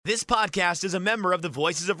This podcast is a member of the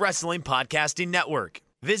Voices of Wrestling Podcasting Network.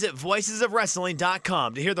 Visit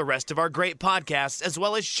voicesofwrestling.com to hear the rest of our great podcasts, as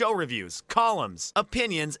well as show reviews, columns,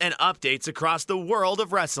 opinions, and updates across the world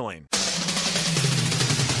of wrestling.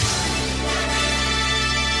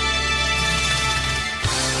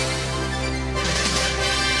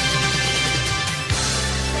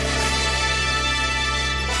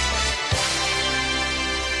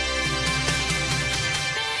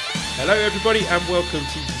 Hello everybody and welcome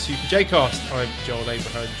to the Super J-Cast. I'm Joel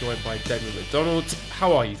Abraham, joined by Damon McDonald.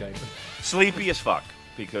 How are you, Damon? Sleepy as fuck,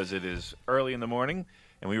 because it is early in the morning,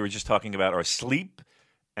 and we were just talking about our sleep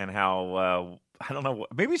and how, I don't know,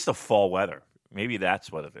 maybe it's the fall weather. Maybe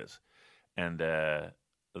that's what it is. And the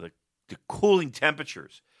cooling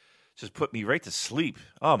temperatures just put me right to sleep.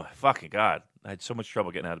 Oh, my fucking God. I had so much trouble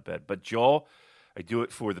getting out of bed. But, Joel, I do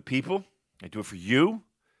it for the people. I do it for you.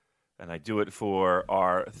 And I do it for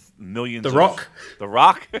our millions. The Rock. The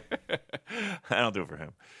Rock. I don't do it for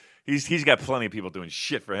him. He's got plenty of people doing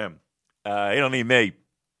shit for him. He don't need me.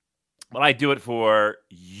 But I do it for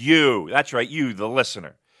you. That's right, you, the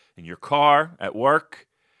listener, in your car, at work,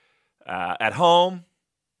 at home.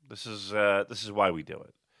 This is why we do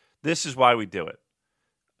it. This is why we do it.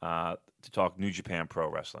 To talk New Japan Pro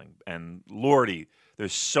Wrestling. And Lordy,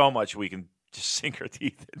 there's so much we can just sink our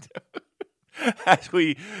teeth into. As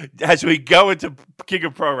we go into King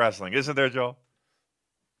of Pro Wrestling, isn't there, Joel?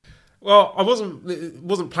 Well, I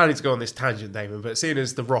wasn't planning to go on this tangent, Damon, but seeing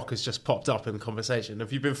as The Rock has just popped up in the conversation,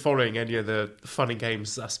 have you been following any of the fun and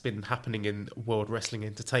games that's been happening in World Wrestling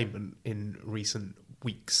Entertainment in recent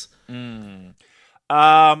weeks?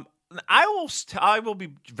 I will be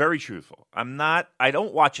very truthful. I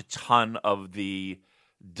don't watch a ton of the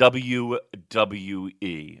WWE.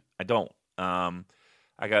 I don't.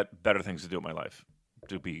 I got better things to do in my life,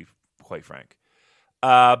 to be quite frank.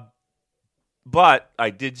 But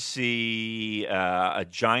I did see a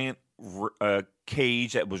giant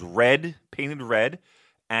cage that was red, painted red,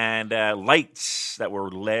 and lights that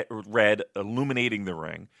were red illuminating the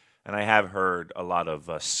ring. And I have heard a lot of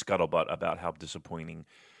scuttlebutt about how disappointing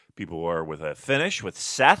people were with a finish with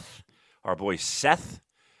Seth, our boy Seth.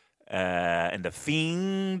 And the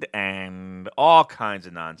Fiend, and all kinds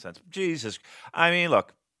of nonsense. Jesus, I mean,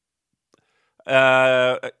 look,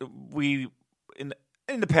 we in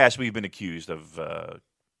the past we've been accused of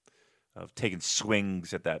taking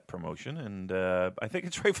swings at that promotion, and I think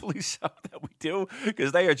it's rightfully so that we do,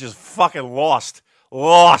 because they are just fucking lost.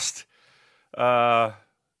 But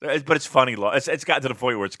it's funny. It's gotten to the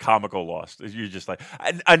point where it's comical lost. You're just like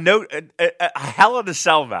a Hell in a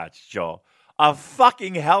Cell match, Joel. A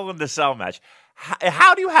fucking Hell in the Cell match.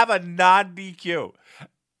 How do you have a non-DQ?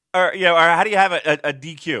 Or how do you have a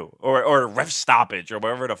DQ? Or a ref stoppage, or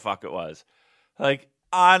whatever the fuck it was?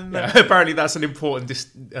 Apparently that's an important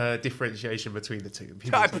differentiation between the two.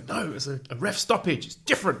 People say, no, it's a ref stoppage. It's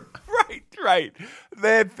different. Right.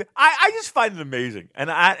 I just find it amazing.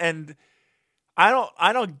 And I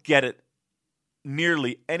don't get it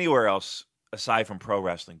nearly anywhere else aside from pro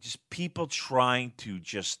wrestling. Just people trying to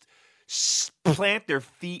just plant their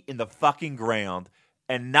feet in the fucking ground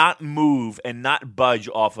and not move and not budge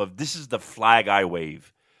off of, this is the flag I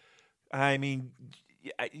wave. I mean,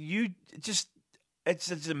 it's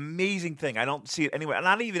an amazing thing. I don't see it anywhere,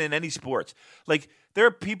 not even in any sports. Like, there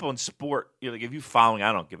are people in sport, like, if you following,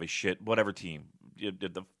 I don't give a shit, whatever team,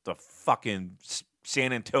 the fucking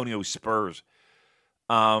San Antonio Spurs,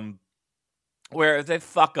 where if they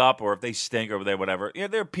fuck up or if they stink or whatever,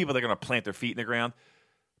 there are people that are going to plant their feet in the ground.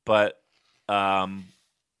 But, I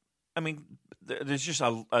mean, there's just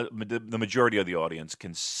the majority of the audience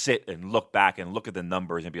can sit and look back and look at the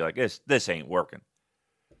numbers and be like, this ain't working.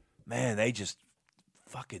 Man, they just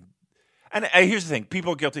fucking. And here's the thing: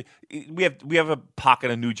 people are guilty. We have a pocket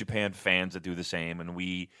of New Japan fans that do the same, and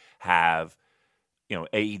we have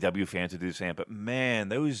AEW fans that do the same. But man,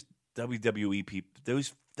 those WWE people,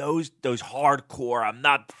 those hardcore, I'm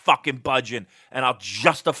not fucking budging, and I'll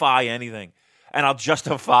justify anything. And I'll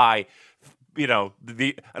justify, what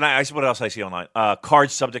else I see online?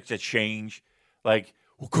 Cards subject to change. Like,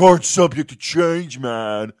 well, cards subject to change,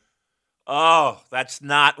 man. Oh, that's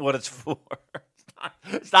not what it's for.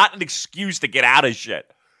 It's not an excuse to get out of shit.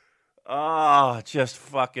 Oh, just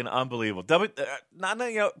fucking unbelievable.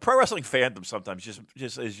 Pro wrestling fandom sometimes just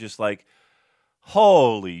is just like,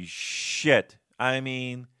 holy shit. I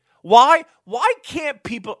mean, Why can't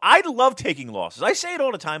people... I love taking losses. I say it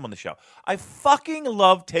all the time on the show. I fucking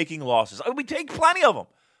love taking losses. We take plenty of them.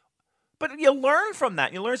 But you learn from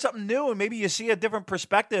that. You learn something new, and maybe you see a different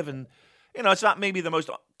perspective. And, you know, it's not maybe the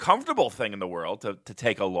most comfortable thing in the world to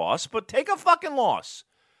take a loss, but take a fucking loss.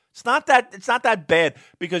 It's not that bad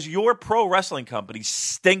because your pro wrestling company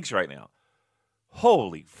stinks right now.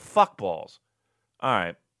 Holy fuck balls. All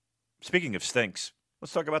right. Speaking of stinks,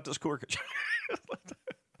 let's talk about this Corkage.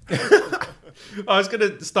 I was going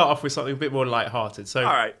to start off with something a bit more lighthearted. So,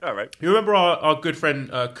 All right. You remember our good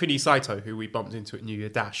friend Kuni Saito, who we bumped into at New Year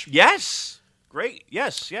Dash? Yes. Great.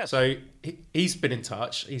 Yes. So he's been in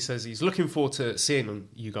touch. He says he's looking forward to seeing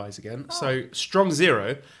you guys again. So Strong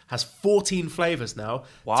Zero has 14 flavors now.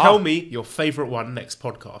 Wow. Tell me your favorite one next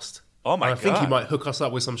podcast. Oh my I think he God. might hook us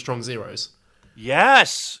up with some Strong Zeros.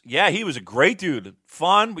 Yes. Yeah, he was a great dude.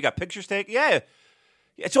 Fun. We got pictures taken. Yeah.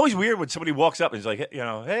 It's always weird when somebody walks up and he's like,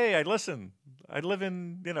 hey, I listen. I live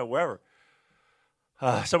in, wherever.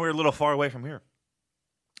 Somewhere a little far away from here.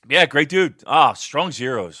 Yeah, great dude. Strong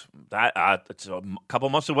Zeros. That it's a couple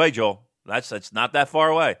months away, Joel. That's not that far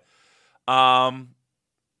away. I'm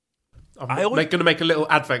going to make a little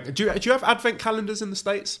advent. Do you have advent calendars in the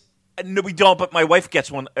States? No, we don't. But my wife gets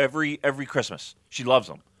one every Christmas. She loves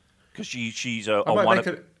them because she's a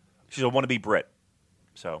wannabe Brit.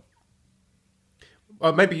 So,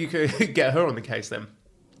 well, maybe you could get her on the case then.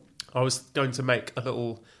 I was going to make a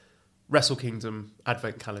little Wrestle Kingdom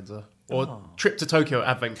advent calendar or Trip to Tokyo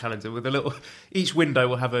advent calendar with a little. Each window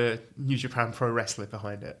will have a New Japan Pro Wrestler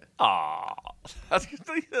behind it. That's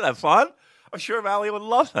that fun. I'm sure Allie would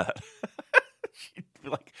love that. She'd be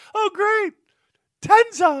like, "Oh, great,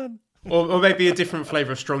 Tenzan." Or maybe a different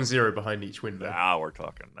flavor of Strong Zero behind each window. Now we're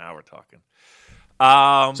talking.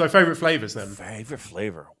 So favorite flavors then? Favorite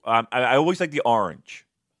flavor. I always like the orange.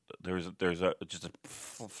 There's just a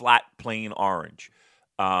flat plain orange.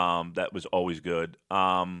 That was always good.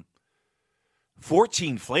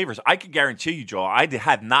 14 flavors. I could guarantee you, Joel, I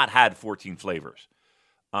had not had 14 flavors.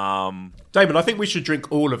 Damon, I think we should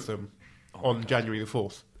drink all of them on January the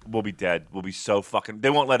 4th. We'll be dead. We'll be so fucking. They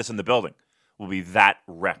won't let us in the building. We'll be that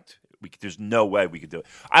wrecked. There's no way we could do it.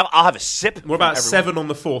 I'll have a sip. What about 7 on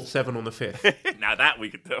the 4th, 7 on the 5th? Now that we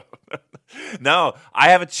could do. No, I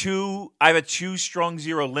have a two Strong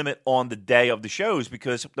Zero limit on the day of the shows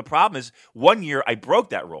because the problem is one year I broke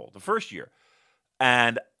that rule the first year,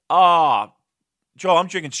 and Joel, I'm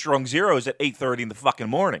drinking Strong Zeros at 8:30 in the fucking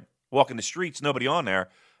morning, walking the streets, nobody on there,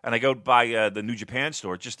 and I go by the New Japan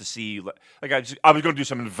store just to see, like I was going to do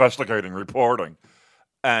some investigating reporting,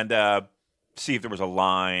 and see if there was a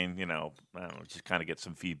line, I don't know, just kind of get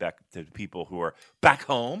some feedback to people who are back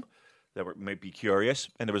home that might be curious,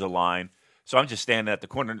 and there was a line. So I'm just standing at the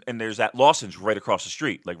corner, and there's that Lawson's right across the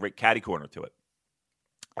street, like right catty corner to it.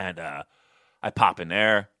 And I pop in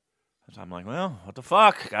there. So I'm like, well, what the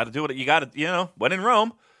fuck? Got to do what you got to, when in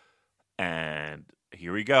Rome. And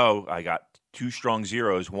here we go. I got 2 Strong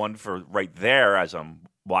Zeros, one for right there as I'm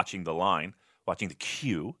watching the line, watching the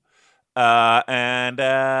queue. And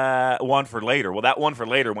one for later. Well, that one for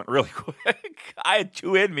later went really quick. I had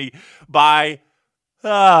 2 in me by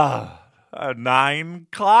 9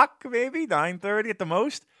 o'clock, maybe 9:30 at the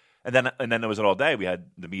most. And then there was it all day. We had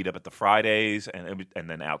the meetup at the Fridays and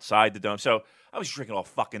then outside the dome. So I was drinking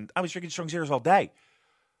Strong Zeros all day.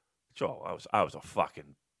 So I was a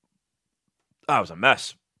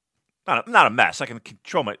mess. Not a mess. I can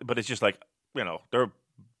control but it's just like, there are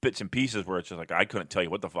bits and pieces where it's just like I couldn't tell you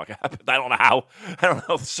what the fuck happened. I don't know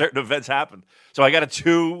how certain events happened. So I got a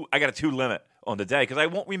 2 limit on the day because I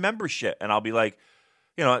won't remember shit, and I'll be like,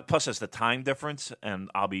 plus it's the time difference, and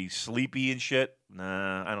I'll be sleepy and shit.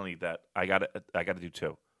 Nah, I don't need that. I got to do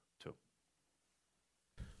 2.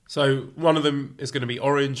 So one of them is going to be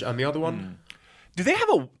orange, and the other one. Do they have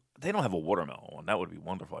They don't have a watermelon one. That would be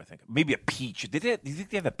wonderful. I think maybe a peach. Do you think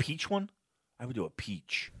they have a peach one? I would do a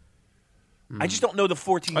peach. I just don't know the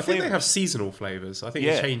 14 I think flavors. they have seasonal flavors. I think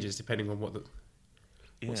it changes depending on what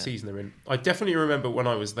season they're in. I definitely remember when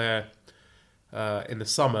I was there in the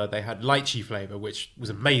summer, they had lychee flavor, which was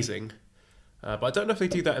amazing. But I don't know if they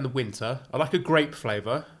do that in the winter. I like a grape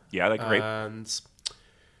flavor. Yeah, I like grape. And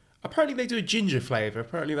apparently they do a ginger flavor.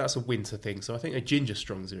 Apparently that's a winter thing. So I think a ginger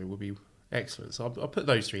Strong Zero would be excellent. So I'll put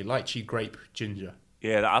those 3: lychee, grape, ginger.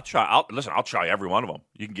 Yeah, I'll try. I'll try every one of them.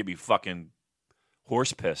 You can give me fucking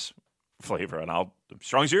horse piss flavor, and I'll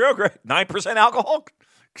Strong Zero, great, 9% alcohol.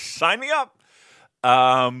 Sign me up.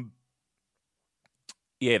 Yeah,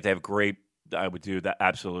 if they have grape, I would do that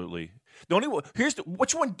absolutely. The only one,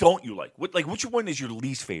 which one don't you like? Which one is your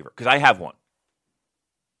least favorite? Because I have one.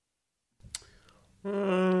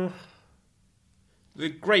 The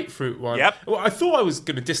grapefruit one. Yep. Well, I thought I was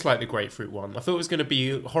going to dislike the grapefruit one. I thought it was going to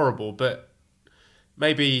be horrible, but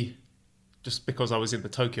maybe just because I was in the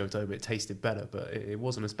Tokyo Dome, it tasted better, but it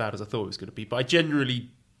wasn't as bad as I thought it was going to be. But I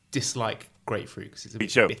generally dislike grapefruit because it's a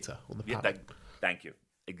bit bitter on the palate. Thank you.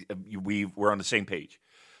 We're on the same page.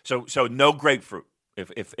 So no grapefruit,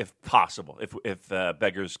 if possible, if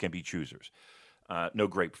beggars can be choosers. No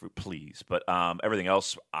grapefruit, please. But everything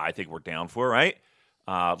else, I think we're down for, right?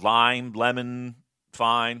 Lime, lemon,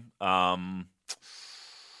 fine. I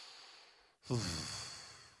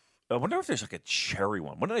wonder if there's like a cherry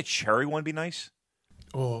one. Wouldn't a cherry one be nice?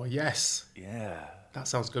 Oh, yes. Yeah. That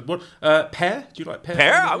sounds good. What? Pear? Do you like pear?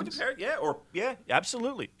 Pear? I would do pear, yeah,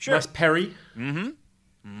 absolutely. Sure. Nice perry. Now,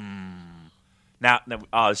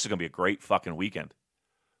 this is going to be a great fucking weekend.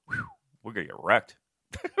 Whew, we're going to get wrecked.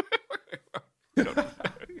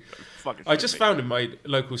 I just found in my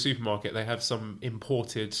local supermarket they have some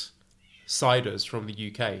imported ciders from the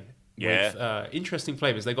UK with interesting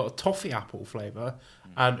flavors. They got a toffee apple flavor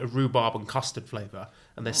and a rhubarb and custard flavor,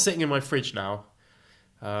 and they're sitting in my fridge now.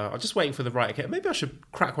 I'm just waiting for the right occasion. Maybe I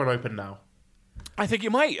should crack one open now. I think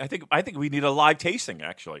you might. I think we need a live tasting.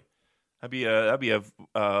 Actually, that'd be a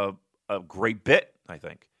great bit. I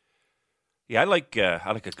think. Yeah, I like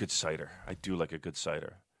a good cider. I do like a good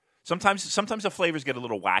cider. Sometimes the flavors get a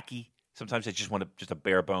little wacky. Sometimes I just want just a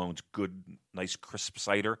bare bones, good, nice, crisp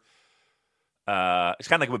cider. It's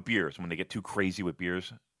kind of like with beers when they get too crazy with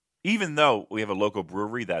beers. Even though we have a local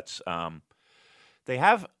brewery that's they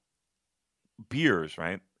have beers,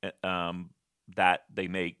 right? That they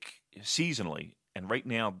make seasonally, and right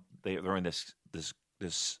now they're in this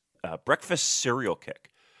breakfast cereal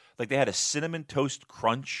kick. Like they had a cinnamon toast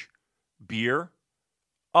crunch beer.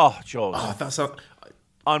 Oh, Joel, that's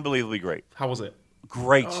unbelievably great. How was it?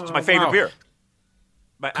 Great. It's my favorite beer.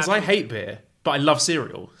 Because I hate beer, but I love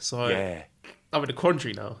cereal. So yeah. I'm in a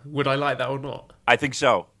quandary now. Would I like that or not? I think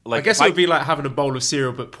so. Like, I guess it would be like having a bowl of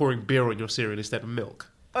cereal but pouring beer on your cereal instead of milk.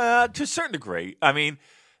 To a certain degree. I mean,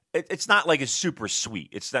 it's not like it's super sweet.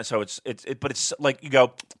 It's not so. But it's like you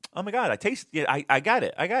go, oh my god, I taste. Yeah, I got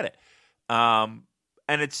it.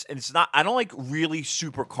 And it's not. I don't like really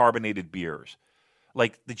super carbonated beers,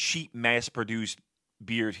 like the cheap mass-produced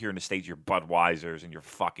beers here in the States. Your Budweisers and your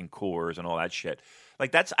fucking Coors and all that shit.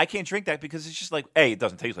 Like I can't drink that because it's just like A, it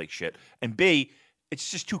doesn't taste like shit, and B, it's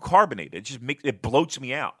just too carbonated. It just it bloats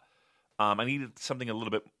me out. I needed something a little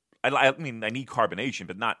bit. I mean, I need carbonation,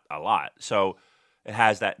 but not a lot. So it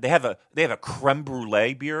has that. They have a creme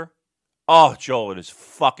brulee beer. Oh, Joel, it is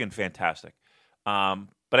fucking fantastic. But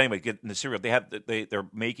anyway, getting the cereal. They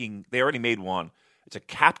already made one. It's a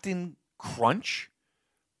Captain Crunch.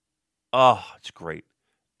 Oh, it's great.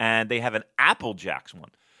 And they have an Apple Jacks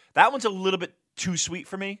one. That one's a little bit too sweet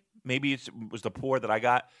for me. Maybe it was the pour that I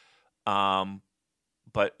got.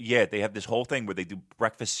 But yeah, they have this whole thing where they do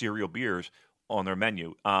breakfast cereal beers on their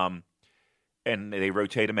menu, and they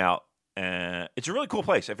rotate them out. It's a really cool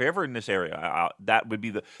place. If you're ever in this area, that would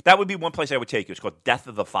be one place I would take you. It's called Death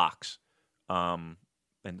of the Fox, and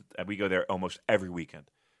we go there almost every weekend,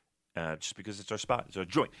 just because it's our spot. It's a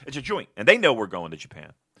joint, and they know we're going to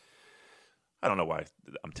Japan. I don't know why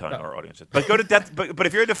I'm telling our audience it, but go to Death. But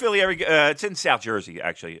if you're in the Philly area, it's in South Jersey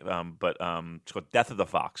actually. But it's called Death of the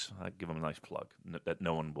Fox. I give them a nice plug that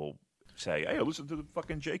no one will say, "Hey, listen to the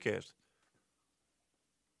fucking JCast."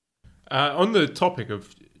 On the topic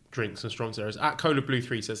of drinks and strong zeros, at Cola Blue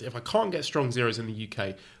 3 says, if I can't get strong zeros in the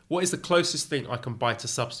UK, what is the closest thing I can buy to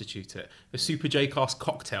substitute it? A Super J-Cast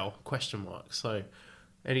cocktail? ? So,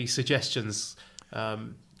 any suggestions?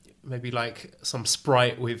 Maybe like some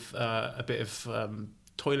Sprite with a bit of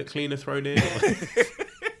toilet cleaner thrown in.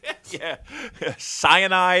 Yeah,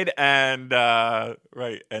 cyanide and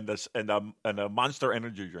right, and a Monster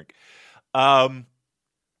Energy drink.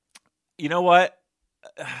 You know what?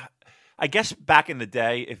 I guess back in the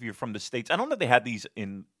day, if you're from the States, I don't know if they had these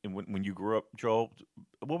in when you grew up, Joel.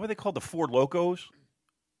 What were they called? The Ford Locos.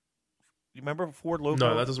 You remember Ford Locos?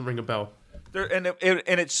 No, that doesn't ring a bell. And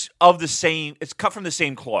it's of the same. It's cut from the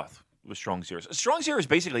same cloth with Strong Zeros. Strong Zeros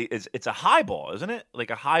basically it's a highball, isn't it?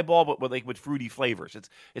 Like a highball, but with fruity flavors.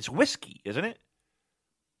 It's whiskey, isn't it?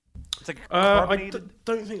 It's like carbonated.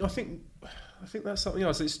 I don't think. I think that's something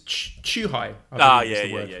else. It's Chuhai.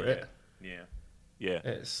 Yeah.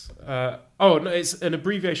 It's no, it's an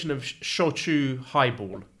abbreviation of Shochu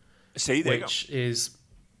Highball. See, there which is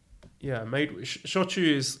made. Shochu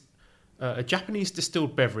is a Japanese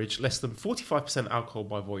distilled beverage, less than 45% alcohol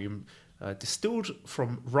by volume, distilled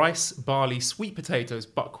from rice, barley, sweet potatoes,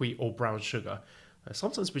 buckwheat, or brown sugar.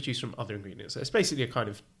 Sometimes produced from other ingredients. So it's basically a kind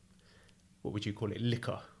of, what would you call it,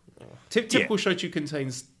 liquor. Typical shochu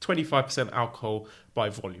contains 25% alcohol by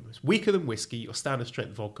volume. It's weaker than whiskey or standard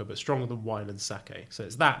strength vodka, but stronger than wine and sake. So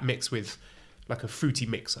it's that mixed with like a fruity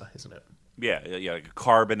mixer, isn't it? Yeah, like a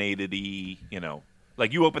carbonated-y,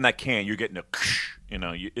 like you open that can, you're getting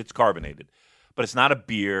it's carbonated, but it's not a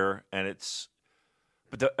beer, and it's.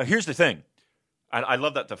 But here's the thing, I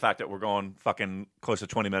love the fact that we're going fucking close to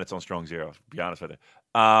 20 minutes on Strong Zero. To be honest with you,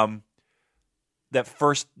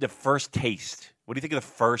 the first taste. What do you think of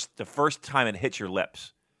the first time it hits your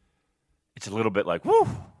lips? It's a little bit like woo,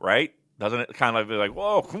 right? Doesn't it kind of be like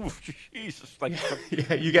whoa, Jesus? Like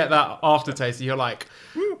Yeah, you get that aftertaste. And you're like,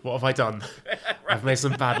 what have I done? I've made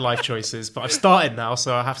some bad life choices, but I've started now,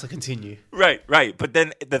 so I have to continue. Right. But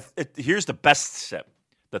then here's the best sip.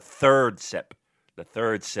 The third sip. The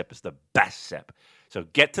third sip is the best sip. So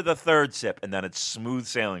get to the third sip, and then it's smooth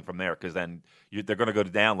sailing from there. Because then they're going to go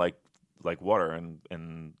down like water,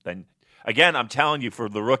 and then again, I'm telling you, for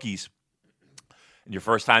the rookies, and your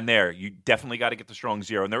first time there, you definitely got to get the Strong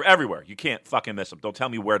Zero, and they're everywhere. You can't fucking miss them. Don't tell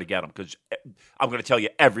me where to get them, because I'm going to tell you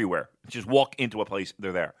everywhere. Just walk into a place,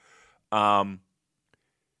 they're there. Don't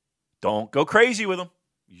go crazy with them.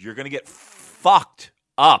 You're going to get fucked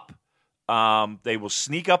up. They will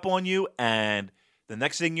sneak up on you, and the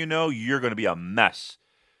next thing you know, you're going to be a mess.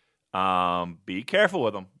 Be careful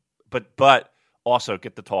with them, but also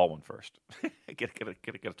get the tall one first. get a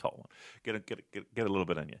tall one. Get a little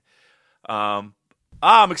bit on you.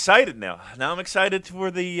 I'm excited now. Now I'm excited for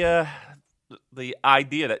the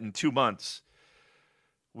idea that in 2 months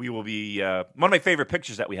we will be. One of my favorite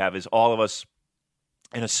pictures that we have is all of us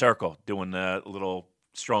in a circle doing a little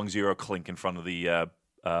Strong Zero clink in front of the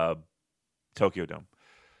Tokyo Dome,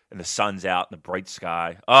 and the sun's out in the bright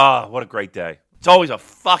sky. Oh, what a great day! It's always a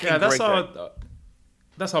fucking great day.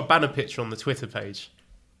 That's our banner picture on the Twitter page.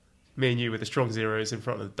 Me and you with the Strong Zeros in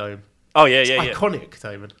front of the dome. Oh yeah, It's yeah. iconic,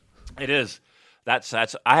 Damon. It is. That's.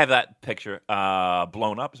 I have that picture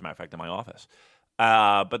blown up, as a matter of fact, in my office.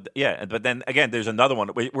 But then again, there's another one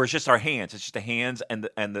where it's just our hands. It's just the hands and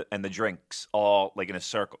the drinks all like in a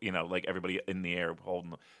circle. You know, like everybody in the air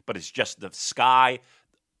holding them. But it's just the sky,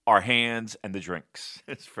 our hands, and the drinks.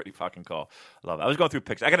 It's pretty fucking cool. I love it. I was going through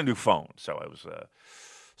pictures. I got a new phone, so I was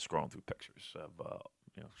scrolling through pictures of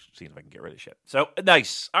seeing if I can get rid of shit. So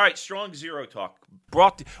nice. All right, Strong Zero talk.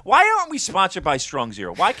 Why aren't we sponsored by Strong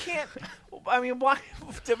Zero? Why can't? I mean, why?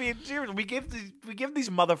 I mean, we give these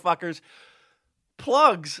motherfuckers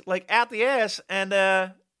plugs like at the ass,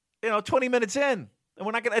 and 20 minutes in, and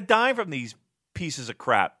we're not getting a dime from these pieces of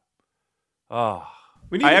crap. Oh,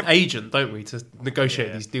 we need an agent, don't we, to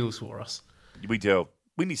negotiate these deals for us? We do.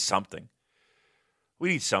 We need something.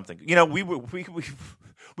 We got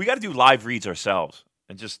to do live reads ourselves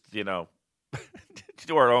and just do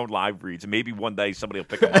our own live reads, and maybe one day somebody will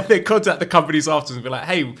pick them up. And they contact the companies afterwards and be like,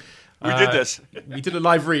 "Hey, we did this. We did a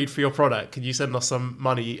live read for your product. Can you send us some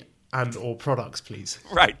money and or products, please?"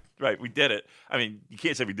 Right. We did it. I mean, you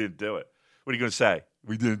can't say we didn't do it. What are you going to say?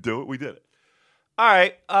 We didn't do it. We did it. All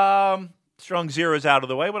right. Strong Zero's out of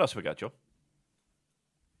the way. What else we got, Joe?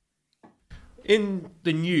 In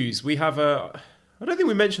the news, we have I don't think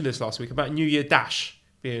we mentioned this last week about New Year Dash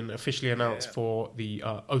being officially announced for the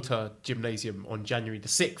Ota Gymnasium on January the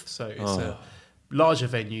 6th. So it's a larger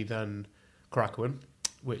venue than Korakuen,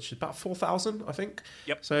 which is about 4,000, I think.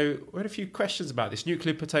 Yep. So we had a few questions about this.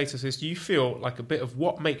 Nuclear Potato says, do you feel like a bit of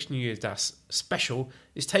what makes New Year's Dash special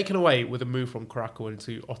is taken away with a move from Korakuen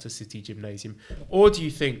to Ota City Gymnasium? Or do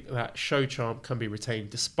you think that show charm can be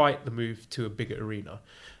retained despite the move to a bigger arena?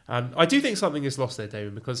 And I do think something is lost there,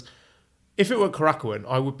 David, because if it were Korakuen,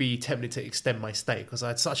 I would be tempted to extend my stay because I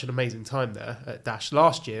had such an amazing time there at Dash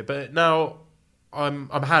last year. But now I'm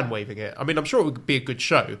hand-waving it. I mean, I'm sure it would be a good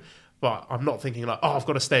show, but I'm not thinking like, I've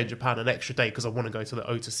got to stay in Japan an extra day because I want to go to the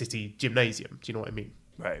Ota City Gymnasium. Do you know what I mean?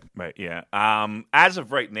 Right, yeah. As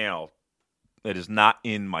of right now, it is not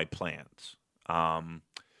in my plans.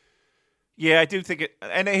 Yeah, I do think it,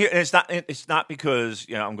 and it's not because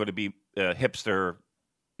I'm going to be a hipster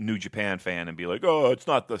New Japan fan and be like, oh, it's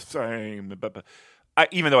not the same. But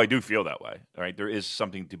even though I do feel that way, all right, there is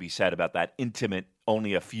something to be said about that intimate.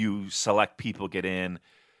 Only a few select people get in.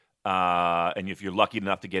 And if you're lucky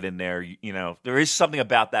enough to get in there, there is something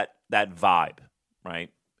about that vibe, right?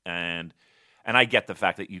 And I get the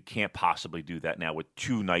fact that you can't possibly do that now with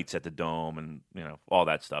 2 nights at the Dome and all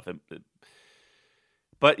that stuff.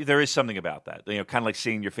 But there is something about that, kind of like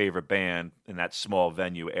seeing your favorite band in that small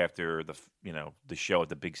venue after the show at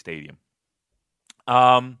the big stadium.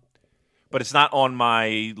 But it's not on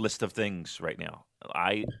my list of things right now.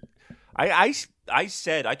 I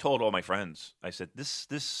told all my friends, I said,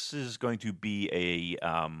 this is going to be a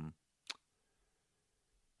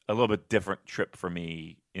little bit different trip for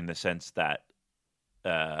me in the sense that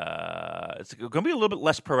it's going to be a little bit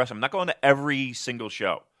less pro wrestling. I'm not going to every single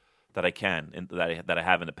show that I can and that I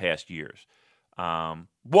have in the past years.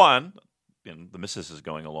 One, the missus is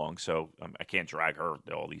going along, so I can't drag her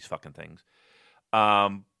to all these fucking things.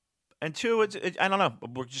 And two, I don't know.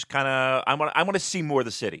 We're just kind of. I want to see more of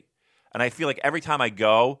the city, and I feel like every time I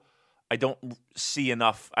go, I don't see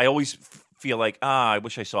enough. I always feel like, I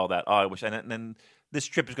wish I saw that. I wish, and then this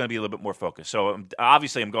trip is going to be a little bit more focused. So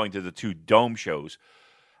obviously, I'm going to the 2 Dome shows,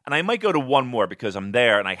 and I might go to one more because I'm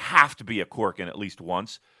there, and I have to be a Corkin at least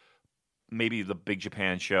once. Maybe the Big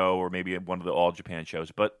Japan show, or maybe one of the All Japan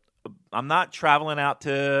shows. But I'm not traveling out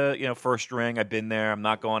to First Ring. I've been there. I'm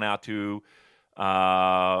not going out to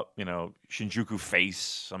Shinjuku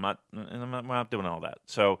Face. I'm not doing all that.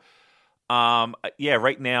 So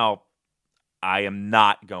right now I am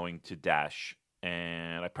not going to Dash,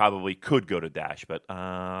 and I probably could go to Dash, but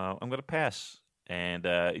I'm going to pass and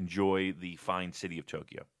enjoy the fine city of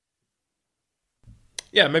Tokyo.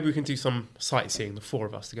 Yeah, maybe we can do some sightseeing, the 4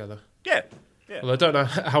 of us together. Yeah. Well, I don't know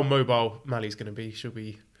how mobile Mali's going to be. She'll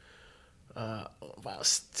be about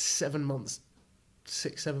 7 months,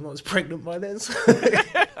 6-7 months pregnant by then. So.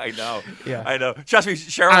 I know. Yeah. I know. Trust me,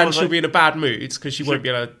 Cheryl. And she'll be in a bad mood because she won't be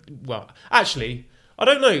able to. Well, actually, I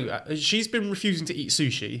don't know. She's been refusing to eat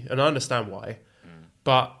sushi, and I understand why.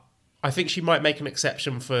 But I think she might make an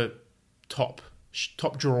exception for top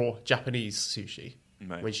drawer Japanese sushi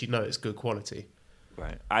when she knows it's good quality.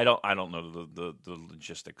 Right. I don't know the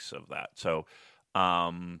logistics of that. So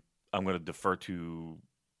I'm going to defer to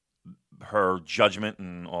her judgment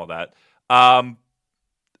and all that.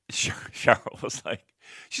 Cheryl was like,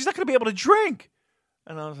 she's not going to be able to drink.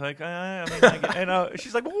 And I was like,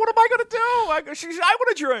 she's like, well, what am I going to do? I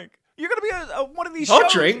want to drink. You're going to be one of these shows. I'll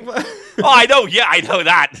drink. I know. Yeah, I know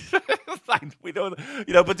that. We know,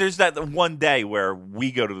 but there's that one day where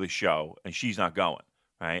we go to the show and she's not going,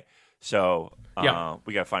 right? So we got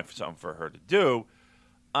to find something for her to do.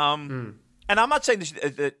 And I'm not saying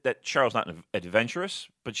that Cheryl's not adventurous,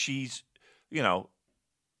 but she's,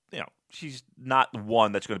 she's not the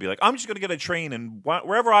one that's going to be like, I'm just going to get a train and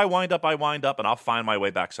wherever I wind up, and I'll find my way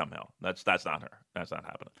back somehow. That's not her. That's not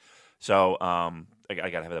happening. So I got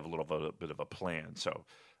to have a little bit of a plan. So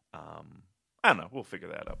I don't know. We'll figure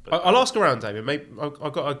that out. But, I'll ask around, David. Maybe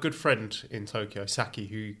I've got a good friend in Tokyo, Saki,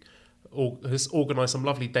 who has organised some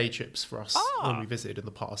lovely day trips for us when we visited in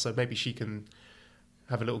the past. So maybe she can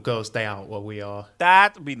have a little girls' day out while we are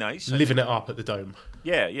that would be nice. Living it up at the Dome.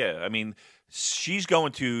 Yeah. I mean, she's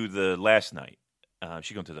going to the last night.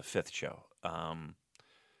 She's going to the 5th show.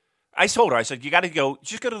 I told her, I said, you got to go.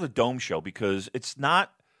 Just go to the Dome show because it's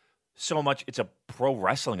not so much. It's a pro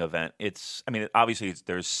wrestling event. Obviously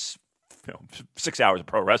there's 6 hours of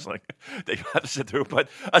pro wrestling that you have to sit through. But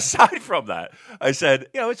aside from that, I said,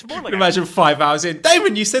 it's more like... Imagine 5 hours in.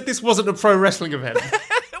 Damon, you said this wasn't a pro wrestling event.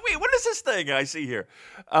 Wait, what is this thing I see here?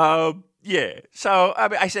 Yeah. So,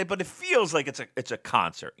 I said, but it feels like it's a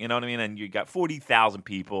concert. You know what I mean? And you got 40,000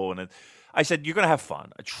 people. And I said, you're going to have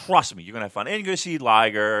fun. Trust me, you're going to have fun. And you're going to see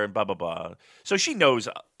Liger and blah, blah, blah. So she knows,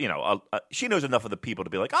 she knows enough of the people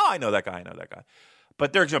to be like, I know that guy.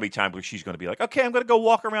 But there's going to be times where she's going to be like, okay, I'm going to go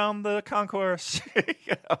walk around the concourse. But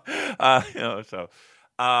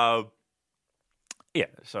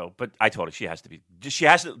I told her she has to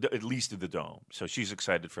at least do the Dome. So she's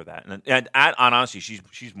excited for that. And honestly,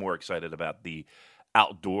 she's more excited about the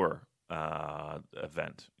outdoor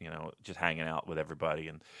event, just hanging out with everybody.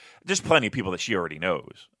 And there's plenty of people that she already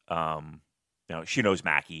knows. She knows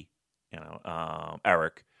Mackie,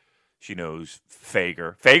 Eric. She knows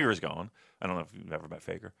Fager. Fager is going. I don't know if you've ever met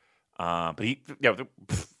Fager. But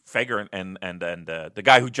Fager and the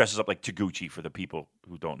guy who dresses up like Taguchi for the people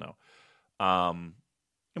who don't know. He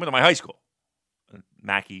went to my high school.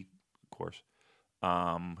 Mackie, of course.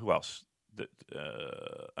 Who else?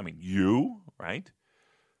 You, right?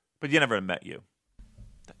 But you never met you.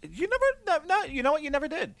 You never. No, you know what? You never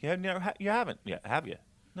did. You haven't yet, have you?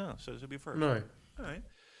 No. So this will be first. No. All right.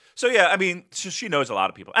 So yeah, she knows a lot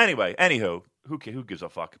of people. Anyway, anywho, who gives a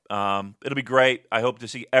fuck? It'll be great. I hope to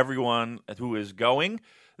see everyone who is going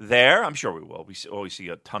there. I'm sure we will. We always see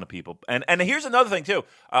a ton of people. And here's another thing too.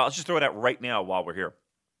 I'll just throw it out right now while we're here.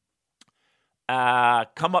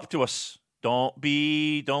 Come up to us. Don't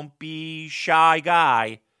be shy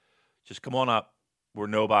guy. Just come on up. We're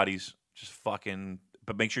nobodies. Just fucking.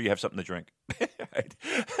 But make sure you have something to drink.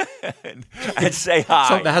 and say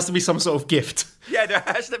hi. There has to be some sort of gift. Yeah, there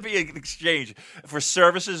has to be an exchange for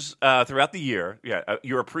services throughout the year. Yeah,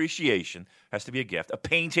 your appreciation has to be a gift. A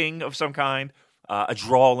painting of some kind, a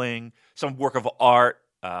drawing, some work of art,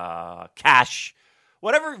 cash,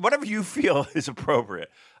 whatever you feel is appropriate.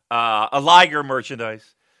 A Liger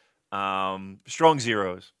merchandise, strong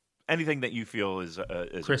zeros, anything that you feel is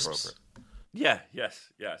Crisps. appropriate. Yeah, yes.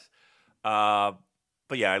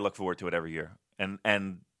 But yeah, I look forward to it every year, and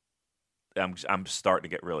I'm starting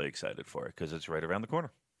to get really excited for it because it's right around the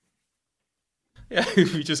corner. Yeah,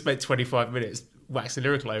 we just spent 25 minutes waxing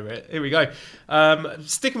lyrical over it. Here we go.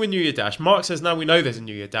 Sticking with New Year Dash. Mark says, now we know there's a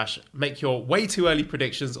New Year Dash. Make your way too early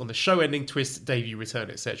predictions on the show-ending twist, debut,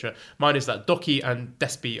 return, etc. Mine is that Doki and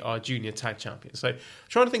Despy are junior tag champions. So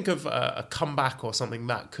trying to think of a comeback or something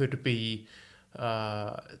that could be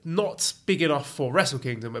not big enough for Wrestle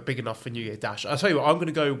Kingdom, but big enough for New Year Dash. I'll tell you what I'm going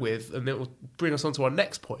to go with, and it will bring us on to our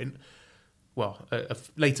next point. Well, a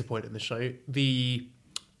later point in the show. The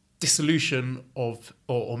dissolution of,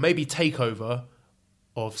 or maybe takeover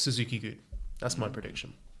of Suzuki-gun. That's my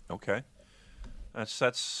prediction. Okay.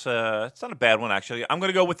 That's not a bad one, actually. I'm going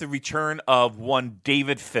to go with the return of one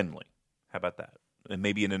David Finlay. How about that? And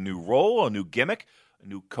maybe in a new role, a new gimmick, a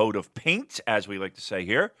new coat of paint, as we like to say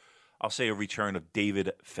here. I'll say a return of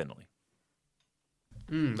David Finlay.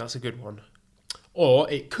 That's a good one.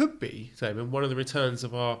 Or it could be, Damon, one of the returns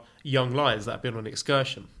of our young lions that have been on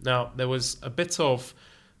excursion. Now, there was a bit of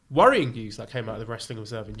worrying news that came out of the Wrestling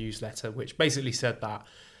Observer newsletter, which basically said that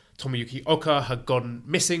Tomoyuki Oka had gone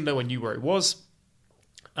missing. No one knew where he was.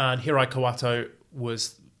 And Hirai Kawato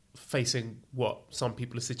was facing what some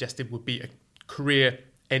people have suggested would be a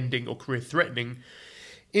career-ending or career-threatening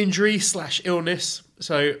injury/illness.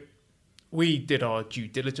 So we did our due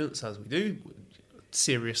diligence, as we do.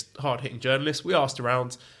 Serious, hard-hitting journalists. We asked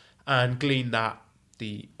around and gleaned that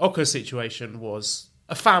the Oka situation was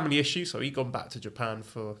a family issue, so he'd gone back to Japan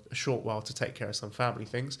for a short while to take care of some family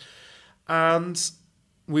things. And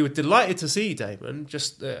we were delighted to see, Damon,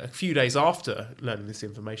 just a few days after learning this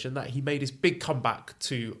information, that he made his big comeback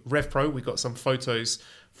to Rev Pro. We got some photos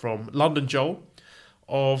from London Joel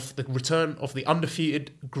of the return of the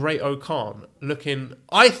undefeated Great-O Khan, looking,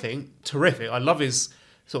 I think, terrific. I love his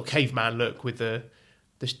sort of caveman look with the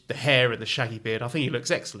hair and the shaggy beard. I think he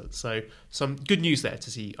looks excellent. So some good news there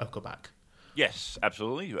to see Oka back. Yes,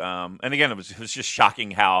 absolutely. And again, it was just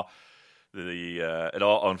shocking how it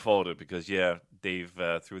all unfolded because, Dave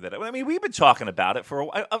threw that out. I mean, we've been talking about it for a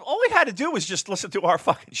while. All we had to do was just listen to our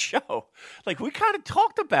fucking show. Like, we kind of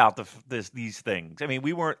talked about these things. I mean,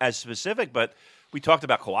 we weren't as specific, but we talked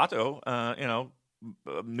about Kawato,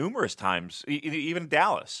 numerous times, even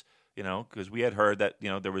Dallas, because we had heard that,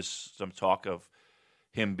 there was some talk of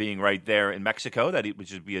him being right there in Mexico, that it would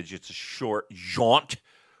just be just a short jaunt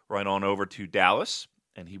right on over to Dallas,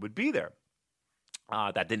 and he would be there.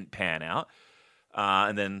 That didn't pan out.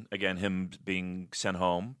 And then, again, him being sent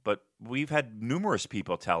home. But we've had numerous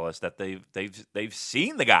people tell us that they've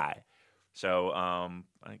seen the guy. So,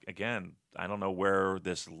 again, I don't know where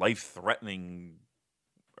this life-threatening,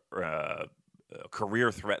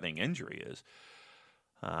 career-threatening injury is.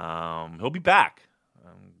 He'll be back.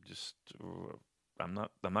 I'm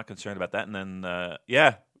not concerned about that. And then,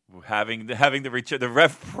 having the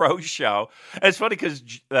Rev Pro show. And it's funny because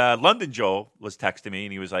London Joel was texting me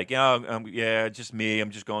and he was like, just me.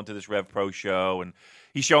 I'm just going to this Rev Pro show. And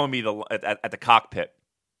he's showing me at the cockpit.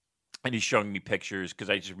 And he's showing me pictures because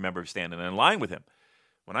I just remember standing in line with him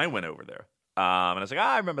when I went over there. And I was like,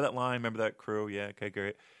 I remember that line, remember that crew. Yeah, okay,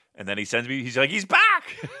 great. And then he sends me, he's like, he's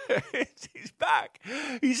back. He's back.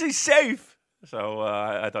 He's safe. So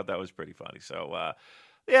I thought that was pretty funny. So,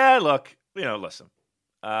 look, listen.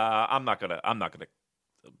 I'm not gonna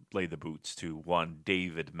lay the boots to one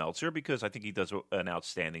David Meltzer because I think he does an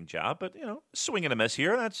outstanding job. But swing and a miss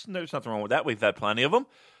here. There's nothing wrong with that. We've had plenty of them.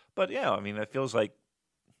 But I mean, it feels like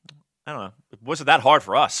I don't know. It wasn't that hard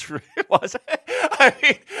for us, was it? I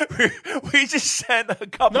mean, we just sent a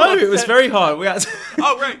couple. No, it was very hard. We had to,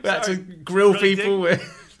 right. we had to grill really people.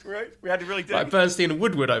 Right, we had to really dig. Like Bernstein and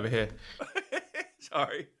Woodward over here.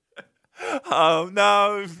 Sorry.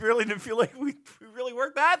 No, it really didn't feel like we really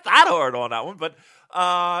worked that hard on that one. But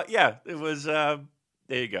it was. There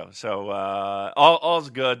you go. So all's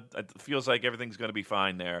good. It feels like everything's going to be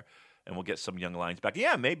fine there, and we'll get some young lions back.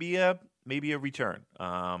 Yeah, maybe a return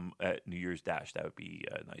at New Year's Dash. That would be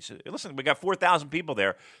nice. Listen, we got 4,000 people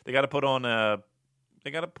there. They got to put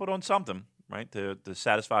on something, right, to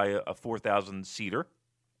satisfy a 4,000 seater.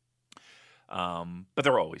 But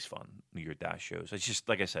they're always fun, New Year's Dash shows. It's just,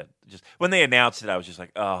 like I said, just when they announced it, I was just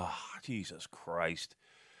like, oh, Jesus Christ.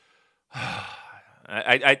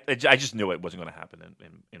 I just knew it wasn't going to happen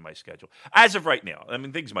in my schedule. As of right now, I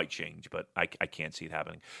mean, things might change, but I can't see it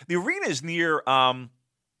happening. The arena is near, right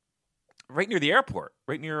near the airport,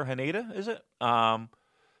 right near Haneda, is it? So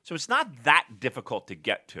it's not that difficult to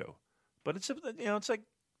get to, but it's it's like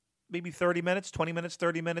maybe 30 minutes, 20 minutes,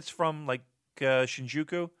 30 minutes from like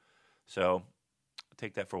Shinjuku. So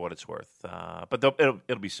take that for what it's worth. But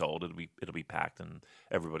it'll be sold. It'll be packed, and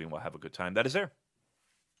everybody will have a good time that is there.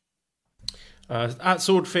 At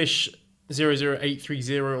Swordfish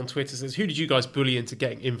 00830 on Twitter says, who did you guys bully into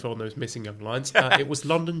getting info on those missing young lions? It was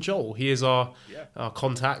London Joel. He is our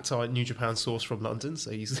contact, our New Japan source from London.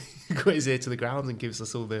 So he's got his ear to the ground and gives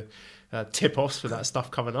us all the tip-offs for that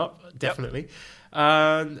stuff coming up, definitely.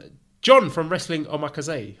 John from Wrestling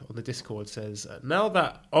Omakaze on the Discord says, now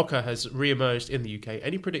that Oka has re-emerged in the UK,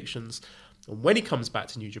 any predictions on when he comes back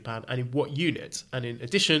to New Japan and in what unit? And in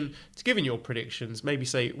addition to giving your predictions, maybe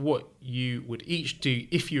say what you would each do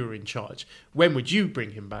if you were in charge. When would you bring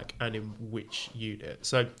him back and in which unit?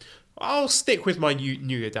 So I'll stick with my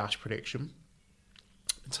New Year Dash prediction.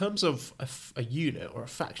 In terms of a unit or a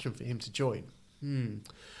faction for him to join,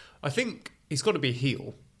 I think he's got to be a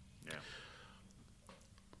heel.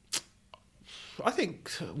 I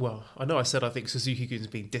think, well, I know I said I think Suzuki-gun's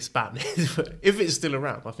been disbanded, but if it's still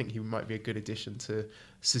around, I think he might be a good addition to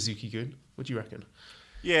Suzuki-gun. What do you reckon?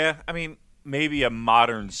 Yeah, I mean, maybe a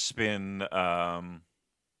modern spin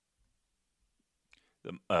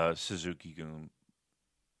Suzuki-gun.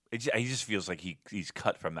 He just feels like he's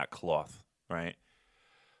cut from that cloth, right?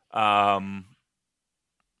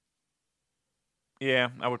 Yeah,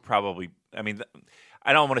 I would probably, I mean,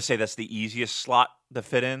 I don't want to say that's the easiest slot to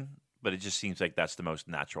fit in, but it just seems like that's the most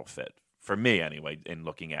natural fit for me anyway, in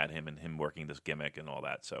looking at him and him working this gimmick and all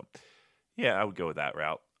that. So, yeah, I would go with that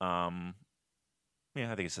route.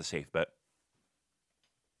 Yeah, I think it's a safe bet.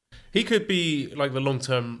 He could be like the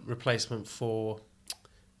long-term replacement for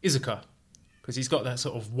Iizuka, because he's got that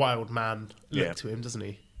sort of wild man look to him, doesn't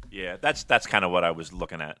he? Yeah, that's kind of what I was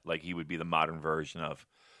looking at. Like, he would be the modern version of.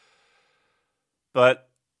 But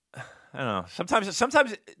I don't know. Sometimes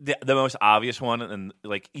the most obvious one, and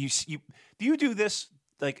like do you do this?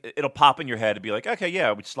 Like, it'll pop in your head and be like, okay, yeah,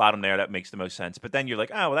 I would slot him there. That makes the most sense. But then you're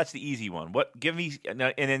like, oh, well, that's the easy one. What? Give me, and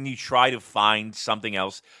then you try to find something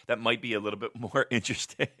else that might be a little bit more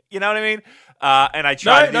interesting. You know what I mean? And I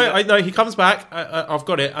try. No. He comes back. I've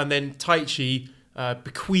got it. And then Taichi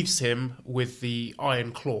bequeaths him with the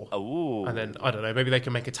Iron Claw. Oh. And then I don't know. Maybe they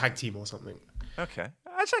can make a tag team or something. Okay,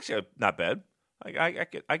 that's actually not bad. I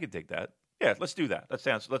could dig that. Yeah, let's do that.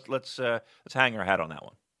 Let's hang our hat on that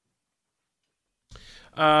one.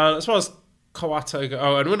 As far as Kawato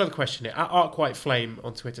go, and another question here. At Arc Flame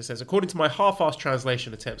on Twitter says, according to my half-assed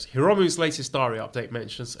translation attempts, Hiromu's latest diary update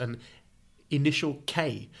mentions an initial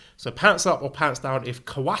K. So pants up or pants down if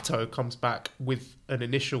Kawato comes back with an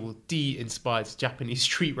initial D-inspired Japanese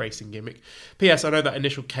street racing gimmick. P.S. I know that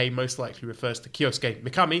initial K most likely refers to Kyosuke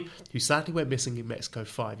Mikami, who sadly went missing in Mexico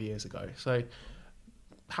 5 years ago. So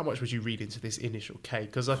how much would you read into this initial K?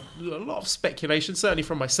 Because a lot of speculation, certainly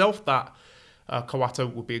from myself, that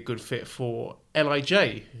Kawato would be a good fit for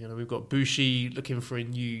LIJ. You know, we've got Bushi looking for a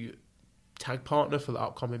new tag partner for the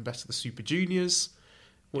upcoming Best of the Super Juniors.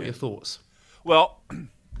 What are your thoughts? Well,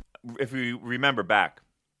 if we remember back,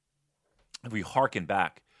 if we hearken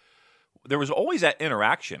back, there was always that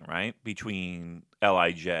interaction, right, between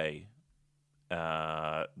LIJ,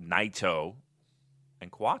 Naito,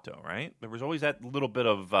 and Kawato, right? There was always that little bit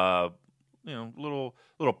of,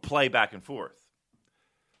 little play back and forth.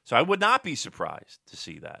 So I would not be surprised to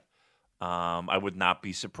see that. I would not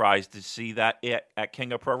be surprised to see that at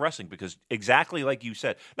King of Pro Wrestling, because exactly like you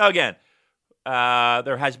said. Now, again,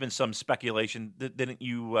 there has been some speculation. Didn't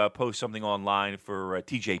you post something online for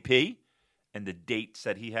TJP and the dates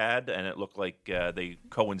that he had, and it looked like they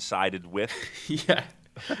coincided with? Yeah.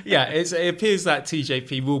 It appears that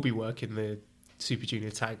TJP will be working the Super Junior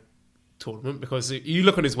Tag Tournament, because you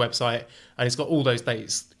look on his website and it's got all those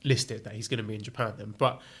dates listed that he's going to be in Japan then.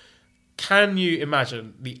 But can you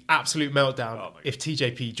imagine the absolute meltdown if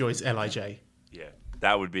TJP joins LIJ? Yeah,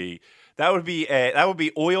 that would be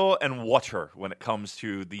oil and water when it comes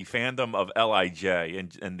to the fandom of LIJ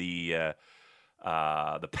and the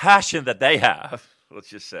passion that they have. Let's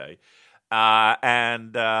just say,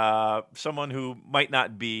 and someone who might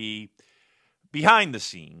not be behind the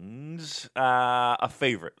scenes a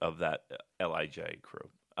favorite of that LIJ crew.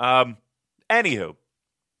 Anywho,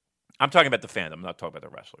 I'm talking about the fandom. I'm not talking about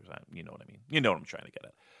the wrestlers. You know what I mean. You know what I'm trying to get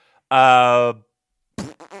at.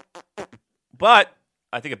 But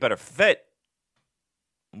I think a better fit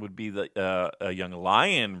would be a young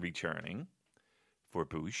lion returning for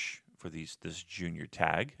Bush for this junior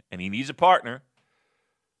tag, and he needs a partner.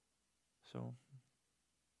 So,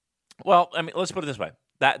 well, I mean, let's put it this way.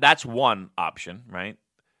 That's one option, right?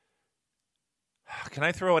 Can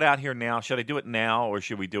I throw it out here now? Should I do it now, or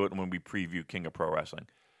should we do it when we preview King of Pro Wrestling?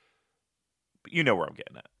 But you know where I'm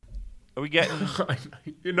getting at. Are we getting?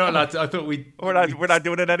 You're not allowed to. I thought we're not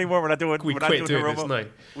doing it anymore. We're not doing. We quit doing this. No,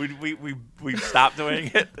 we stopped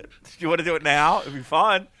doing it. Do you want to do it now? It'd be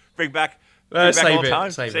fun. Bring back. Save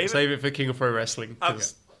it for King of Pro Wrestling. Okay.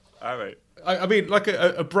 All right. I mean, like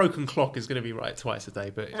a broken clock is going to be right twice a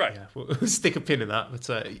day, but Right. yeah, we'll stick a pin in that. But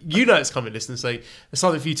you know it's coming, listeners, so there's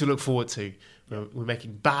something for you to look forward to. We're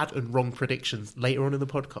making bad and wrong predictions later on in the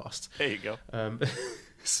podcast. There you go.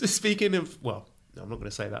 Speaking of, well, no, I'm not going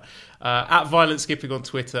to say that. At Violent Skipping on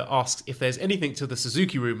Twitter asks if there's anything to the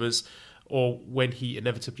Suzuki rumours or when he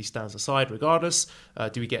inevitably stands aside regardless.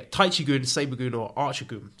 Do we get Taichi-gun, Saber-gun or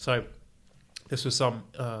Archer-gun? So this was some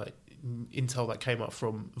intel that came up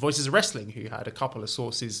from Voices of Wrestling, who had a couple of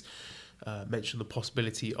sources mention the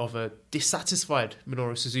possibility of a dissatisfied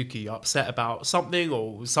Minoru Suzuki, upset about something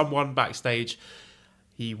or someone backstage.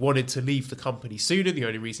 He wanted to leave the company sooner. The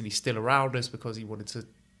only reason he's still around is because he wanted to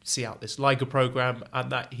see out this Liga program,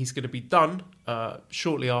 and that he's going to be done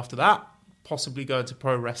shortly after that, possibly going to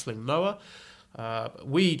Pro Wrestling Noah.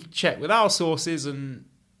 We checked with our sources and,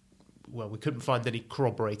 well, we couldn't find any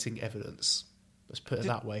corroborating evidence. Let's put it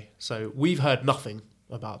that way. So we've heard nothing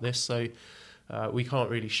about this, so we can't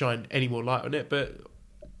really shine any more light on it. But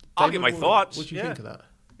I'll David, get my thoughts. What do you think of that?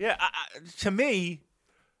 Yeah, to me,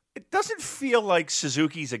 it doesn't feel like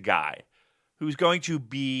Suzuki's a guy who's going to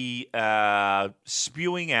be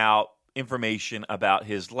spewing out information about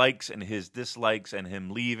his likes and his dislikes and him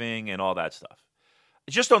leaving and all that stuff.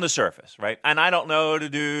 Just on the surface, right? And I don't know the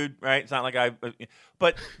dude, right? It's not like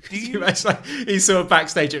but do you... It's like he's sort of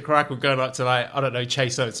backstage at Crackle going up to, like, I don't know,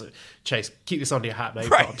 Chase. Chase, keep this under your hat, mate.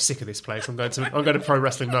 Right. I'm sick of this place. I'm going to Pro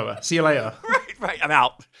Wrestling Noah. See you later. Right. I'm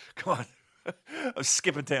out. Come on. I'm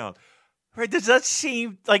skipping town. Right? Does that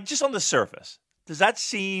seem like, just on the surface, does that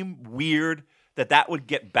seem weird that would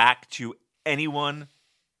get back to anyone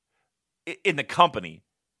in the company,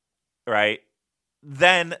 right?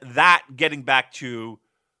 Then that getting back to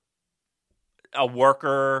a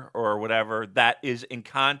worker or whatever that is in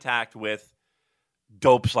contact with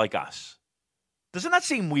dopes like us. Doesn't that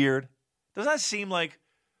seem weird? Doesn't that seem like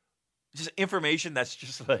just information that's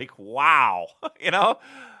just like, wow, you know?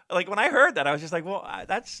 Like, when I heard that, I was just like, well, I'm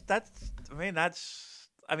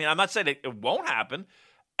not saying it won't happen.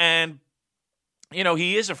 And, you know,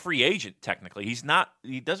 he is a free agent, technically.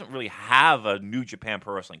 He doesn't really have a New Japan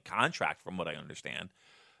Pro Wrestling contract, from what I understand.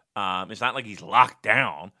 It's not like he's locked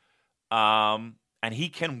down. And he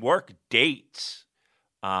can work dates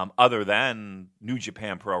other than New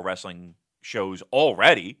Japan Pro Wrestling shows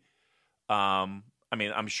already. I'm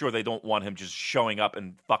sure they don't want him just showing up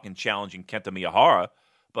and fucking challenging Kenta Miyahara,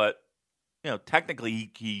 but, you know,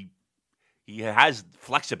 technically he has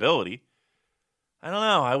flexibility. I don't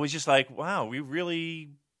know. I was just like, wow,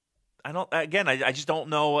 I just don't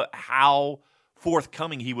know how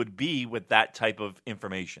forthcoming he would be with that type of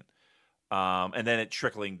information. And then it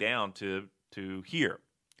trickling down to here.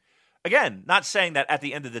 Again, not saying that at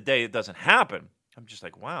the end of the day it doesn't happen. I'm just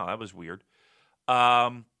like, wow, that was weird.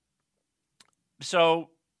 But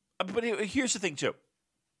here's the thing too.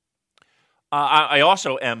 I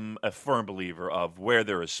also am a firm believer of where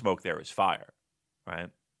there is smoke, there is fire, right?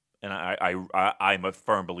 And I'm a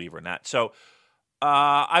firm believer in that. So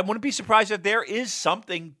I wouldn't be surprised if there is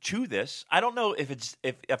something to this. I don't know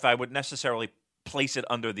if I would necessarily place it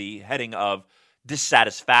under the heading of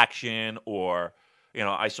dissatisfaction, or, you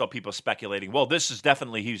know, I saw people speculating, well, this is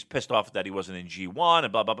definitely, he was pissed off that he wasn't in G1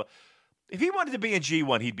 and blah, blah, blah. If he wanted to be in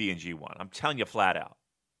G1, he'd be in G1. I'm telling you flat out.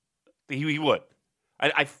 He would.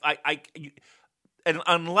 And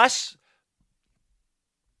unless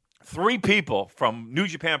 3 people from New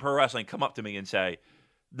Japan Pro Wrestling come up to me and say,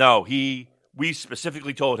 no, we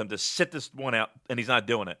specifically told him to sit this one out, and he's not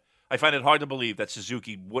doing it, I find it hard to believe that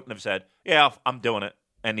Suzuki wouldn't have said, yeah, I'm doing it,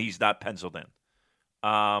 and he's not penciled in.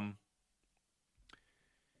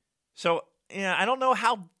 So, yeah, I don't know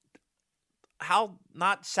how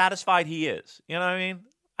not satisfied he is. You know what I mean?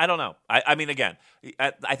 I don't know. I mean, again,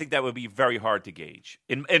 I think that would be very hard to gauge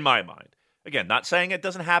in my mind. Again, not saying it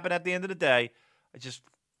doesn't happen at the end of the day. I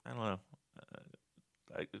don't know.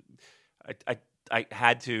 I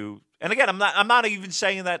had to, and again, I'm not even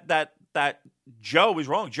saying that Joe is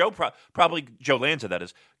wrong. Joe probably Joe Lanza, that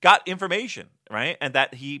is, got information, right, and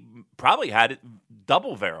that he probably had it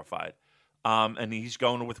double verified, and he's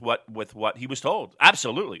going with what he was told.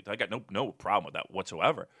 Absolutely, I got no problem with that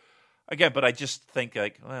whatsoever. Again, but I just think,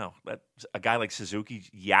 like, wow, that a guy like Suzuki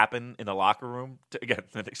yapping in the locker room, again,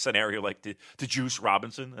 in a scenario like to Juice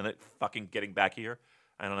Robinson, and it fucking getting back here.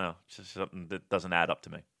 I don't know. It's just something that doesn't add up to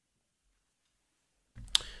me.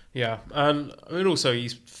 Yeah, and I mean, also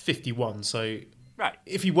he's 51, so right.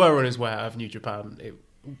 If he were on his way out of New Japan, it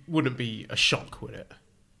wouldn't be a shock, would it?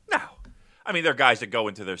 No. I mean, there are guys that go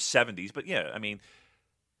into their 70s, but yeah, I mean,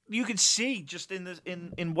 you can see just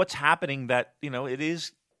in what's happening that, you know, it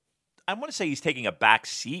is, I want to say he's taking a back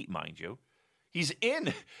seat, mind you. He's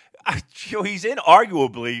in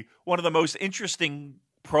arguably one of the most interesting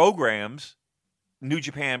programs New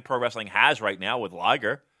Japan Pro Wrestling has right now with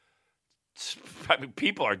Liger. I mean,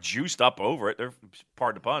 people are juiced up over it. They're,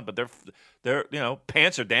 pardon the pun, but they're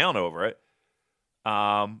pants are down over it.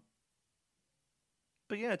 But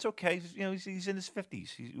yeah, it's okay. He's in his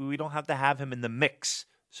 50s. We don't have to have him in the mix,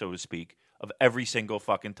 so to speak, of every single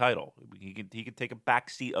fucking title. He can take a back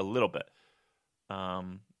seat a little bit.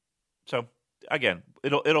 So again,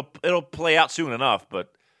 it'll play out soon enough.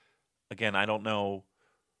 But again, I don't know.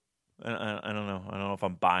 I don't know. I don't know if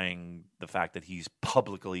I'm buying the fact that he's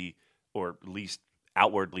publicly, or at least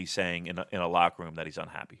outwardly, saying in a locker room that he's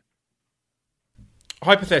unhappy.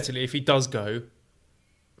 Hypothetically, if he does go,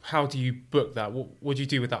 how do you book that? What do you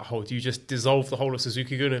do with that whole? Do you just dissolve the whole of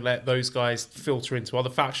Suzuki-gun and let those guys filter into other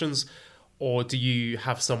factions? Or do you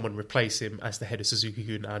have someone replace him as the head of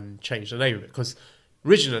Suzuki-gun and change the name of it? Because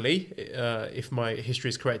originally, if my history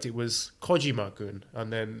is correct, it was Kojima-gun.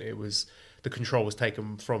 And then the control was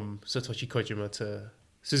taken from Satoshi Kojima to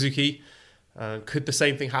Suzuki. Could the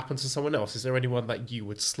same thing happen to someone else? Is there anyone that you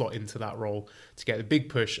would slot into that role to get the big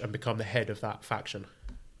push and become the head of that faction?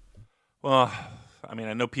 Well, I mean,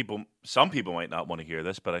 I know some people might not want to hear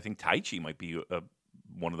this, but I think Taichi might be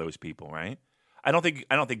one of those people, right? I don't think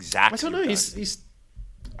Zach. I don't know. He's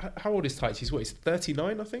how old is Taichi? He's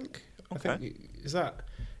 39, I think. Okay. I think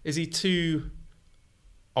is he too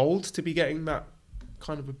old to be getting that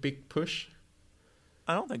kind of a big push?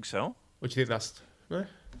 I don't think so. Or do you think that's? Eh?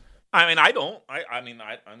 I mean, I don't. I mean,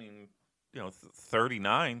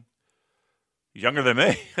 39. He's younger than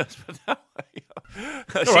me. All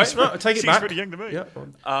right, no, take it back. He's pretty young to me. Yeah.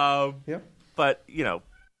 Yeah. But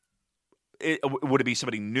would it be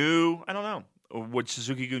somebody new? I don't know. Or would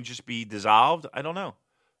Suzuki-gun just be dissolved? I don't know.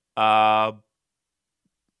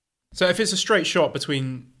 So if it's a straight shot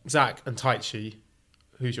between Zach and Taichi,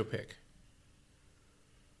 who's your pick?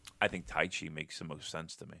 I think Taichi makes the most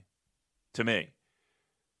sense to me.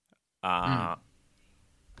 I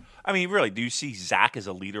mean, really, do you see Zach as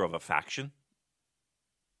a leader of a faction?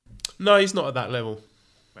 No, he's not at that level.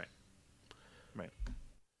 Right.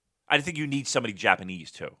 I think you need somebody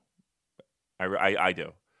Japanese too. I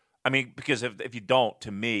do. I mean, because if you don't,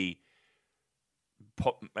 to me,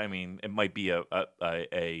 I mean, it might be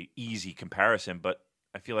a easy comparison, but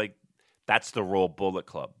I feel like that's the role Bullet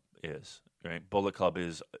Club is. Right? Bullet Club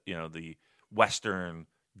is the Western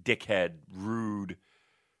dickhead, rude,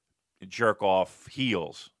 jerk off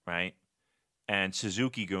heels, right? And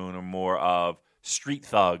Suzuki-gun are more of street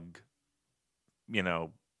thug,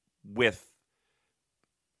 with,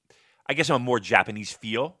 I guess, a more Japanese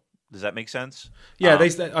feel. Does that make sense? Yeah,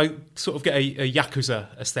 I sort of get a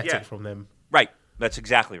Yakuza aesthetic from them. Right, that's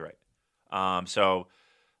exactly right. So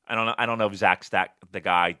I don't know if Zach's the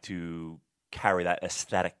guy to carry that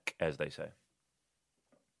aesthetic, as they say.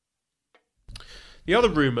 The other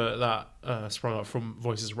rumor that sprung up from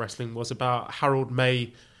Voices of Wrestling was about Harold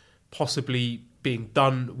May possibly being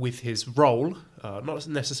done with his role, not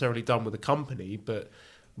necessarily done with the company, but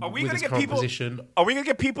with his current position. Are we going to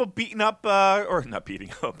get people beating up, or not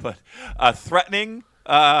beating up, but threatening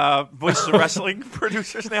Voices of Wrestling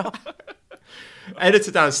producers now?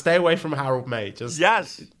 Editor Dan, stay away from Harold May.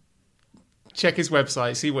 Yes. Check his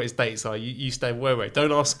website, see what his dates are. You stay away.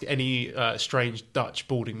 Don't ask any strange Dutch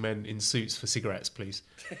balding men in suits for cigarettes, please.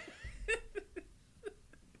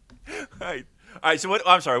 All right. So what?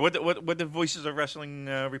 I'm sorry. What the Voices of Wrestling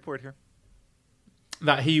report here?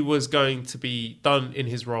 That he was going to be done in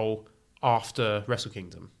his role after Wrestle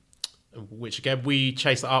Kingdom, which again we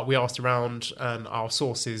chased that up. We asked around, and our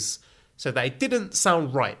sources said that it didn't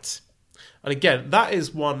sound right. And again, that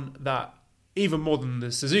is one that even more than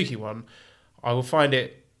the Suzuki one, I will find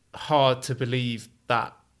it hard to believe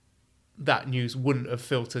that that news wouldn't have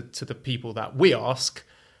filtered to the people that we ask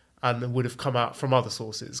and would have come out from other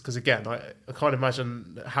sources. Because again, I can't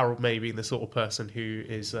imagine Harold May being the sort of person who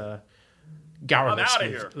is garrulous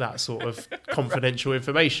with that sort of confidential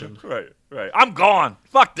information. Right. I'm gone.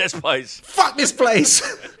 Fuck this place. Fuck this place.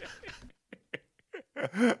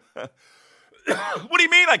 What do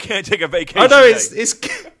you mean I can't take a vacation? I know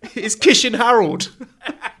it's Kishin Harold.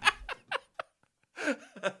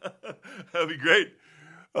 That'd be great.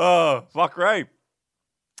 Oh, fuck right.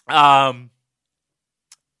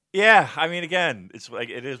 Yeah, I mean, again, it's like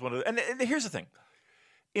it is one of the, and here's the thing.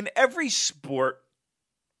 In every sport,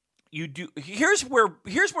 here's where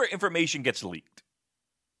information gets leaked.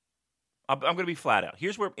 I'm going to be flat out.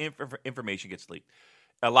 Here's where information gets leaked.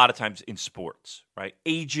 A lot of times in sports, right?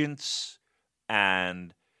 Agents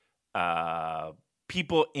and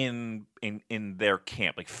people in their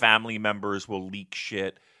camp, like family members will leak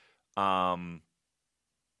shit. When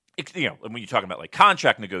you're talking about like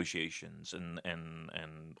contract negotiations and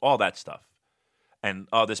all that stuff, and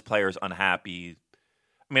this player's unhappy.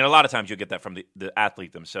 I mean, a lot of times you'll get that from the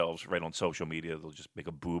athlete themselves, right on social media. They'll just make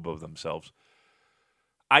a boob of themselves.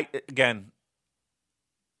 Again,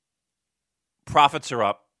 profits are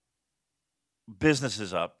up, business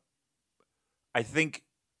is up. I think,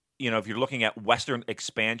 if you're looking at Western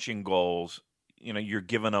expansion goals, you're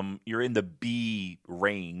in the B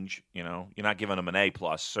range. You're not giving them an A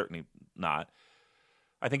plus, certainly not.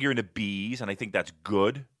 I think you're in the Bs, and I think that's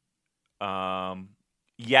good.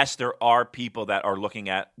 Yes, there are people that are looking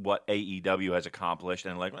at what AEW has accomplished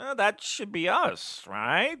and like, well, that should be us,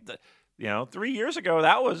 right? 3 years ago,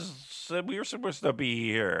 we were supposed to be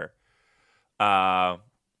here. And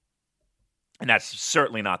that's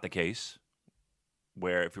certainly not the case.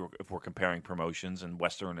 Where if we're comparing promotions and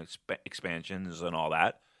Western expansions and all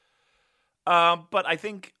that, but I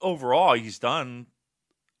think overall he's done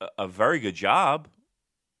a very good job,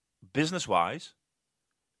 business-wise.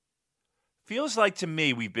 Feels like to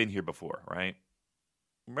me we've been here before, right?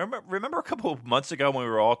 Remember a couple of months ago when we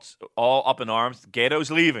were all up in arms? Gato's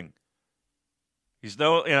leaving. He's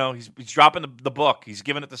he's dropping the book. He's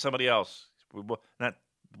giving it to somebody else. That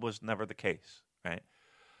was never the case, right?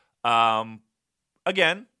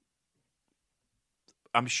 Again,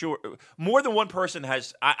 I'm sure more than one person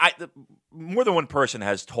has. More than one person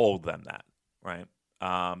has told them that, right?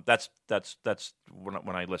 That's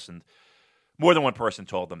when I listened. More than one person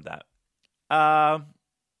told them that.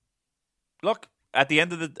 Look, at the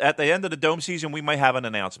end of the Dome season, we might have an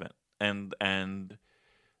announcement, and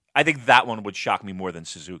I think that one would shock me more than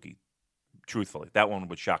Suzuki. Truthfully, that one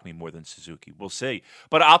would shock me more than Suzuki. We'll see.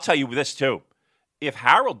 But I'll tell you this too: if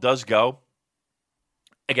Harold does go.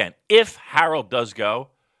 Again, if Harold does go,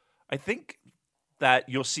 I think that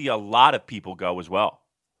you'll see a lot of people go as well.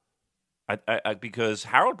 Because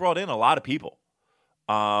Harold brought in a lot of people.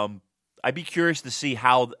 I'd be curious to see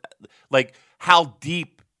how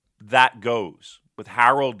deep that goes with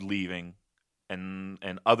Harold leaving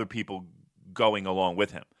and other people going along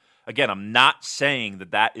with him. Again, I'm not saying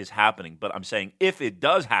that is happening, but I'm saying if it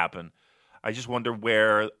does happen, I just wonder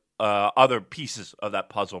where other pieces of that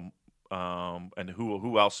puzzle and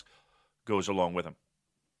who else goes along with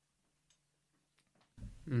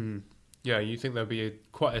him. Yeah, you think there'll be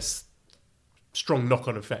quite a strong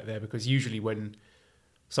knock-on effect there, because usually when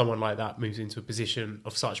someone like that moves into a position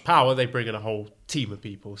of such power, they bring in a whole team of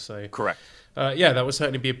people. So correct. That would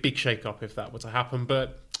certainly be a big shake-up if that were to happen.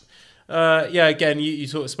 But again, you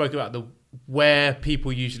sort of spoke about where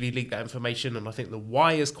people usually leak that information, and I think the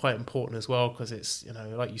why is quite important as well, because it's,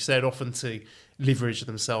 like you said, often to leverage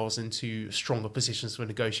themselves into stronger positions for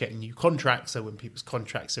negotiating new contracts. So when people's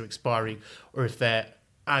contracts are expiring, or if they're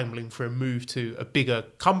angling for a move to a bigger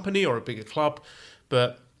company or a bigger club.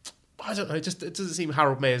 But I don't know, it doesn't seem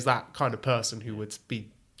Harold May is that kind of person who would be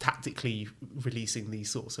tactically releasing these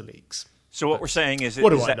sorts of leaks. So what we're saying is,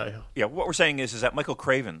 what do I know? Yeah, what we're saying is that Michael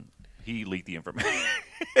Craven, he leaked the information.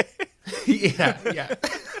 Yeah.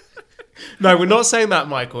 No, we're not saying that,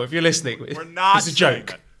 Michael. If you're listening, we're not. It's a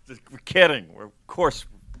joke. We're kidding. Of course,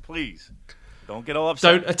 please don't get all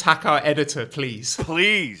upset. Don't attack our editor, please.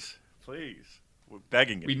 Please, we're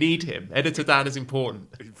begging you. We need him. Editor Dan is important.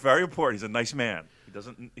 He's very important. He's a nice man.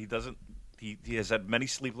 He has had many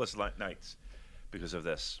sleepless nights because of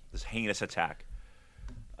this heinous attack.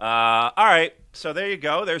 All right, so there you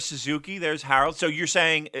go. There's Suzuki. There's Harold. So you're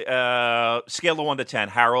saying scale of 1 to 10.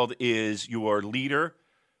 Harold is your leader,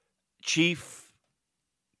 chief,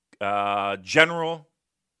 general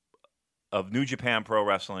of New Japan Pro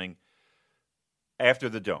Wrestling after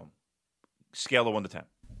the Dome. Scale of 1 to 10.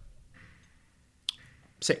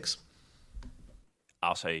 6.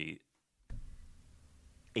 I'll say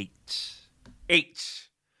 8. 8.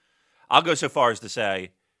 I'll go so far as to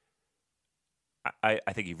say I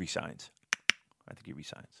think he resigns.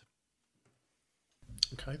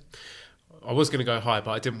 Okay. I was going to go high,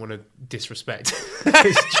 but I didn't want to disrespect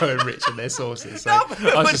Joe and Rich and their sources. So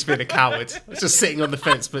I was just being a coward. I was just sitting on the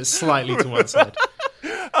fence, but slightly to one side.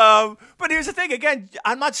 But here's the thing. Again,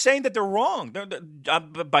 I'm not saying that they're wrong.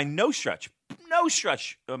 By no stretch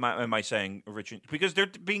am I saying, Rich, because they're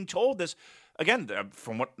being told this, again,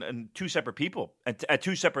 from what, and two separate people at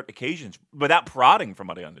two separate occasions without prodding, from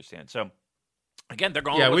what I understand. So, again, they're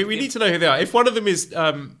going. Yeah, we need to know who they are. If one of them is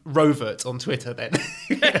Rovert on Twitter, then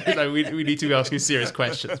we need to be asking serious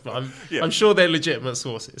questions. But I'm sure they're legitimate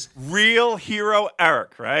sources. Real hero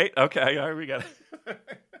Eric, right? Okay, all right, we got it.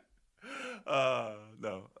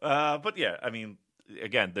 No, but yeah, I mean,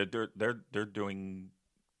 again, they're doing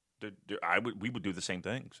we would do the same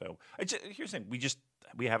thing. So here's the thing: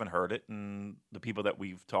 we haven't heard it, and the people that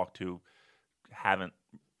we've talked to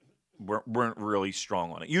weren't really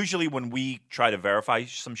strong on it. Usually, when we try to verify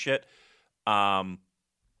some shit, we'll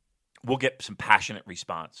get some passionate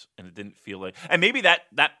response, and it didn't feel like. And maybe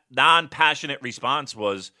that non-passionate response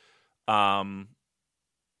was, what's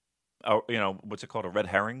it called, a red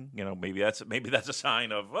herring? Maybe that's a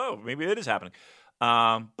sign of maybe it is happening.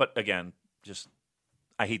 But again, just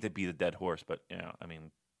I hate to beat a dead horse, but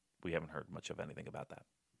we haven't heard much of anything about that.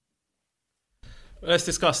 Let's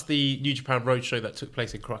discuss the New Japan Roadshow that took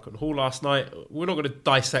place in Korakuen Hall last night. We're not going to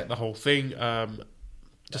dissect the whole thing.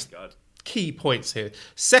 Just key points here.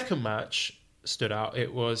 Second match stood out.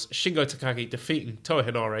 It was Shingo Takagi defeating Toa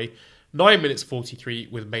Henare, 9 minutes 43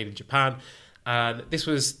 with Made in Japan. And this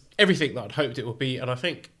was everything that I'd hoped it would be. And I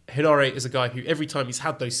think Henare is a guy who every time he's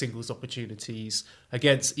had those singles opportunities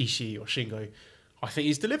against Ishii or Shingo, I think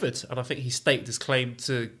he's delivered. And I think he staked his claim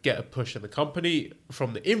to get a push in the company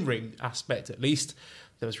from the in-ring aspect, at least.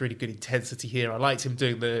 There was really good intensity here. I liked him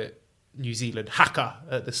doing the New Zealand haka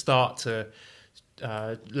at the start to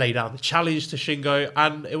lay down the challenge to Shingo.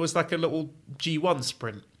 And it was like a little G1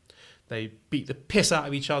 sprint. They beat the piss out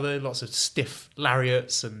of each other, lots of stiff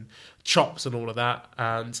lariats and chops and all of that.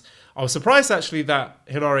 And I was surprised, actually, that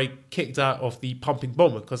Henare kicked out of the pumping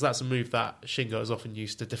bomber, because that's a move that Shingo has often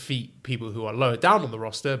used to defeat people who are lower down on the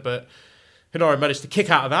roster. But Henare managed to kick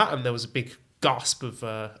out of that, and there was a big gasp of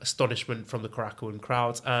astonishment from the Korakuen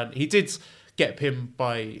crowd. And he did get pinned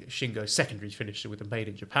by Shingo's secondary finisher with a Made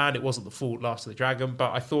in Japan. It wasn't the full Last of the Dragon,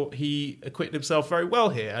 but I thought he acquitted himself very well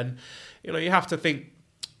here. And, you have to think,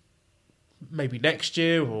 maybe next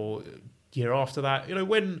year or year after that,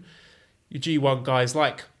 when your G1 guys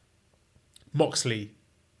like Moxley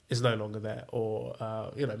is no longer there, or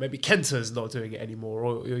maybe Kenta's not doing it anymore,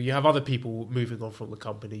 or you have other people moving on from the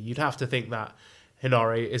company, you'd have to think that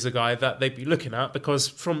Henare is a guy that they'd be looking at, because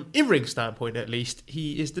from in-ring standpoint at least,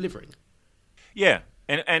 he is delivering. Yeah,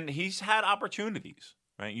 and he's had opportunities,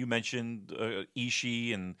 right? You mentioned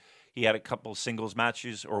Ishii, and he had a couple singles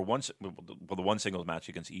matches, or the one singles match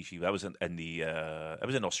against Ishii. That was that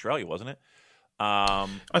was in Australia, wasn't it? I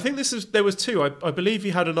think there was two. I believe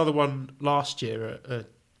he had another one last year at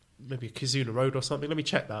maybe Kizuna Road or something. Let me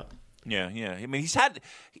check that. Yeah. I mean, he's had,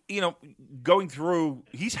 going through,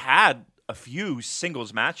 he's had a few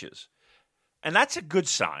singles matches, and that's a good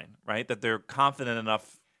sign, right? That they're confident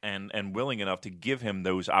enough and willing enough to give him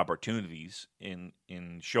those opportunities on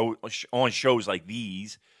shows like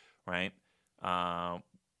these. Right,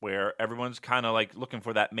 where everyone's kind of like looking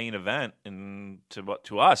for that main event, and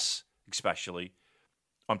to us especially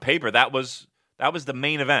on paper, that was the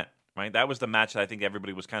main event, right? That was the match that I think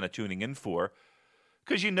everybody was kind of tuning in for,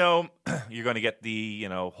 because you're going to get the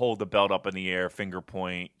hold the belt up in the air, finger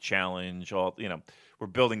point challenge. All we're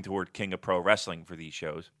building toward King of Pro Wrestling for these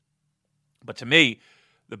shows, but to me,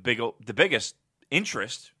 the biggest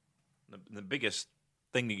interest, the biggest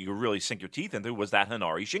thing that you could really sink your teeth into was that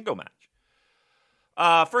Henare Shingo match.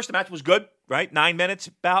 First match was good, right? 9 minutes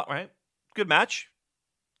about, right? Good match.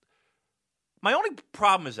 My only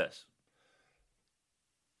problem is this.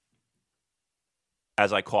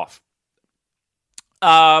 As I cough.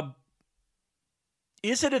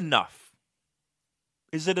 Is it enough?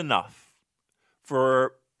 Is it enough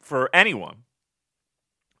for anyone?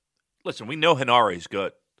 Listen, we know Henare is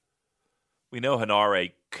good. We know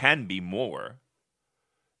Henare can be more.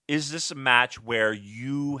 Is this a match where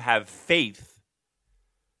you have faith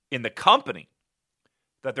in the company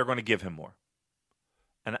that they're going to give him more?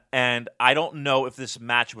 And I don't know if this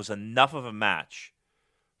match was enough of a match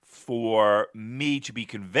for me to be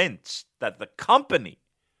convinced that the company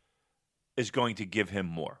is going to give him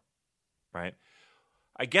more, right?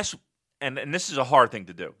 I guess, and this is a hard thing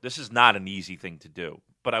to do. This is not an easy thing to do.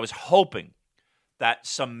 But I was hoping that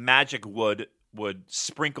some magic would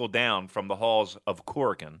sprinkle down from the halls of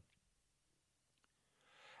Korakuen,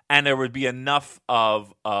 and there would be enough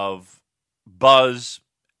of buzz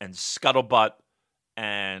and scuttlebutt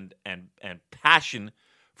and passion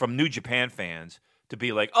from New Japan fans to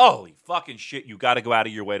be like, holy fucking shit, you got to go out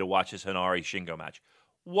of your way to watch this Henare Shingo match.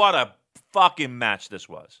 What a fucking match this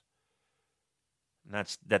was. And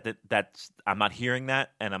that's I'm not hearing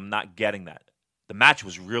that, and I'm not getting that. The match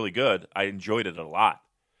was really good. I enjoyed it a lot.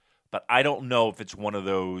 But I don't know if it's one of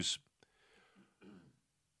those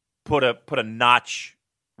put a notch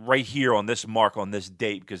right here on this mark on this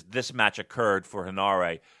date, because this match occurred for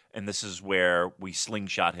Henare, and this is where we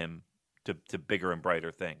slingshot him to bigger and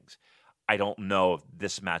brighter things. I don't know if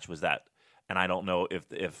this match was that, and I don't know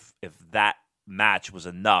if that match was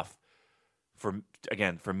enough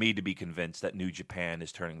for me to be convinced that New Japan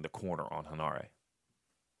is turning the corner on Henare.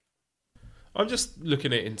 I'm just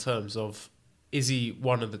looking at it in terms of, is he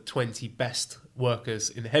one of the 20 best workers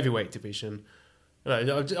in the heavyweight division?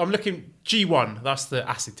 No, I'm looking G1. That's the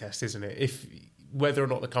acid test, isn't it? If whether or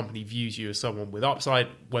not the company views you as someone with upside,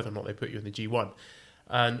 whether or not they put you in the G1,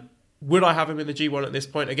 and would I have him in the G1 at this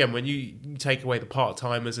point? Again, when you take away the part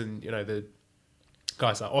timers and the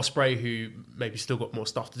guys like Ospreay who maybe still got more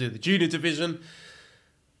stuff to do in the junior division,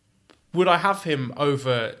 would I have him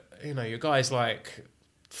over your guys like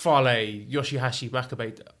Fale, Yoshihashi,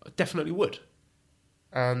 Makabe? Definitely would.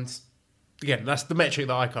 And again, that's the metric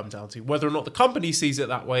that I come down to. Whether or not the company sees it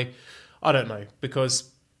that way, I don't know,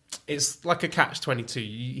 because it's like a catch-22.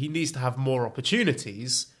 He needs to have more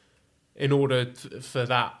opportunities in order for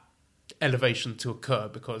that elevation to occur,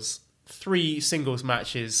 because 3 singles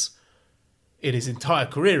matches in his entire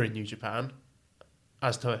career in New Japan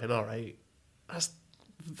as Toa Henare, that's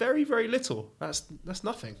very, very little. That's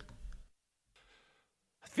nothing.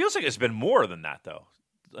 It feels like it's been more than that, though.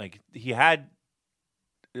 Like, he had...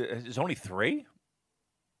 There's only 3?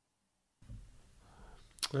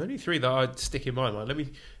 Only 3 that I'd stick in my mind. Let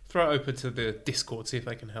me throw it open to the Discord, see if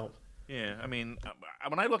they can help. Yeah, I mean,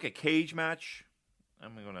 when I look at cage match,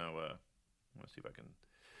 I'm going to see if I can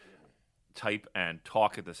type and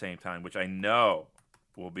talk at the same time, which I know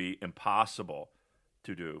will be impossible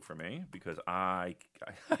to do for me, because I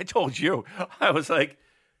told you, I was like,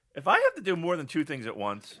 if I have to do more than 2 things at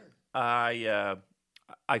once, I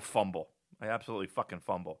fumble. I absolutely fucking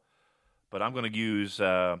fumble. But I'm going to use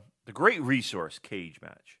the great resource cage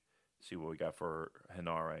match. See what we got for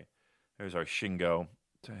Henare. There's our Shingo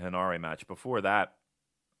to Henare match. Before that,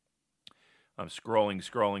 I'm scrolling.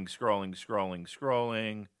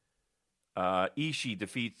 Ishii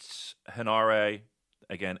defeats Henare.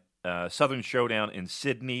 Again, Southern Showdown in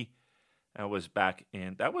Sydney. That wasn't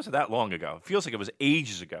that long ago. It feels like it was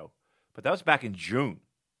ages ago. But that was back in June.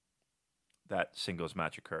 That singles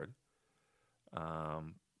match occurred.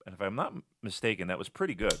 And if I'm not mistaken, that was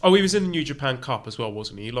pretty good. Oh, he was in the New Japan Cup as well,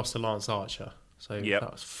 wasn't he? He lost to Lance Archer. So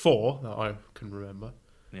that was 4 that I can remember.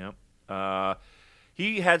 Yeah.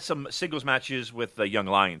 He had some singles matches with the Young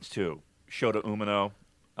Lions, too. Shota Umino.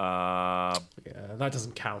 Yeah, that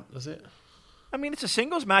doesn't count, does it? I mean, it's a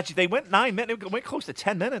singles match. They went 9 minutes. It went close to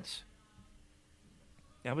 10 minutes.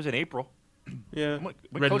 Yeah, it was in April. Yeah.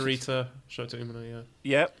 Ren Narita, Shota Umino, yeah.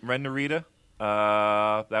 Yeah, Ren Narita.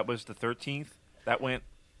 That was the 13th. That went,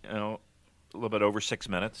 a little bit over 6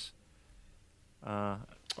 minutes.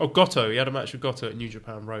 Goto. He had a match with Goto at New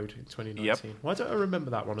Japan Road in 2019. Yep. Why don't I remember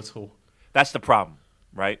that one at all? That's the problem,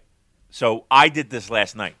 right? So I did this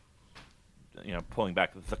last night. Pulling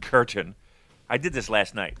back the curtain. I did this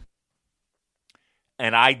last night.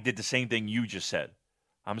 And I did the same thing you just said.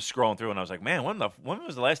 I'm scrolling through and I was like, man, when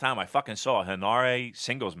was the last time I fucking saw a Henare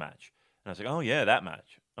singles match? And I was like, oh, yeah, that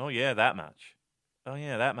match. Oh, yeah, that match. Oh,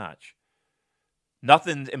 yeah, that match.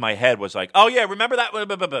 Nothing in my head was like, oh, yeah, remember that?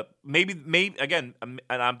 Maybe again, and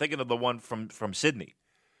I'm thinking of the one from Sydney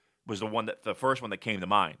was the first one that came to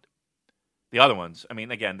mind. The other ones, I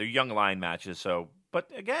mean, again, they're young line matches. So,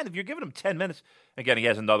 but again, if you're giving him 10 minutes, again, he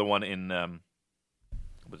has another one in,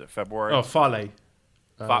 was it February? Oh, Fale.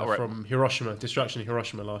 From Hiroshima, Destruction in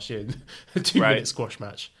Hiroshima last year. A 2-minute squash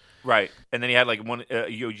match. Right. And then he had like one,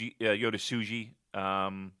 Yota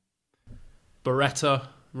Tsuji. Beretta,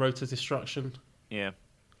 Road to Destruction. Yeah.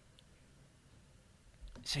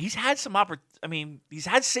 So he's had some he's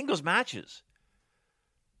had singles matches.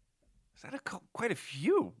 He's had quite a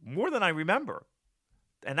few, more than I remember.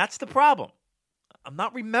 And that's the problem. I'm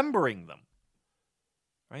not remembering them.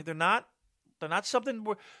 Right? They're not something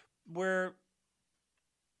where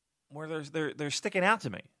they're sticking out to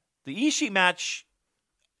me. The Ishii match,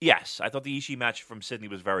 yes, I thought the Ishii match from Sydney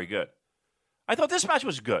was very good. I thought this match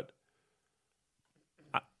was good.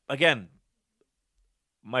 Again,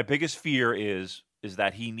 my biggest fear is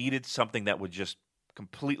that he needed something that would just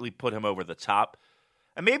completely put him over the top.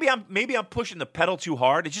 And maybe I'm pushing the pedal too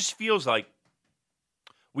hard. It just feels like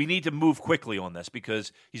we need to move quickly on this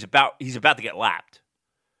because he's about to get lapped.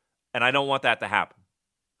 And I don't want that to happen.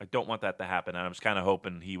 And I was kind of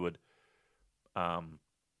hoping he would turn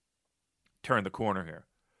the corner here.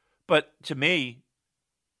 But to me,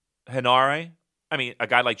 Henare, a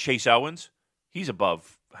guy like Chase Owens, he's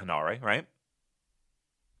above Henare, right?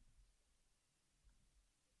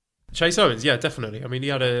 Chase Owens, yeah, definitely. He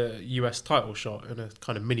had a US title shot and a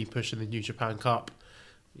kind of mini push in the New Japan Cup.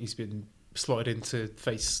 He's been slotted in to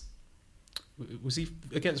face... Was he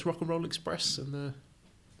against Rock and Roll Express in the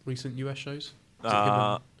recent US shows? Was it him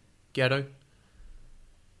and Ghetto?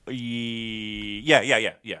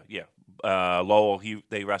 Yeah. Lowell,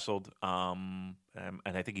 they wrestled, and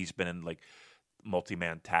I think he's been in like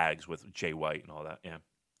multi-man tags with Jay White and all that. Yeah.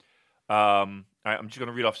 All right, I'm just going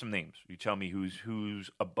to read off some names. You tell me who's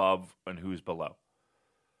above and who's below.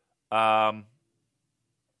 I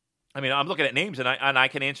mean, I'm looking at names and I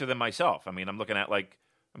can answer them myself. I mean, I'm looking at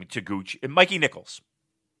Taguchi and Mikey Nichols.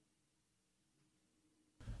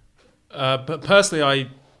 But personally,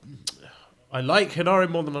 I like Henare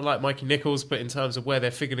more than I like Mikey Nichols, but in terms of where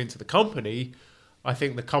they're figured into the company, I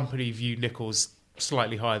think the company view Nichols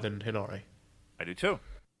slightly higher than Henare. I do too.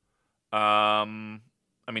 I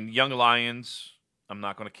mean, Young Lions, I'm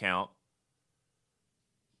not going to count.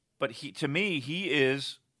 But to me, he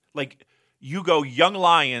is like, you go Young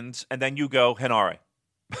Lions and then you go Henare.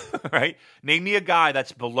 Right? Name me a guy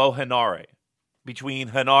that's below Henare, between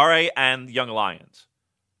Henare and Young Lions.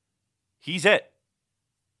 He's it.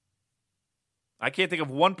 I can't think of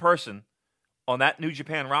one person on that New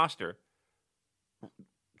Japan roster.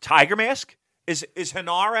 Tiger Mask? Is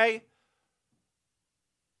Henare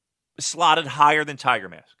slotted higher than Tiger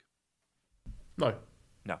Mask? No.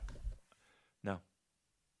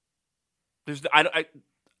 There's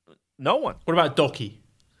no one. What about Doki?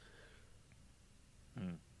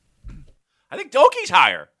 I think Doki's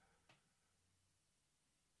higher.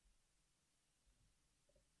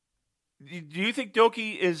 Do you think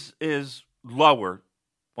Doki is lower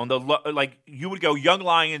on the like? You would go Young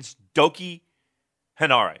Lions, Doki,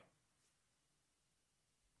 Henare,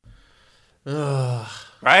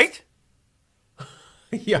 right?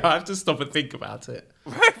 Yeah, I have to stop and think about it.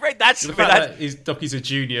 Right. That's the fact that Doki's a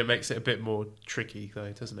junior makes it a bit more tricky,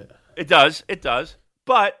 though, doesn't it? It does.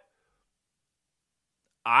 But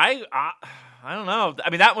I don't know. I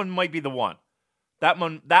mean, that one might be the one. That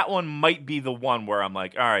one might be the one where I'm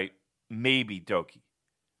like, all right, maybe Doki,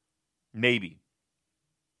 maybe.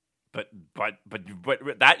 But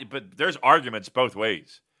there's arguments both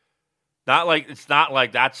ways. It's not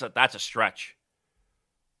like that's a stretch.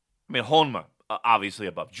 I mean, Honma obviously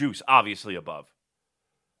above, Juice obviously above.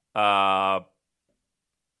 Robbie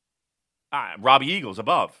Eagles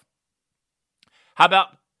above. How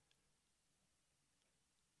about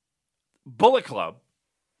Bullet Club?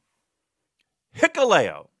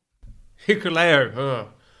 Hikuleo.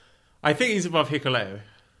 I think he's above Hikuleo.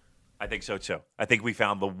 I think so too. I think we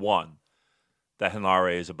found the one that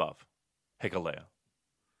Henare is above. Hikuleo.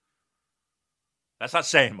 That's not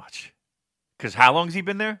saying much. Because how long has he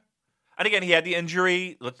been there? And again, he had the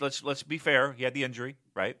injury. Let's be fair. He had the injury,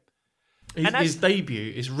 right?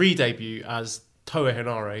 His re-debut as Toa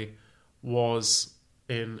Henare was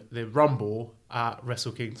in the Rumble at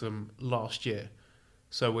Wrestle Kingdom last year.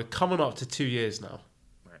 So we're coming up to 2 years now.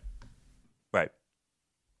 Right.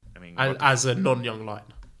 I mean, as a non-young lion.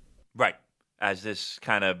 Right. As this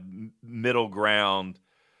kind of middle ground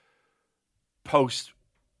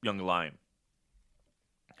post-young lion.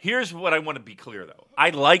 Here's what I want to be clear, though. I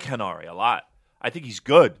like Henare a lot. I think he's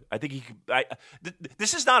good. I think he.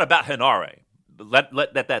 This is not about Henare. Let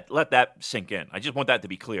that sink in. I just want that to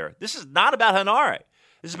be clear. This is not about Henare.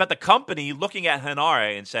 This is about the company looking at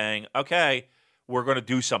Henare and saying, "Okay, we're going to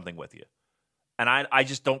do something with you." And I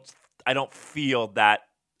just don't. I don't feel that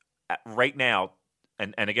right now.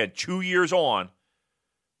 And again, 2 years on,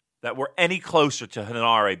 that we're any closer to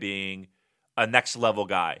Henare being a next level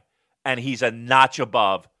guy, and he's a notch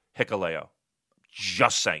above Hikuleo.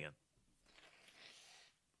 Just saying.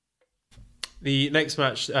 The next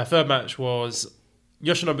match, third match, was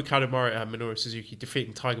Yoshinobu Kanemaru and Minoru Suzuki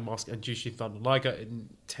defeating Tiger Mask and Jushin Thunder Liger in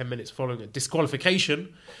 10 minutes following a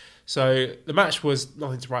disqualification. So the match was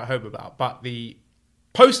nothing to write home about, but the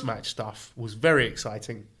post-match stuff was very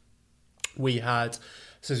exciting. We had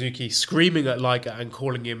Suzuki screaming at Liger and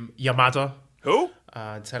calling him Yamada. Who?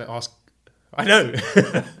 And I know.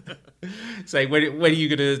 Saying, when are you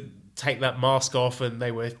going to take that mask off? And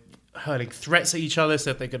they were hurling threats at each other,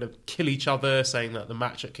 said they're going to kill each other, saying that the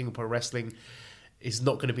match at King of Pro Wrestling is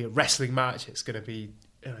not going to be a wrestling match. It's going to be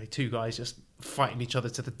two guys just fighting each other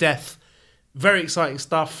to the death. Very exciting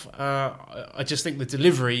stuff. I just think the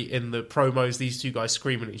delivery in the promos, these two guys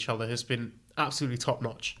screaming at each other, has been absolutely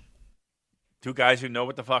top-notch. Two guys who know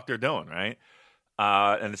what the fuck they're doing, right?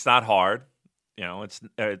 And it's not hard. It's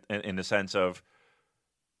in the sense of,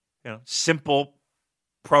 simple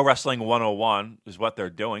pro wrestling 101 is what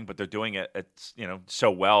they're doing, but they're doing it,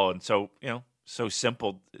 so well and so, so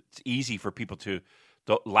simple. It's easy for people to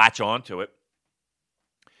latch onto it.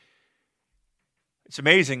 It's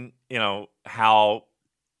amazing, how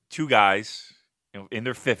two guys, in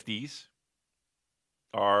their 50s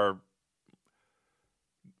are,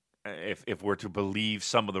 if we're to believe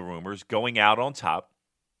some of the rumors, going out on top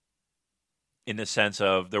in the sense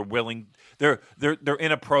of they're willing. They're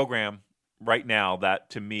in a program right now that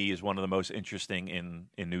to me is one of the most interesting in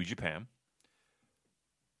New Japan.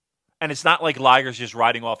 And it's not like Liger's just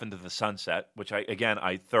riding off into the sunset, which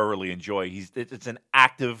I thoroughly enjoy. It's an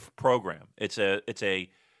active program. It's not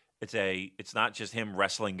just him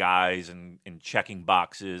wrestling guys and checking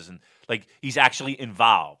boxes, and like he's actually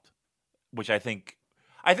involved, which I think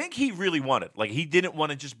he really wanted. Like he didn't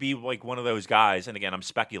want to just be like one of those guys. And again, I'm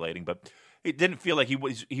speculating, but it didn't feel like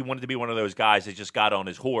he wanted to be one of those guys that just got on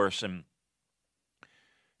his horse and,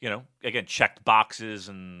 again, checked boxes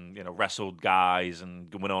and, wrestled guys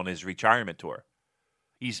and went on his retirement tour.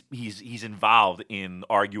 He's involved in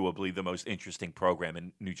arguably the most interesting program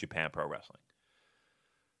in New Japan Pro Wrestling.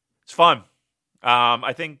 It's fun. I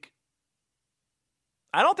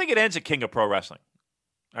don't think it ends at King of Pro Wrestling.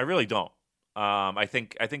 I really don't. I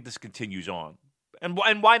think this continues on. And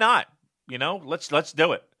why not? Let's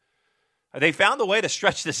do it. They found a way to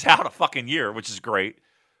stretch this out a fucking year, which is great.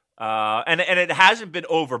 And it hasn't been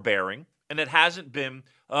overbearing, and it hasn't been,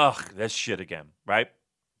 this shit again, right?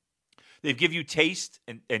 They give you taste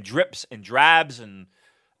and drips and drabs and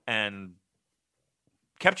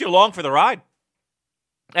kept you along for the ride.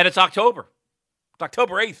 And it's October. It's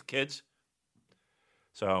October 8th, kids.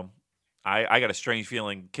 So I got a strange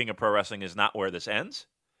feeling King of Pro Wrestling is not where this ends.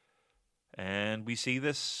 And we see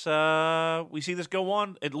this go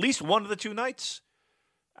on at least one of the 2 nights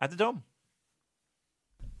at the Dome.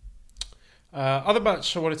 Other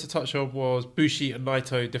match I wanted to touch on was Bushi and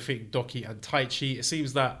Naito defeating Doki and Taichi. It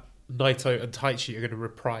seems that Naito and Taichi are going to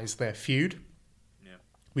reprise their feud. Yeah.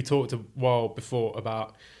 We talked a while before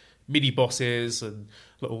about mini bosses and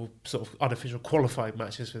little sort of unofficial qualifying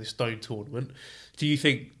matches for this Dome tournament. Do you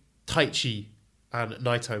think Taichi and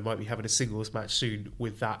Naito might be having a singles match soon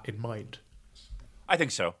with that in mind? I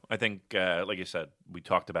think so. I think, like you said, we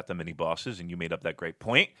talked about the mini bosses, and you made up that great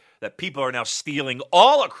point that people are now stealing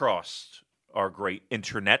all across our great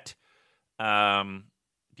internet.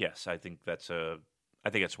 Yes, I think that's where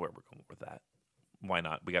we're going with that. Why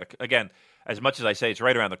not? We got to, again, as much as I say it's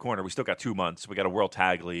right around the corner, we still got 2 months. We got a World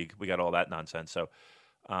Tag League. We got all that nonsense. So,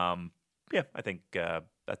 I think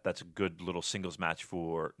that's a good little singles match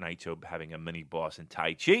for Naito having a mini boss in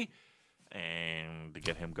Taichi and to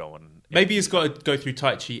get him going. Maybe he's got to go through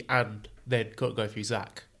Taichi and then got to go through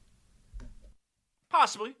Zack.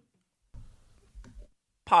 Possibly.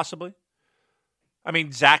 I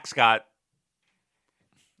mean, Zack's got.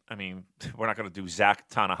 I mean, we're not going to do Zack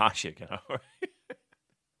Tanahashi again.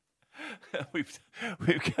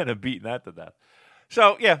 We've kind of beaten that to death.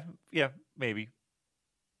 So yeah, maybe.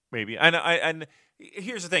 And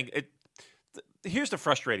here's the thing. Here's the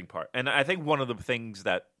frustrating part, and I think one of the things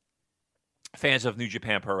that fans of New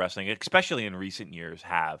Japan Pro Wrestling, especially in recent years,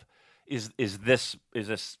 have is this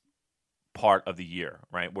part of the year,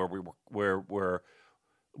 right, where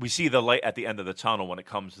we see the light at the end of the tunnel when it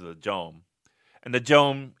comes to the Dome. And the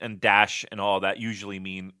Dome and Dash and all that usually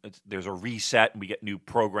mean there's a reset and we get new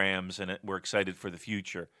programs and we're excited for the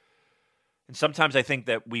future. And sometimes I think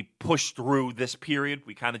that we push through this period.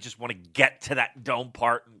 We kind of just want to get to that Dome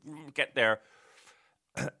part and get there.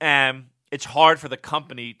 And it's hard for the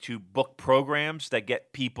company to book programs that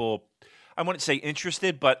get people, I wouldn't say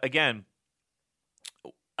interested, but again,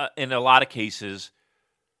 in a lot of cases,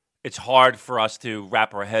 it's hard for us to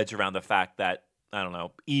wrap our heads around the fact that, I don't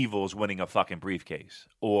know, Evil's winning a fucking briefcase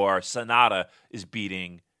or Sonata is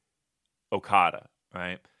beating Okada,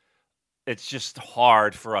 right? It's just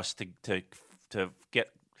hard for us to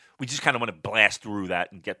get. We just kind of want to blast through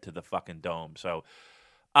that and get to the fucking Dome. So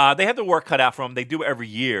they have the work cut out for them. They do it every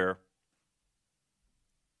year.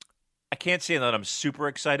 I can't say that I'm super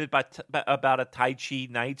excited about a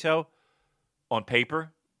Taichi Naito on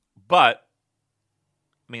paper, but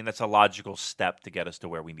I mean that's a logical step to get us to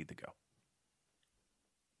where we need to go.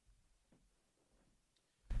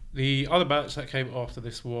 The other match that came after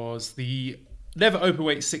this was the Never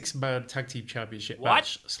Openweight 6-man Tag Team Championship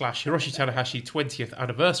match / Hiroshi Tanahashi 20th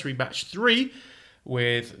Anniversary Match 3,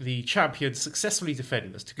 with the champions successfully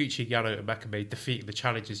defending as Taguchi, Yano and Makabe defeating the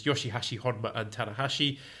challengers Yoshihashi, Honma and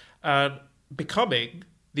Tanahashi, and becoming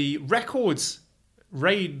the records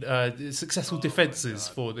reign successful defences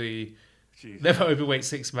for the Never Openweight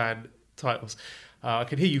 6-man titles. I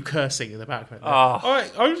can hear you cursing in the background.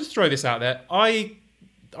 Alright, I'll just throw this out there. I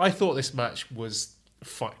thought this match was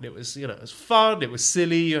fine. It was, it was fun. It was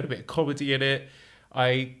silly. You had a bit of comedy in it.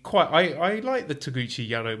 I like the Taguchi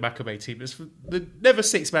Yano Makabe team. It's the Never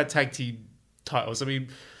 6-man tag team titles. I mean,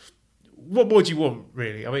 what more do you want,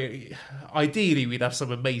 really? I mean, ideally we'd have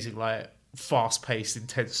some amazing, like, fast-paced,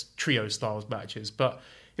 intense trio styles matches. But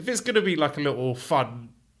if it's going to be like a little fun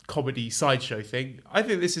comedy sideshow thing. I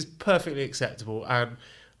think this is perfectly acceptable, and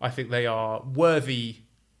I think they are worthy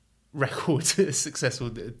record successful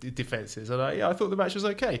defenses. And I thought the match was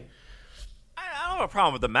okay. I don't have a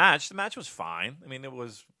problem with the match. The match was fine. I mean, it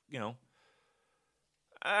was,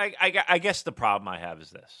 I guess the problem I have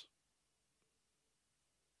is this.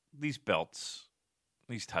 These belts,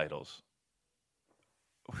 these titles.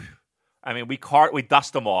 I mean, we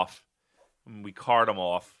dust them off. We cart them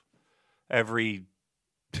off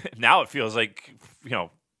now it feels like,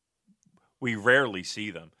 we rarely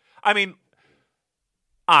see them. I mean,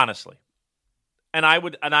 honestly, and I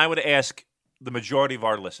would ask the majority of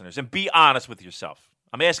our listeners, and be honest with yourself.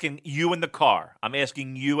 I'm asking you in the car. I'm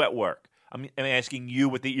asking you at work. I'm asking you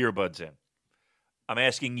with the earbuds in. I'm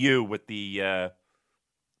asking you with the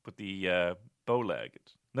bow leg.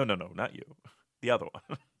 No, not you. The other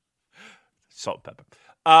one. Salt and pepper.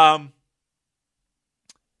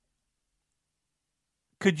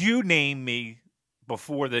 Could you name me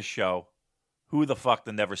before this show who the fuck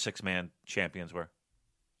the Never Six-Man champions were?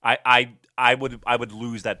 I would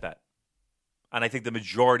lose that bet. And I think the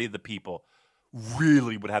majority of the people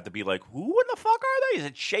really would have to be like, who in the fuck are they? Is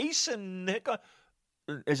it Chase and Nick?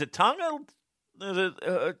 Is it Tonga? Is it,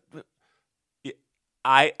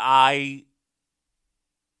 I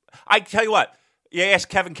tell you what, you ask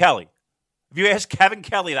Kevin Kelly. If you ask Kevin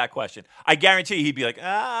Kelly that question, I guarantee he'd be like,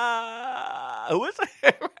 who is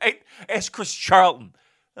it? Right? Ask Chris Charlton.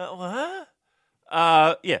 What?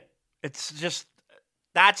 Yeah. It's just,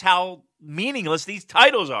 that's how meaningless these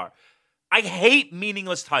titles are. I hate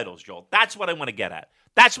meaningless titles, Joel. That's what I want to get at.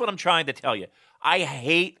 That's what I'm trying to tell you. I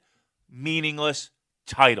hate meaningless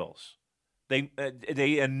titles.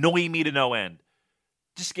 They annoy me to no end.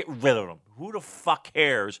 Just get rid of them. Who the fuck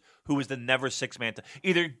cares who is the Never Six-Man?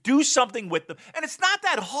 Either do something with them. And it's not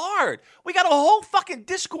that hard. We got a whole fucking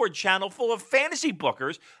Discord channel full of fantasy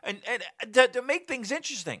bookers and to make things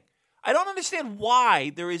interesting. I don't understand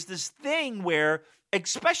why there is this thing where,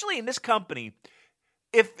 especially in this company,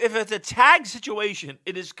 if it's a tag situation,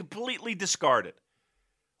 it is completely discarded.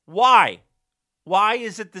 Why? Why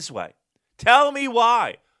is it this way? Tell me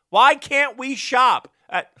why. Why can't we shop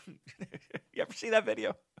at... You ever see that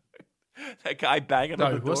video? That guy banging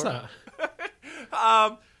on the door? What's that?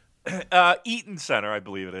 Eaton Center, I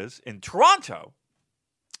believe it is, in Toronto.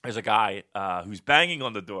 There's a guy who's banging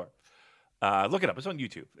on the door. Look it up. It's on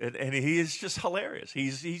YouTube. And he is just hilarious.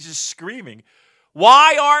 He's just screaming,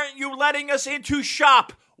 "Why aren't you letting us into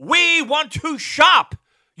shop? We want to shop.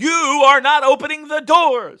 You are not opening the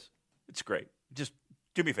doors." It's great. Just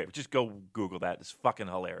do me a favor. Just go Google that. It's fucking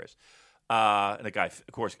hilarious. And the guy,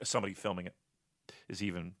 of course, somebody filming it is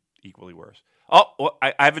even equally worse. Oh, well,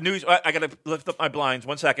 I have a news. I got to lift up my blinds.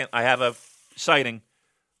 1 second. I have a sighting.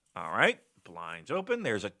 All right. Blinds open.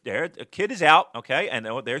 There. A kid is out. Okay. And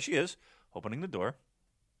there she is, opening the door.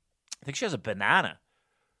 I think she has a banana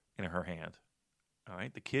in her hand. All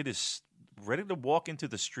right. The kid is ready to walk into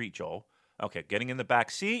the street, Joel. Okay. Getting in the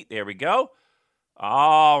back seat. There we go.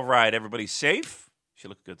 All right. Everybody's safe. She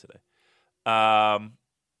looked good today.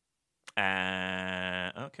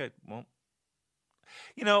 Okay, well,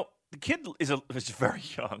 the kid is very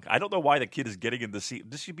young. I don't know why the kid is getting in the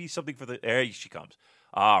seat. This should be something for there she comes.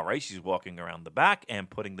 All right, she's walking around the back and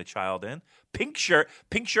putting the child in. Pink shirt,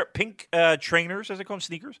 pink trainers, as they call them,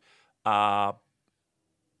 sneakers.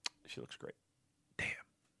 She looks great. Damn.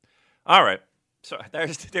 All right, so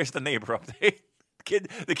there's the neighbor update.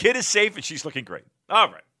 The kid is safe and she's looking great.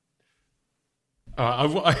 All right.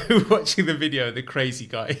 I'm watching the video of the crazy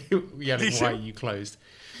guy yelling, "Why are you closed?"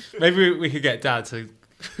 Maybe we could get Dad to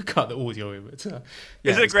cut the audio in. But,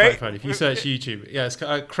 is it great? Funny. If you search YouTube, it's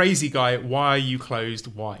crazy guy. Why are you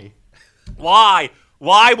closed? Why? Why?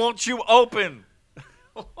 Why won't you open?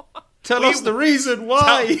 Tell us the reason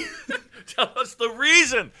why. Tell us the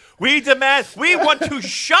reason. We demand. We want to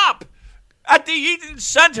shop at the Eaton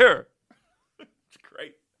Center. It's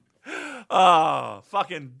great. Oh,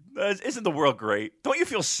 fucking. Isn't the world great? Don't you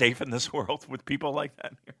feel safe in this world with people like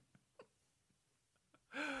that here?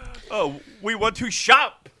 Oh, we want to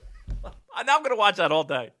shop. Now I'm going to watch that all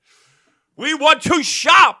day. We want to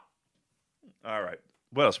shop. All right.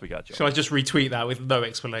 What else we got, Joe? Shall I just retweet that with no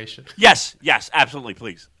explanation? Yes, absolutely,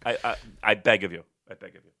 please. I beg of you. I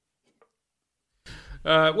beg of you.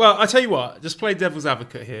 Well, I tell you what, just play devil's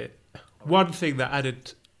advocate here. One thing that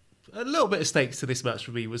added a little bit of stakes to this match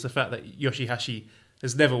for me was the fact that Yoshihashi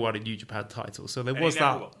has never won a New Japan title. So there was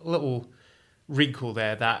that little wrinkle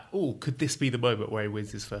there that, could this be the moment where he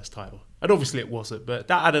wins his first title? And obviously it wasn't, but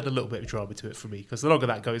that added a little bit of drama to it for me, because the longer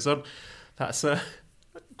that goes on, that's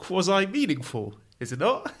quasi-meaningful, is it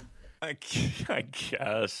not? I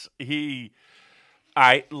guess.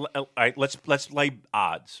 All right. Let's lay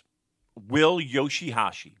odds. Will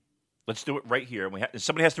Yoshihashi? Let's do it right here.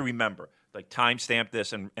 Somebody has to remember, like timestamp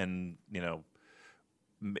this and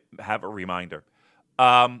have a reminder.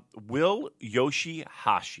 Will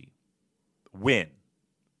Yoshihashi win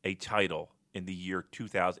a title in the year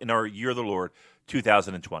 2000, in our year of the Lord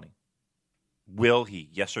 2020? Will he?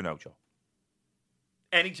 Yes or no, Joe?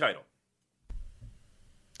 Any title?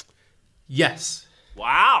 Yes.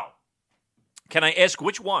 Wow. Can I ask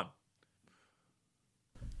which one?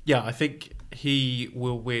 Yeah, I think he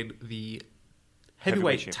will win the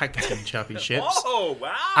heavyweight tag team championships. Oh,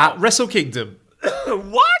 wow. At Wrestle Kingdom.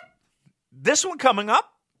 What? This one coming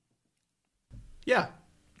up? Yeah.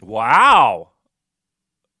 Wow.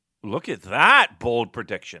 Look at that bold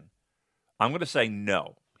prediction. I'm going to say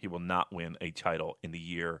no. He will not win a title in the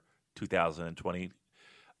year 2020.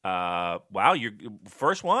 Wow, your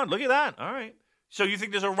first one. Look at that. All right. So you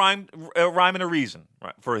think there's a rhyme and a reason,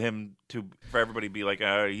 right, for everybody to be like,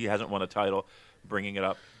 he hasn't won a title, bringing it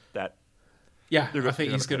up. Yeah, I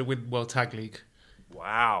think he's going to win World Tag League.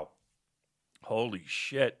 Wow. Holy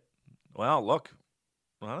shit. Well, look.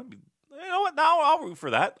 Well, you know what? Now I'll root for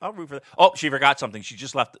that. Oh, she forgot something. She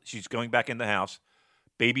just left. She's going back in the house.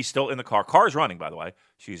 Baby's still in the car. Car's running, by the way.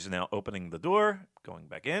 She's now opening the door, going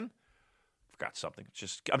back in. Forgot something.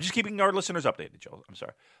 I'm just keeping our listeners updated, Joe. I'm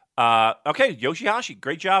sorry. Okay, Yoshihashi.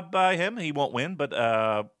 Great job by him. He won't win, but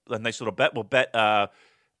a nice little bet. We'll bet at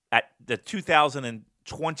the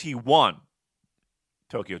 2021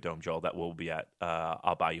 Tokyo Dome, Joel, that we'll be at.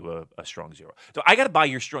 I'll buy you a strong zero. Do I got to buy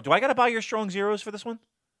your strong zeros for this one?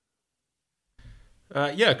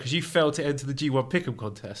 Yeah, because you failed to enter the G1 Pick'em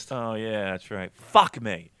contest. Oh, yeah, that's right. Fuck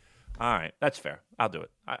me. All right, that's fair. I'll do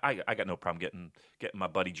it. I got no problem getting my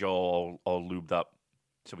buddy Joel all lubed up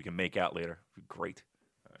so we can make out later. Great.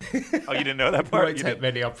 Right. Oh, you didn't know that part? Won't take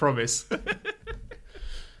many, I promise.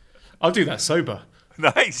 I'll do that sober.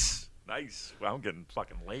 Nice. Well, I'm getting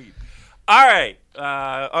fucking laid. All right.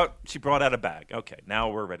 Oh, she brought out a bag. Okay, now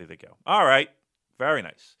we're ready to go. All right. Very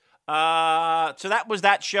nice. So that was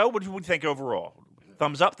that show. What do you think overall?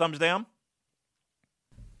 Thumbs up, thumbs down?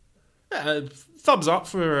 Thumbs up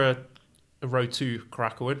for a Road to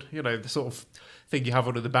Krakow. You know, the sort of thing you have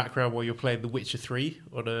on in the background while you're playing The Witcher 3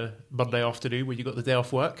 on a Monday afternoon when you got the day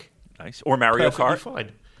off work. Nice. Or Mario Kart.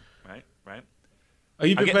 Fine. Right. Oh,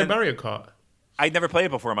 you've been playing Mario Kart? I'd never played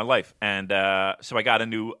it before in my life, and so I got a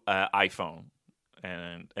new iPhone,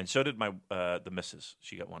 and so did my the missus.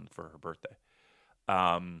 She got one for her birthday.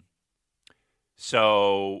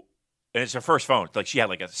 So, and it's her first phone. Like she had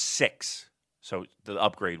like a 6, so the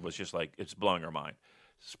upgrade was just like it's blowing her mind.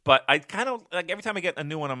 But I kind of like every time I get a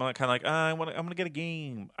new one, I'm kind of like I'm gonna get a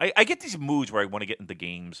game. I get these moods where I want to get into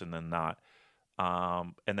games and then not.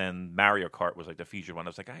 And then Mario Kart was like the featured one. I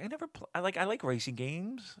was like, I like racing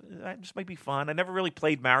games. This might be fun. I never really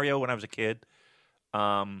played Mario when I was a kid.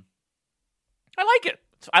 I like it.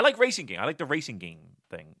 I like racing game. I like the racing game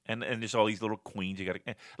thing. And there's all these little queens. You got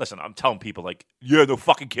to listen. I'm telling people like, yeah, no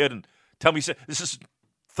fucking kidding. Tell me this is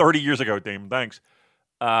 30 years ago, Damon. Thanks.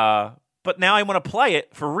 But now I want to play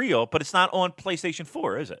it for real. But it's not on PlayStation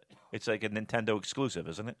 4, is it? It's like a Nintendo exclusive,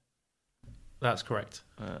 isn't it? That's correct.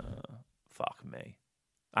 Fuck me.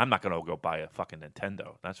 I'm not going to go buy a fucking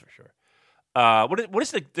Nintendo. That's for sure. What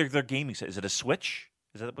is their gaming set? Is it a Switch?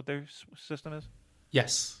 Is that what their system is?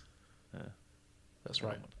 Yes. That's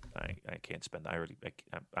right. I can't spend.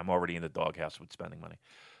 I'm already in the doghouse with spending money.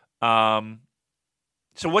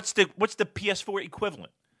 So what's the PS4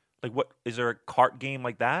 equivalent? Like, what is there a kart game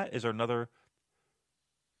like that? Is there another?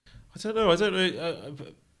 I don't know.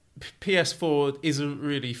 PS4 isn't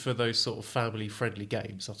really for those sort of family-friendly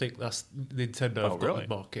games. I think that's Nintendo have got a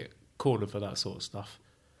market corner for that sort of stuff.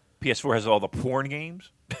 PS4 has all the porn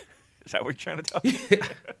games? Is that what you're trying to tell me?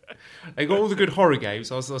 They got all the good horror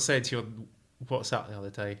games. I was saying to you on WhatsApp the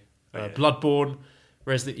other day. Bloodborne,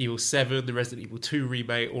 Resident Evil 7, the Resident Evil 2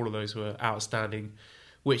 remake, all of those were outstanding.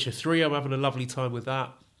 Witcher 3, I'm having a lovely time with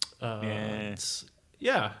that.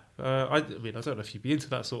 Yeah. I mean, I don't know if you'd be into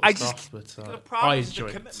that sort of stuff, but I enjoy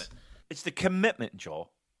it. It's the commitment,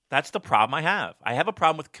 Joel. That's the problem I have. I have a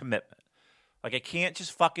problem with commitment. Like, I can't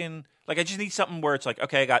just fucking... Like, I just need something where it's like,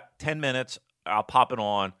 okay, I got 10 minutes, I'll pop it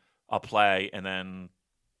on, I'll play, and then,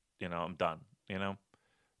 I'm done,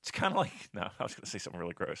 It's kind of like... No, I was going to say something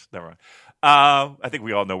really gross. Never mind. I think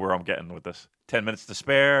we all know where I'm getting with this. 10 minutes to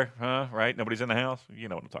spare, huh? Right? Nobody's in the house? You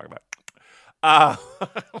know what I'm talking about.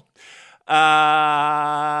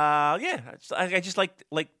 Yeah, I just like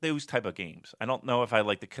those type of games. I don't know if I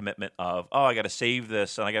like the commitment of, I got to save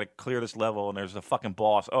this and I got to clear this level and there's a fucking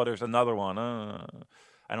boss. Oh, there's another one. I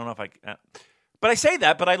don't know if But I say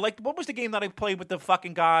that, but I liked, what was the game that I played with the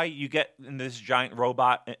fucking guy? You get in this giant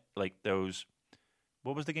robot, like those,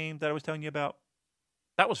 what was the game that I was telling you about?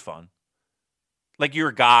 That was fun. Like you're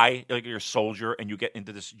a guy, like you're a soldier, and you get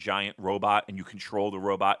into this giant robot, and you control the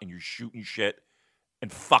robot, and you're shooting shit,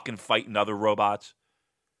 and fucking fighting other robots.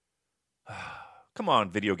 Come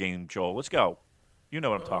on, video game, Joel, let's go. You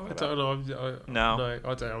know what I'm talking about. I don't know. No,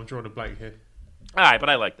 I don't. I'm drawing a blank here. All right, but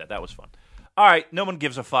I like that. That was fun. All right, no one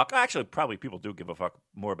gives a fuck. Actually, probably people do give a fuck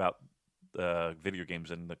more about video games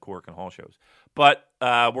than the Cork and Hall shows. But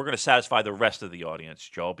we're going to satisfy the rest of the audience,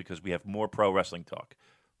 Joel, because we have more pro wrestling talk.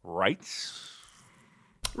 Right?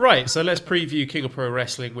 Right, so let's preview King of Pro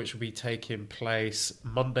Wrestling, which will be taking place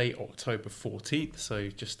Monday, October 14th, so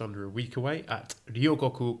just under a week away at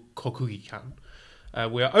Ryogoku Kokugikan.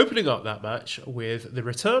 We are opening up that match with the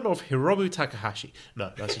return of Hiromu Takahashi.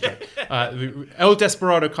 No, that's a joke. El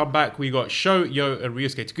Desperado come back. We got Sho, Yo, and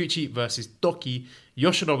Ryusuke Taguchi versus Doki,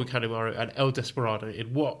 Yoshinobu Kanemaru, and El Desperado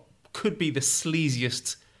in what could be the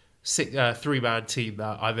sleaziest three-man team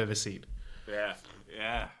that I've ever seen.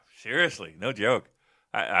 Yeah. Seriously, no joke.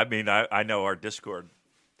 I mean, I know our Discord,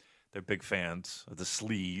 they're big fans of the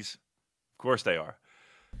sleaze. Of course they are.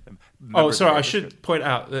 I should point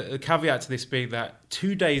out the caveat to this being that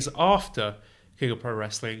 2 days after King of Pro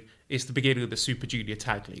Wrestling is the beginning of the Super Junior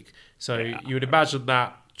Tag League. So you would imagine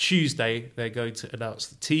that Tuesday they're going to announce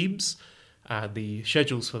the teams and the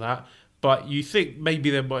schedules for that. But you think maybe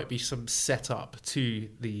there might be some setup to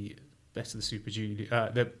the best of the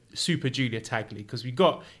Super Junior Tag League, because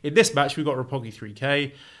in this match we got Roppongi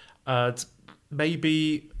 3K and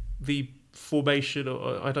maybe the formation,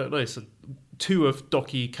 or I don't know. So two of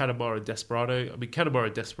Doki, Kanemaru, and Desperado. I mean, Kanemaru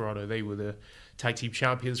and Desperado, they were the tag team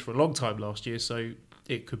champions for a long time last year, so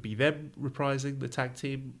it could be them reprising the tag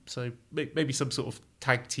team. So maybe some sort of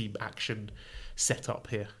tag team action set up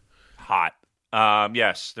here. Hot.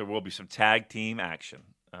 Yes, there will be some tag team action.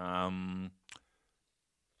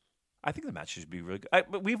 I think the match should be really good.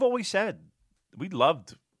 But we've always said we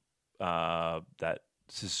loved that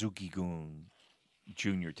Suzuki-gun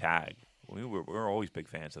junior tag. We're always big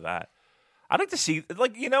fans of that. I'd like to see,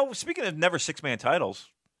 speaking of never six-man titles,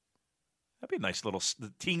 that'd be a nice little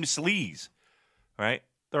team sleaze, right?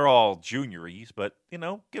 They're all juniories, but, give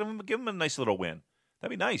them a nice little win.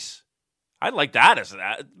 That'd be nice. I'd like that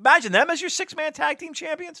imagine them as your six-man tag team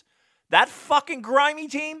champions. That fucking grimy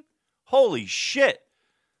team. Holy shit.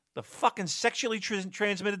 The fucking sexually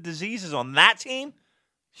transmitted diseases on that team.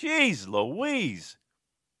 Jeez Louise.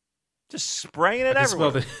 Just spraying it everywhere.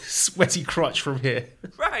 I can smell the sweaty crotch from here.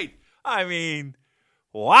 Right. I mean,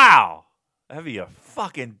 wow. That'd be a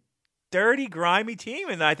fucking dirty, grimy team,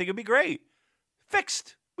 and I think it'd be great.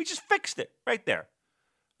 Fixed. We just fixed it right there.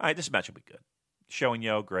 All right, this match will be good. Sho and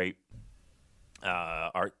Yo, great.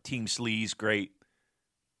 Our team sleaze, great.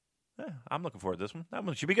 I'm looking forward to this one. That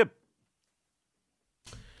one should be good.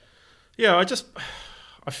 Yeah,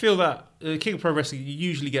 I feel that King of Pro Wrestling, you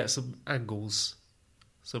usually get some angles,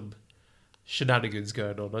 some shenanigans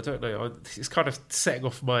going on. I don't know. It's kind of setting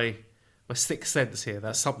off my sixth sense here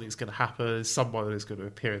that something's going to happen. Someone is going to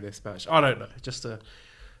appear in this match. I don't know. Just a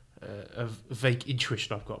vague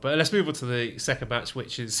intuition I've got. But let's move on to the second match,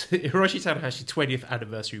 which is Hiroshi Tanahashi 20th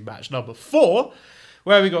anniversary match number 4,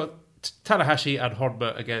 where we got Tanahashi and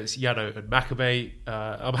Honma against Yano and Makabe.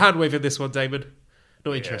 I'm hand waving this one, Damon.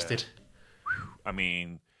 Not interested. I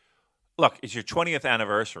mean, look, it's your 20th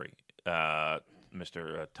anniversary,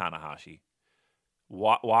 Mr. Tanahashi.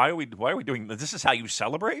 Why are we doing this? This is how you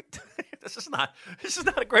celebrate? This is not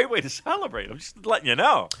a great way to celebrate. I'm just letting you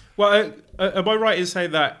know. Well, am I right in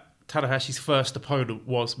saying that Tanahashi's first opponent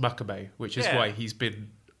was Makabe, which is why he's been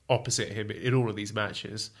opposite him in all of these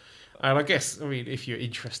matches? And I guess, if you're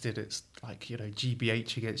interested, it's like,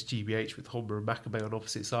 GBH against GBH with Honma and Makabe on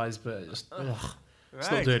opposite sides, but it's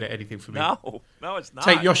not doing anything for me. No, it's not.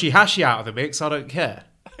 Take Yoshihashi out of the mix, I don't care.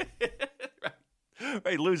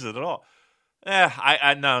 Right, lose it at all.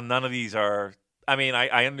 I no, none of these are.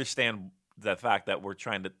 I understand the fact that we're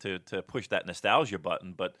trying to push that nostalgia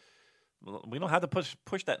button, but we don't have to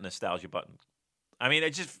push that nostalgia button.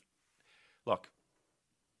 It's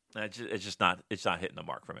just not hitting the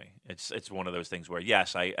mark for me. It's one of those things where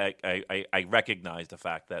yes, I recognize the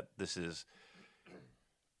fact that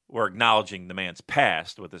we're acknowledging the man's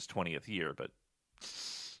past with his 20th year, but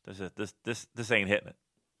this ain't hitting it.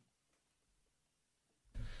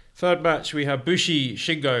 Third match, we have Bushi,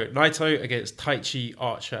 Shingo, Naito against Taichi,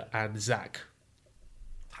 Archer, and Zack.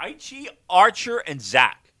 Taichi, Archer, and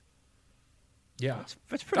Zack. Yeah. That's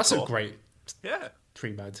pretty cool. A great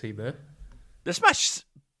three-man team there. This match,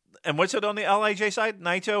 and what's it on the LIJ side?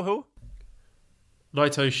 Naito who?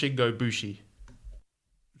 Naito, Shingo, Bushi.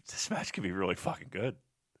 This match could be really fucking good.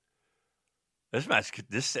 This match,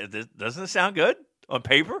 doesn't it sound good on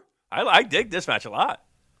paper? I dig this match a lot.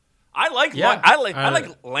 I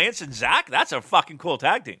like Lance and Zach. That's a fucking cool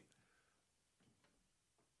tag team.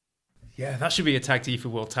 Yeah, that should be a tag team for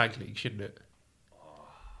World Tag League, shouldn't it?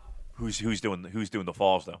 Who's doing the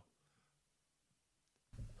falls though?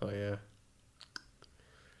 Oh yeah,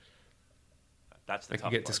 that's the they tough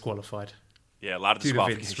can get part. disqualified. Yeah, a lot of Do the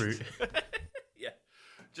Vince disqualifications. route. Yeah,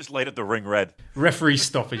 just light up the ring red. Referee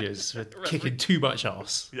stoppages for kicking too much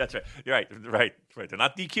ass. That's right. You're right. They're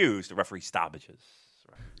not DQs. The referee stoppages.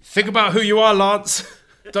 Right. Think about who you are, Lance.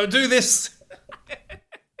 Don't do this.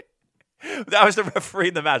 That was the referee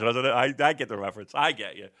in the match, wasn't it? I get the reference. I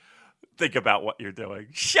get you. Think about what you're doing.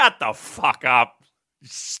 Shut the fuck up, you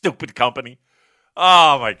stupid company.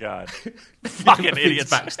 Oh my god, fucking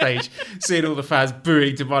idiots! Backstage, seeing all the fans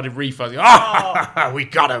booing, demanding refunds. Oh, we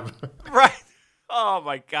got him. Right? Oh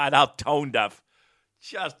my god, how tone deaf!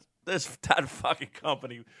 Just that fucking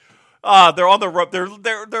company. They're on the rope.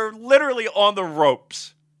 They're literally on the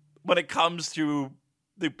ropes when it comes to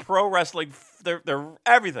the pro wrestling. They're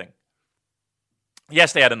everything.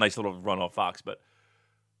 Yes, they had a nice little run on Fox, but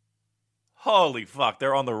holy fuck,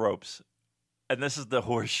 they're on the ropes. And this is the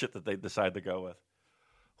horse shit that they decide to go with.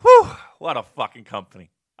 Whew, what a fucking company.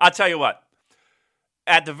 I'll tell you what,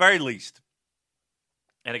 at the very least,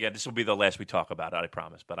 and again, this will be the last we talk about it, I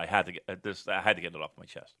promise, but I had to get this. I had to get it off my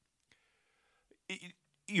chest.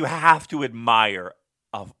 You have to admire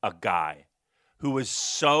a guy who is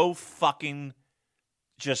so fucking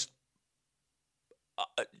just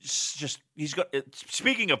he's got.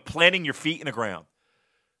 Speaking of planting your feet in the ground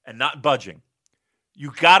and not budging,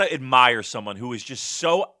 you got to admire someone who is just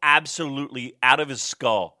so absolutely out of his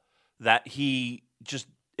skull that he just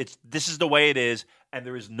this is the way it is, and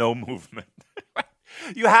there is no movement.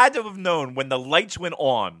 You had to have known when the lights went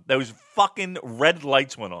on, those fucking red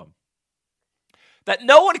lights went on, that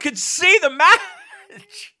no one could see the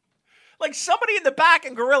match. Like somebody in the back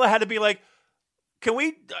in Gorilla had to be like, "Can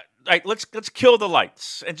we let's kill the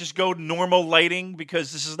lights and just go normal lighting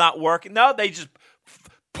because this is not working." No, they just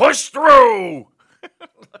push through.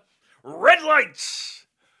 Red lights.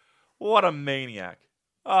 What a maniac.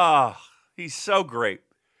 He's so great.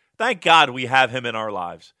 Thank God we have him in our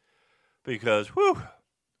lives. Because, whew,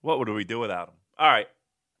 what would we do without him? All right.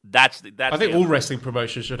 That's I think all wrestling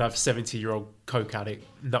promotions should have 70-year-old coke addict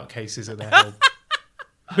nutcases in their helm.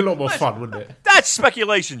 A lot more fun, wouldn't it? That's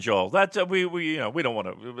speculation, Joel. That's we don't want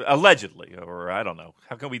to allegedly, or I don't know.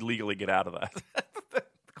 How can we legally get out of that?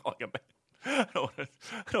 Calling him. I don't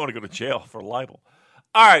want to go to jail for libel.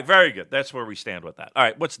 All right, very good. That's where we stand with that. All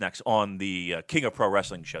right, what's next on the King of Pro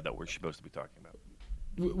Wrestling show that we're supposed to be talking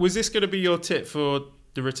about? Was this going to be your tip for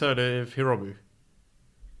the return of Hiromu?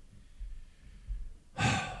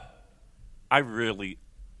 I really,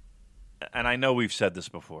 and I know we've said this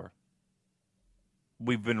before,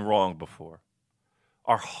 we've been wrong before.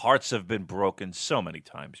 Our hearts have been broken so many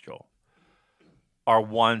times, Joel. Our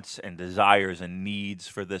wants and desires and needs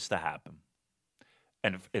for this to happen.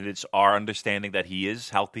 And it's our understanding that he is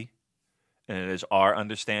healthy, and it is our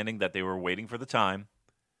understanding that they were waiting for the time.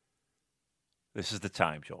 This is the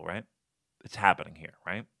time, Joel, right? It's happening here,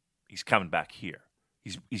 right? He's coming back here.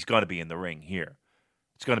 He's going to be in the ring here.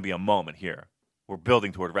 It's going to be a moment here. We're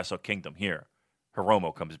building toward Wrestle Kingdom here.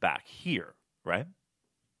 Hiromu comes back here, right?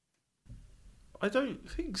 I don't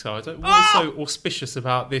think so. What is so auspicious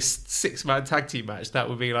about this 6-man tag team match that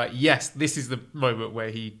would be like, yes, this is the moment where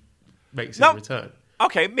he makes his return?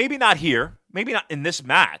 Okay, maybe not here. Maybe not in this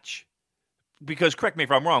match. Because, correct me if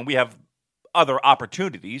I'm wrong, we have other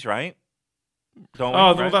opportunities, right? Don't we? Oh,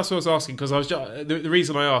 right? well, that's what I was asking. Because the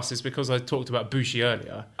reason I asked is because I talked about Bushi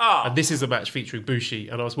earlier. And this is a match featuring Bushi.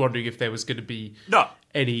 And I was wondering if there was going to be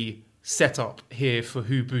any setup here for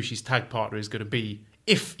who Bushi's tag partner is going to be.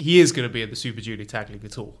 If he is going to be in the Super Junior Tag League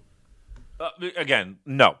at all. Again,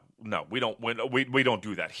 no, we don't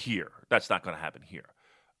do that here. That's not going to happen here.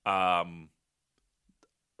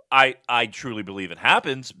 I truly believe it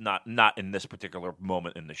happens, not in this particular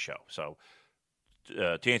moment in the show. So,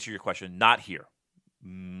 to answer your question, not here.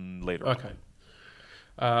 Later. Okay.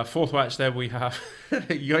 Fourth match, then we have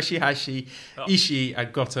Yoshihashi, Ishii,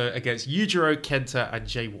 and Goto against Yujiro, Kenta, and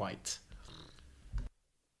Jay White.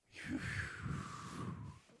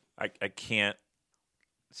 I can't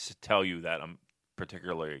tell you that I'm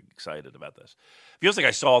particularly excited about this. Feels like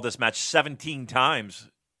I saw this match 17 times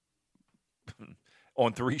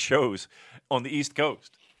on 3 shows on the East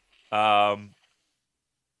Coast. It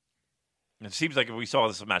seems like we saw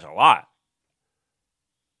this match a lot.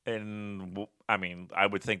 And, I mean, I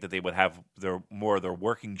would think that they would have more of their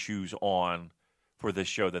working shoes on for this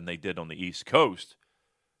show than they did on the East Coast.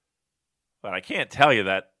 But I can't tell you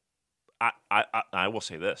that. I will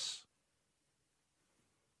say this.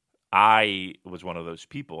 I was one of those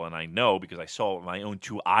people, and I know because I saw it with my own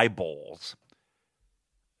two eyeballs.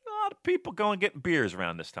 A lot of people going getting beers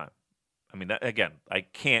around this time. I mean, again, I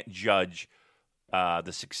can't judge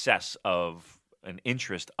the success of an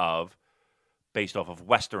interest of based off of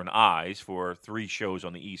Western eyes for 3 shows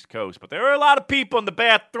on the East Coast. But there are a lot of people in the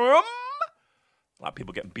bathroom. A lot of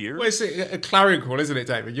people getting beers. Well, it's a clarion call, isn't it,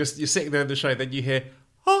 David? You're sitting there in the show, then you hear,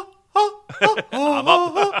 ha, ha, ha, ha,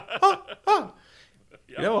 ha, ha, ha.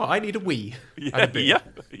 You know what? I need a wee.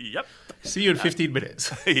 Yep. See you in 15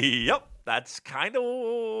 minutes. Yep. That's kind of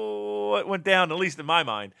what went down, at least in my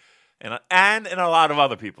mind, and in a lot of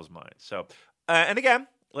other people's minds. So, and again,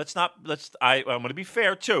 I'm going to be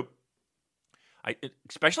fair too.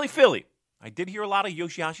 Especially Philly. I did hear a lot of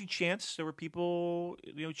Yoshihashi chants. There were people,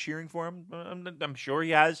 cheering for him. I'm sure he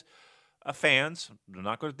has fans. I'm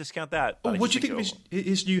not going to discount that. Oh, what do you think of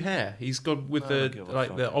his new hair? He's gone with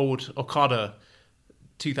the old Okada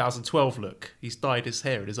 2012 look. He's dyed his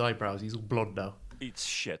hair and his eyebrows. He's all blonde now. It's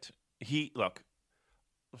shit. It's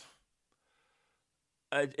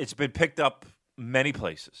been picked up many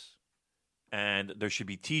places, and there should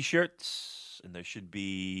be T-shirts, and I should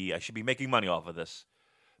be making money off of this.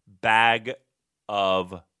 Bag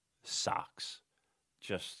of socks.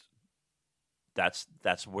 Just that's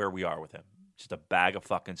where we are with him. Just a bag of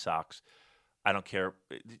fucking socks. I don't care.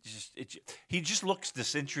 He just looks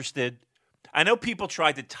disinterested. I know people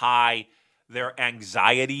tried to tie their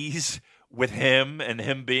anxieties with him and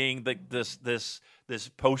him being this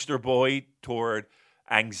poster boy toward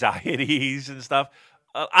anxieties and stuff.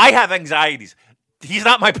 I have anxieties. He's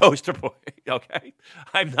not my poster boy, okay?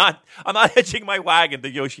 I'm not hitching my wagon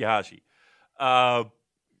to Yoshihashi.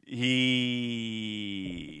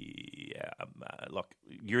 Look,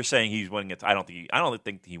 you're saying he's winning it. I don't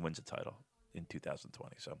think he wins a title in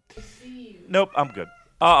 2020. So, nope, I'm good.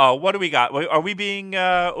 What do we got? Are we being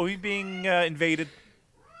invaded?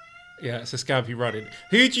 Yeah, it's a Scampy running.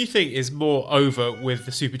 Who do you think is more over with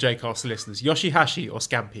the Super J-Cast listeners, Yoshihashi or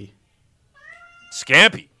Scampy?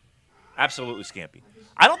 Scampy. Absolutely Scampy.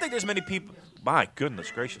 I don't think there's many people. My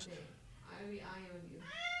goodness gracious.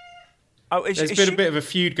 There's been a bit of a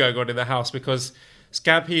feud going on in the house because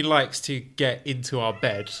Scampy likes to get into our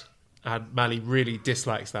bed and Mally really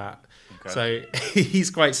dislikes that. Okay. So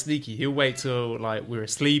he's quite sneaky. He'll wait till we're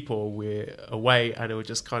asleep or we're away and he'll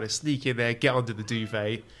just kind of sneak in there, get under the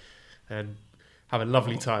duvet and have a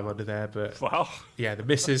lovely time under there. But yeah, the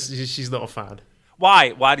missus, she's not a fan.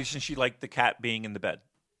 Why? Why doesn't she like the cat being in the bed?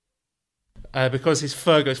 Because his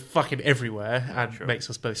fur goes fucking everywhere and makes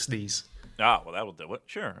us both sneeze. Ah, well, that'll do it.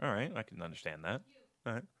 Sure. All right. I can understand that.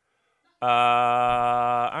 All right.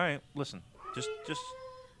 All right. Listen, just.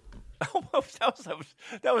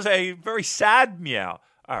 that was a very sad meow.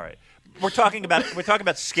 All right. We're talking about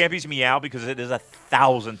Scampy's meow because it is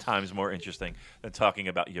 1,000 times more interesting than talking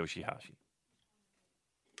about Yoshihashi.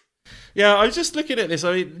 Yeah, I was just looking at this.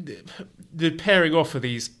 I mean, the pairing off of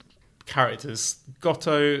these characters,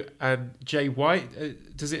 Goto and Jay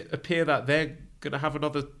White, does it appear that they're going to have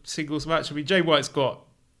another singles match? I mean, Jay White's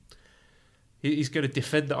he's going to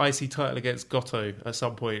defend the IC title against Goto at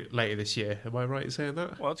some point later this year. Am I right in saying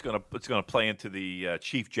that? Well, it's going to play into the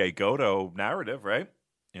Chief Jay Goto narrative, right?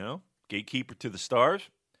 Gatekeeper to the stars.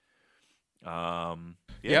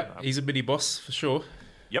 He's a mini boss for sure.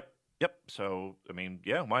 Yep. So, I mean,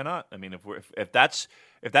 yeah, why not? I mean, if that's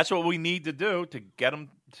what we need to do to get him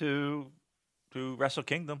to Wrestle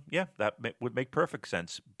Kingdom, yeah, that would make perfect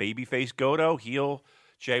sense. Babyface Goto, heel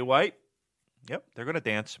Jay White. Yep, they're going to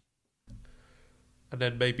dance. And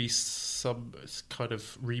then maybe some kind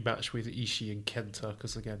of rematch with Ishii and Kenta,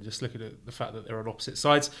 because again, just looking at the fact that they're on opposite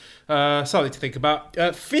sides, something to think about.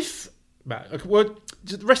 Fifth match. Okay, well,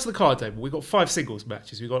 the rest of the card table, we've got 5 singles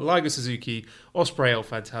matches. We've got Liger Suzuki, Ospreay El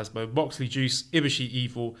Phantasmo, Moxley Juice, Ibushi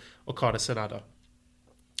Evil, Okada Sanada.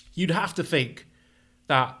 You'd have to think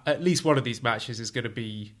that at least one of these matches is going to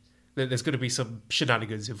be, there's going to be some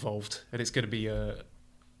shenanigans involved, and it's going to be a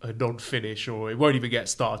non-finish, or it won't even get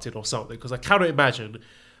started or something, because I cannot imagine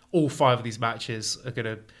all 5 of these matches are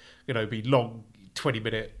going to be long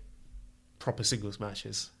 20-minute proper singles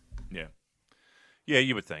matches. Yeah,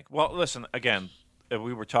 you would think. Well, listen, again,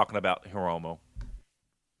 we were talking about Hiromu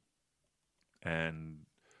and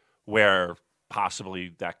where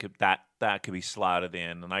possibly that could be slotted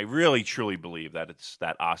in, and I really truly believe that it's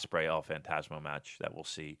that Ospreay El Phantasmo match that we'll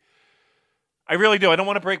see. I really do. I don't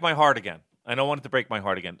want to break my heart again. I don't want it to break my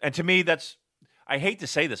heart again. And to me, I hate to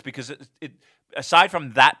say this because it aside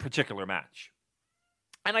from that particular match,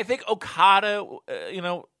 And I think Okada,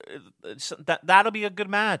 that'll be a good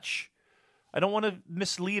match. I don't want to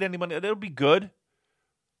mislead anybody. It'll be good.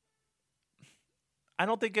 I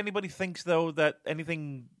don't think anybody thinks, though, that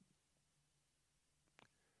anything...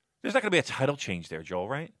 There's not going to be a title change there, Joel,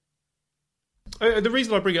 right? The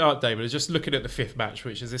reason I bring it up, David, is just looking at the fifth match,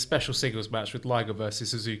 which is this special singles match with Liger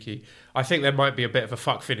versus Suzuki. I think there might be a bit of a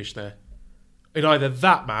fuck finish there. In either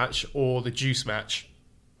that match or the Juice match,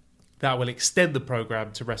 that will extend the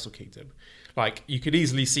program to Wrestle Kingdom. Like, you could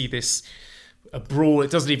easily see this a brawl.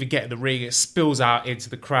 It doesn't even get in the ring. It spills out into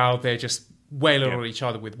the crowd. They're just wailing on each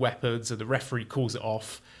other with weapons, and the referee calls it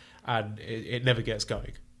off, and it never gets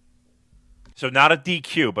going. So not a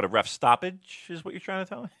DQ, but a ref stoppage is what you're trying to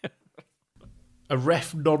tell me? A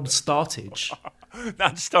ref non-startage.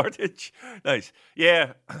 Non-startage. Nice.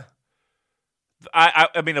 Yeah.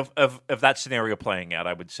 I mean, if that scenario playing out,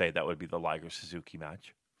 I would say that would be the Liger-Suzuki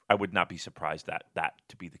match. I would not be surprised that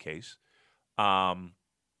to be the case. But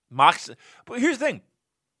here's the thing.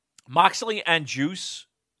 Moxley and Juice,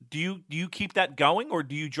 do you keep that going, or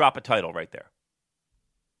do you drop a title right there?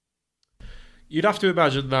 You'd have to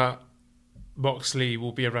imagine that Moxley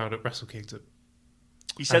will be around at Wrestle Kingdom.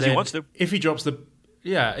 He says he wants to. If he drops the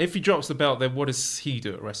belt, then what does he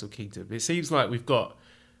do at Wrestle Kingdom? It seems like we've got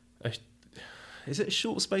is it a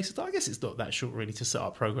short space of time? I guess it's not that short really to set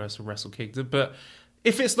up progress for Wrestle Kingdom, but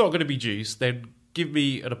if it's not going to be Juice, then give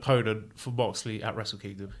me an opponent for Moxley at Wrestle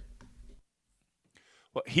Kingdom.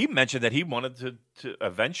 Well, he mentioned that he wanted to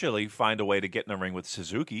eventually find a way to get in the ring with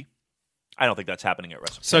Suzuki. I don't think that's happening at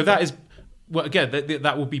Wrestle Kingdom. So that is, well, again,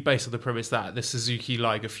 that will be based on the premise that the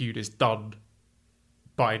Suzuki-Liger feud is done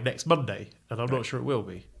by next Monday, and I'm not sure it will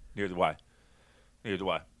be. Neither do I.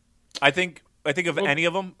 I think of any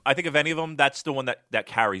of them, that's the one that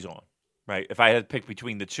carries on, right? If I had to pick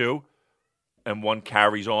between the two, and one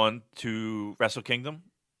carries on to Wrestle Kingdom,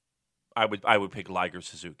 I would pick Liger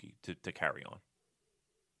Suzuki to carry on.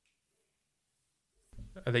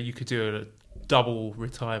 And then you could do a double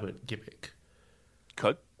retirement gimmick.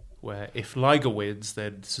 Could. Where if Liger wins,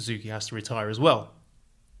 then Suzuki has to retire as well.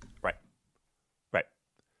 Right.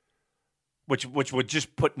 Which would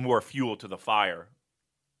just put more fuel to the fire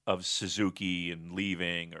of Suzuki and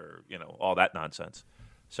leaving, or all that nonsense.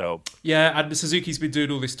 So yeah, and Suzuki's been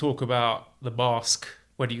doing all this talk about the mask.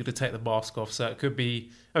 When are you going to take the mask off? So it could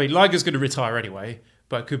be. I mean, Liger's going to retire anyway,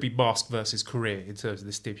 but it could be mask versus career in terms of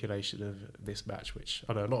the stipulation of this match, which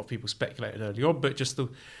I know a lot of people speculated early on, but just the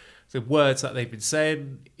words that they've been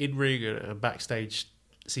saying in ring and backstage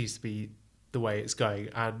seems to be the way it's going.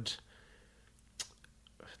 And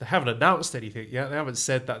they haven't announced anything yet. They haven't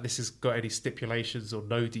said that this has got any stipulations or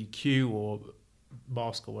no DQ or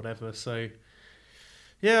mask or whatever. So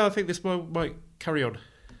yeah, I think this might carry on.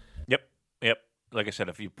 Yep. Like I said,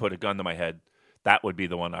 if you put a gun to my head, that would be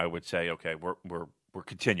the one I would say, okay, we're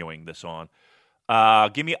continuing this on.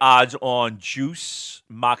 Give me odds on Juice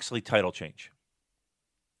Moxley title change.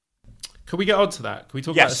 Can we get on to that? Can we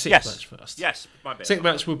talk about the sixth match first? Yes, my bad. Sixth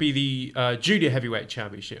match will be the Junior Heavyweight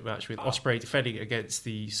Championship match with Ospreay defending against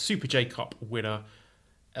the Super J Cup winner,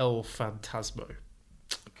 El Phantasmo.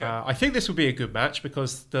 Okay. I think this will be a good match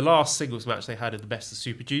because the last singles match they had in the Best of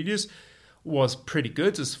Super Juniors was pretty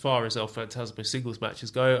good as far as El Phantasmo singles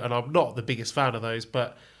matches go, and I'm not the biggest fan of those,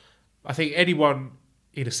 but I think anyone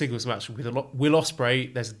in a singles match with Will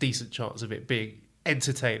Ospreay, there's a decent chance of it being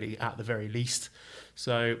entertaining at the very least.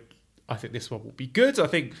 So I think this one will be good. I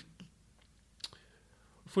think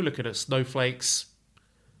if we're looking at snowflakes,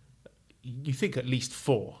 you think at least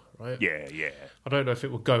 4, right? Yeah. I don't know if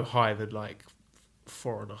it will go higher than like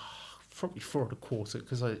 4.5, probably 4.25,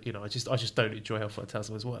 because I just don't enjoy El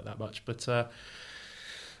Phantasmo's work that much. But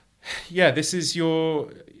yeah, this is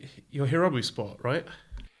your Hiromu spot, right?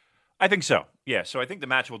 I think so. Yeah, so I think the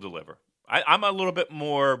match will deliver. I'm a little bit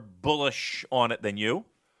more bullish on it than you.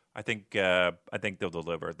 I think they'll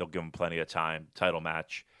deliver. They'll give them plenty of time. Title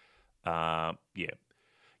match. Yeah,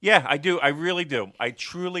 I do. I really do. I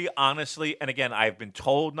truly, honestly, and again, I've been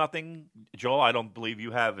told nothing. Joel, I don't believe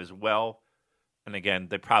you have as well. And again,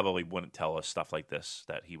 they probably wouldn't tell us stuff like this,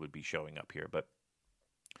 that he would be showing up here. But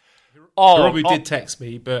Hiromu did text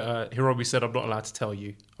me, but Hiromu said I'm not allowed to tell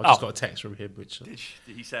you. I just got a text from him, which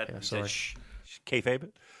he said. Yeah, he sorry. said, kayfabe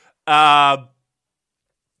it.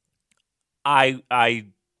 I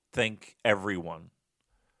think everyone.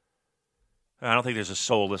 I don't think there's a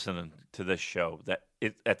soul listening to this show that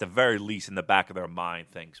it, at the very least, in the back of their mind,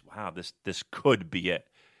 thinks, "Wow, this could be it.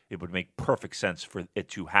 It would make perfect sense for it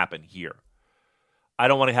to happen here." I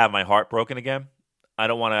don't want to have my heart broken again. I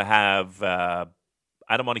don't want to have.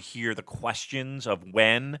 I don't want to hear the questions of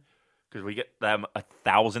when because we get them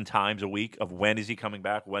 1,000 times a week of when is he coming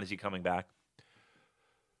back? When is he coming back?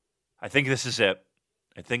 I think this is it.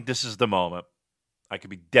 I think this is the moment. I could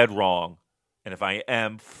be dead wrong. And if I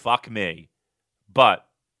am, fuck me. But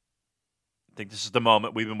I think this is the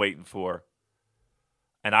moment we've been waiting for.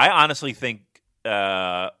 And I honestly think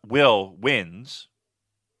Will wins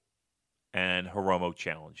and Hiromu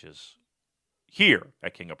challenges here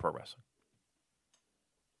at King of Pro Wrestling.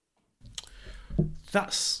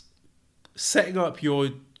 That's setting up your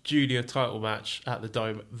junior title match at the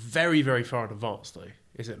Dome very, very far in advance, though,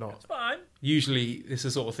 is it not? That's fine. Usually, it's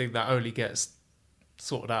the sort of thing that only gets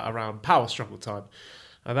sorted out around Power Struggle time.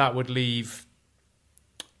 And that would leave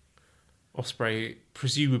Ospreay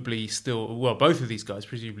presumably still, well, both of these guys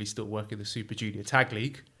presumably still working the Super Junior Tag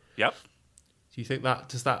League. Yep. Do you think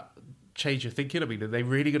does that change your thinking? I mean, are they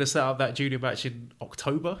really going to set up that junior match in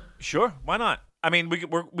October? Sure, why not? I mean,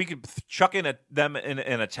 we could chuck in them in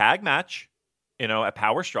a tag match, a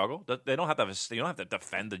Power Struggle. They don't have to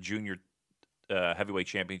defend the junior heavyweight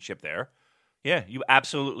championship there. Yeah, you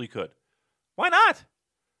absolutely could. Why not?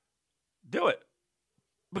 Do it.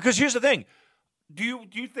 Because here's the thing: do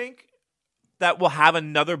you think that we'll have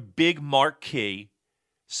another big marquee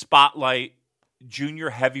spotlight junior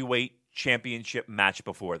heavyweight championship match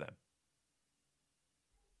before then?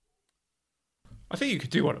 I think you could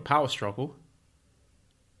do one at Power Struggle.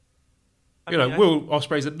 I Will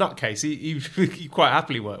Ospreay's a nutcase. He quite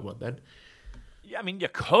happily work one then. Yeah, I mean, you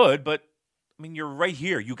could, but I mean, you're right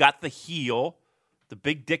here. You got the heel, the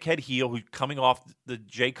big dickhead heel who's coming off the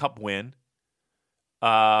J Cup win,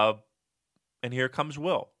 and here comes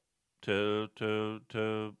Will to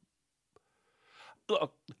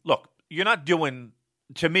look. You're not doing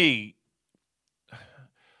to me.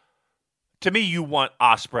 To me, you want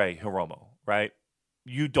Ospreay Hiromu, right?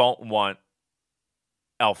 You don't want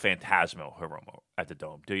El Phantasmo Hiromu at the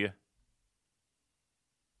Dome, do you?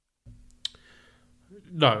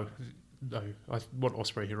 No. I want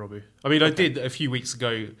Ospreay Hiromu. I mean, I did a few weeks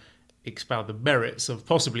ago expound the merits of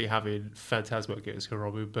possibly having Phantasmo against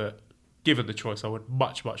Hiromu, but given the choice, I would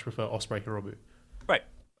much, much prefer Ospreay Hiromu. Right.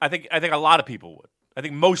 I think a lot of people would. I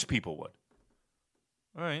think most people would.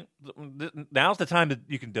 All right. Now's the time that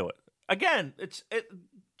you can do it. Again,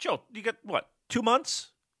 Joe, you got what? 2 months?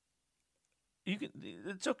 You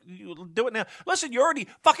do it now. Listen, you're already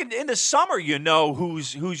fucking in the summer. You know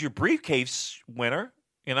who's your briefcase winner.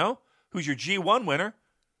 You know who's your G1 winner.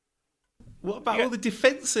 What about all the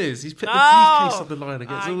defenses? He's put the briefcase on the line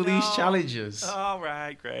against all these challenges. All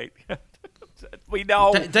right, great. We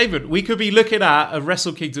know, David. We could be looking at a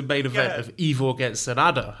Wrestle Kingdom main event of Evil against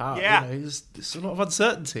Sanada. There's a lot of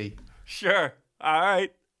uncertainty. Sure. All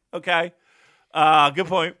right. Okay. Good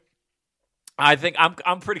point. I think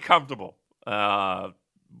I'm pretty comfortable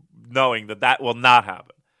knowing that will not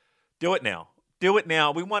happen. Do it now. Do it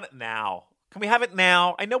now. We want it now. Can we have it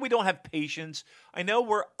now? I know we don't have patience. I know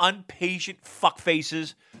we're impatient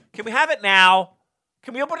fuckfaces. Can we have it now?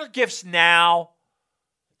 Can we open our gifts now?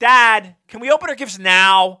 Dad, can we open our gifts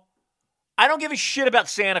now? I don't give a shit about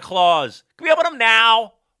Santa Claus. Can we open them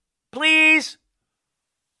now? Please?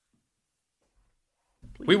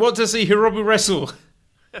 We want to see Hiromu wrestle.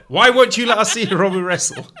 Why won't you let us see Hiromu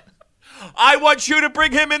wrestle? I want you to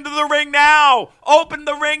bring him into the ring now. Open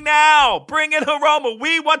the ring now. Bring in Hiromu.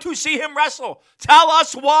 We want to see him wrestle. Tell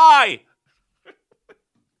us why.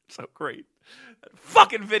 So great. That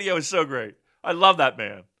fucking video is so great. I love that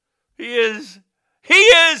man. He is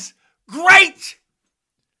great.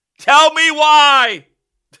 Tell me why.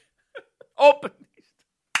 Open.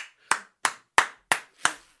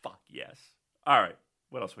 Fuck yes. All right.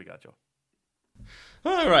 What else we got, Joe?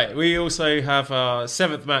 All right. We also have our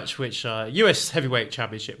seventh match, which US Heavyweight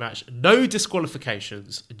Championship match. No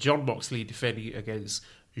disqualifications. Jon Moxley defending against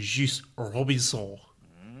Juice Robinson.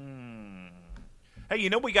 Hey,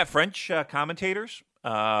 we got French commentators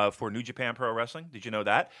for New Japan Pro Wrestling. Did you know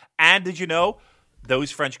that? And did you know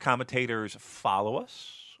those French commentators follow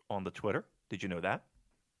us on the Twitter? Did you know that?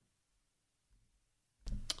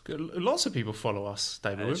 Lots of people follow us,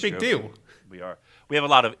 David. We're a big true. deal. We are. We have a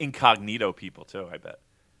lot of incognito people, too, I bet.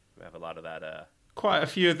 We have a lot of that. Quite a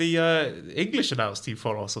few of the English announced team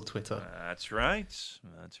follow us on Twitter. That's right.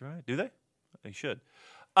 That's right. Do they? They should.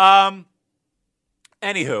 Anywho,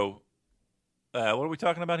 what are we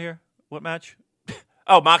talking about here? What match?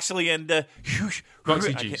 Oh, Moxley and...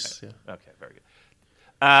 Moxley Juice. Yeah. Okay, very good.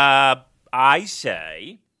 I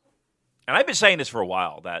say, and I've been saying this for a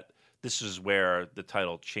while, that this is where the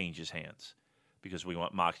title changes hands because we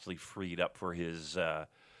want Moxley freed up for his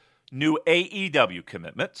new AEW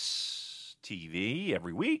commitments. TV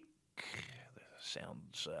every week,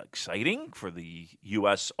 Sounds exciting for the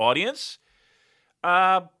U.S. audience.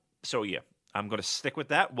 So, yeah, I'm going to stick with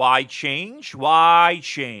that. Why change? Why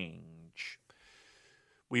change?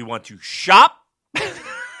 We want to shop.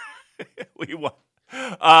 We want.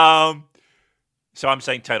 So I'm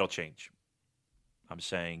saying title change. I'm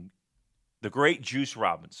saying the great Juice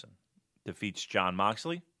Robinson defeats Jon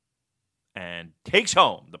Moxley and takes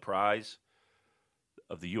home the prize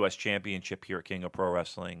of the U.S. Championship here at King of Pro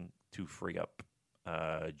Wrestling to free up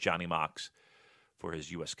Johnny Mox for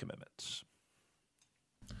his U.S. commitments.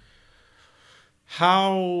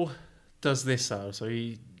 How does this sound? So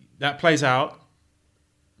that plays out.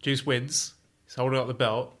 Juice wins. He's holding up the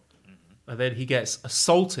belt. And then he gets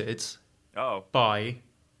assaulted by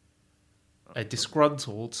a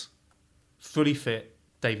disgruntled, fully fit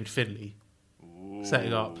David Finlay. Ooh.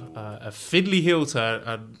 Setting up a Finlay heel turn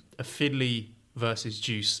and a Finlay versus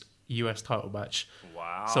Juice US title match.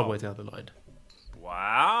 Wow. Somewhere down the line.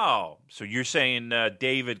 Wow. So you're saying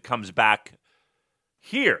David comes back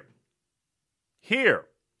here.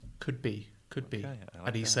 Could be. Okay,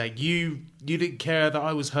 And he's saying, you didn't care that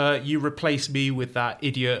I was hurt. You replaced me with that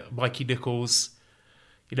idiot Mikey Nichols.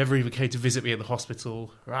 You never even came to visit me in the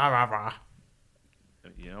hospital. Rah, rah, rah.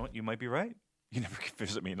 You know what? You might be right. You never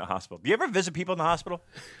visit me in the hospital. Do you ever visit people in the hospital?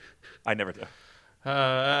 I never do.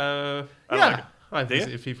 Yeah. I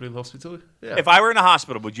visited people in the hospital. Yeah. If I were in a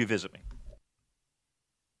hospital, would you visit me?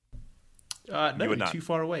 No, you're too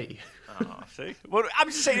far away. Oh, see? Well, I'm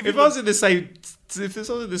just saying. If I was in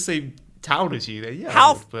the same town as you, then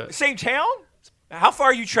yeah. Same town? How far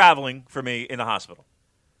are you traveling for me in the hospital?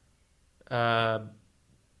 2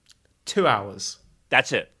 hours.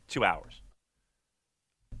 That's it. 2 hours.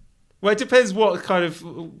 Well, it depends what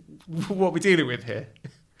we're dealing with here.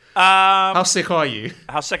 How sick are you?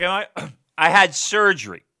 How sick am I? I had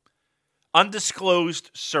surgery.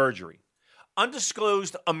 Undisclosed surgery.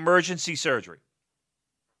 Undisclosed emergency surgery.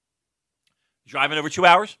 Driving over 2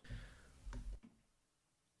 hours?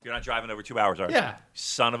 You're not driving over 2 hours, are you? Yeah.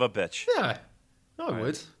 Son of a bitch. Yeah. I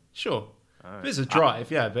would. Sure. Right. It's a drive,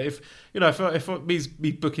 yeah. But if it means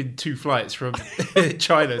me booking 2 flights from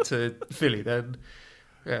China to Philly, then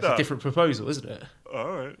it's a different proposal, isn't it?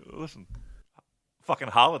 All right. Listen. Fucking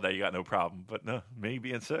holiday, you got no problem. But no, me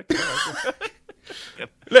being sick.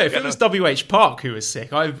 Look, if it was W.H. Park who was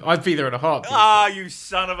sick, I'd be there in a heartbeat. Ah, you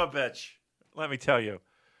son of a bitch. Let me tell you.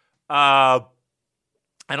 I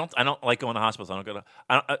don't like going to hospitals. I don't go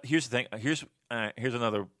to. Here's the thing. Here's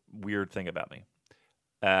another weird thing about me.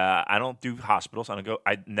 I don't do hospitals.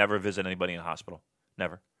 I never visit anybody in a hospital.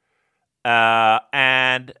 Never.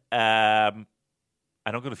 And I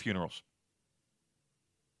don't go to funerals.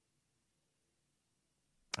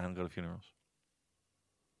 I don't go to funerals.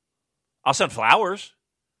 I'll send flowers.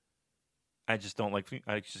 I just don't like.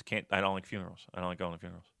 I just can't. I don't like funerals. I don't like going to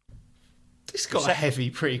funerals. This got heavy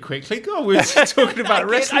pretty quickly. God, we're talking about a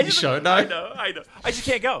wrestling show. No, I know. I just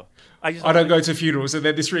can't go. I don't go to funerals, and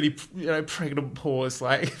then this really, pregnant pause,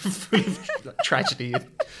 like tragedy and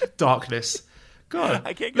darkness. God,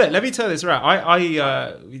 I can't go. Look, let me turn this around.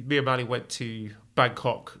 Me and Manny went to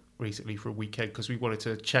Bangkok recently for a weekend because we wanted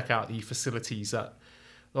to check out the facilities at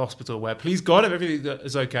the hospital. Where, please God, if everything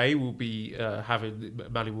is okay,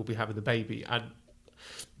 Manny will be having the baby. And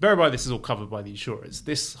bear in mind, this is all covered by the insurance.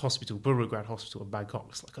 This hospital, Burial Ground Hospital in Bangkok,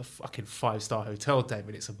 is like a fucking 5-star hotel,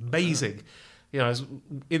 David. It's amazing.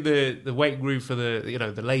 In the waiting room for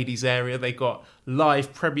the ladies area, they got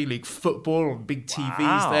live Premier League football on big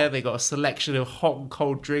TVs there. They got a selection of hot and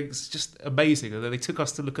cold drinks, just amazing. And then they took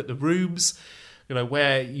us to look at the rooms,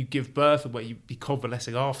 where you give birth and where you be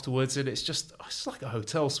convalescing afterwards. And it's like a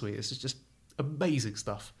hotel suite. It's just amazing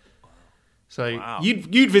stuff. So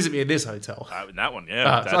you'd visit me in this hotel. In that one,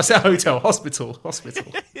 yeah. So I said hotel, hospital.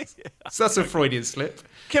 So that's a Freudian slip.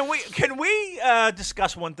 Can we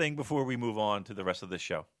discuss one thing before we move on to the rest of this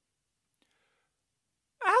show?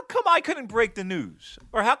 How come I couldn't break the news,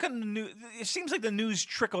 or how come the news? It seems like the news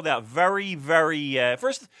trickled out very, very.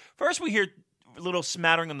 First we hear a little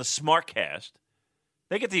smattering on the Smartcast.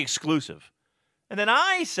 They get the exclusive. And then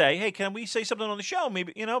I say, hey, can we say something on the show?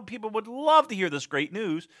 Maybe, people would love to hear this great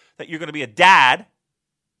news that you're going to be a dad.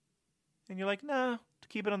 And you're like, nah,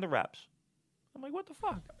 keep it under wraps. I'm like, what the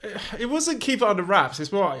fuck? It wasn't keep it under wraps.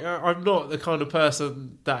 It's more, I'm not the kind of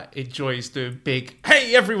person that enjoys doing big,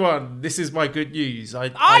 hey, everyone, this is my good news. I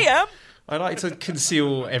am. I like to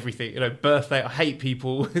conceal everything. Birthday, I hate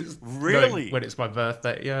people. Really? When it's my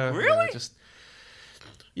birthday. Yeah. Really?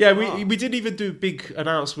 Yeah, we didn't even do a big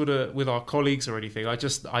announcement with our colleagues or anything.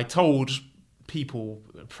 I told people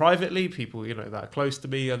privately, people that are close to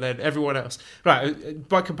me, and then everyone else. Right,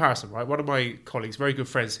 by comparison, right, one of my colleagues, very good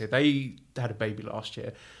friends here, they had a baby last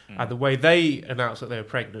year, and the way they announced that they were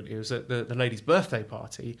pregnant, it was at the lady's birthday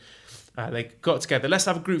party. They got together, let's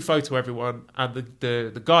have a group photo, everyone, and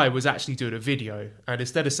the guy was actually doing a video, and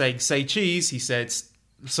instead of saying "say cheese," he said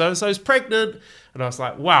 "so-and-so's pregnant," and I was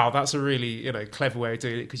like, wow, that's a really clever way of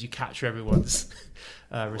doing it, because you capture everyone's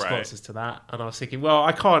responses to that. And I was thinking, well,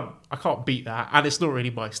 I can't beat that, and it's not really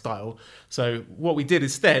my style. So what we did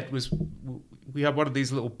instead was we had one of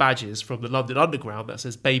these little badges from the London Underground that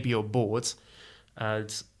says "baby on board,"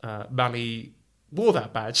 and Mally wore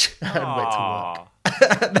that badge and went to work.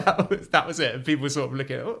 that was it. And people were sort of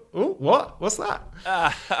looking at, oh, what's that?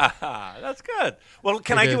 That's good. Well,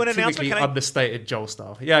 can I do an announcement? Can I... understated Joel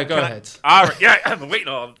style. Yeah, go ahead. All right. Yeah, I'm waiting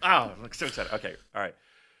on. Oh, I'm so excited. Okay. All right,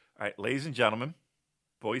 ladies and gentlemen,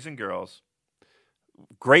 boys and girls,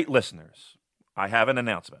 great listeners, I have an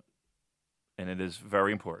announcement, and it is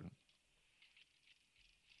very important.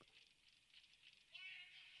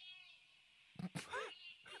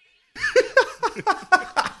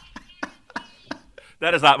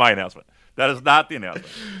 That is not my announcement. That is not the announcement.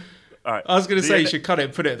 All right. I was going to say you should cut it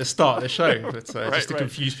and put it at the start of the show, but just to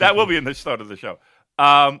confuse people. That will be in the start of the show.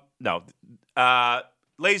 No.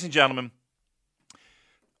 Ladies and gentlemen,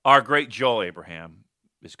 our great Joel Abraham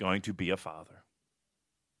is going to be a father.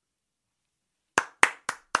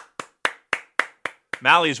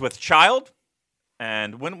 Mally is with child,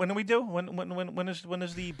 and when do we do? When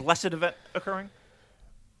is the blessed event occurring?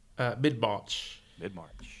 Mid-March.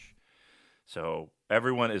 Mid-March. So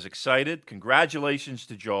everyone is excited. Congratulations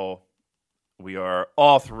to Joel. We are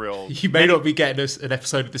all thrilled. You may not be getting us an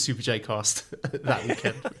episode of the Super J Cast that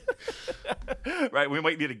weekend. Right, we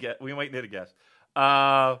might need a guest.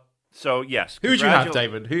 So yes. Who would you have,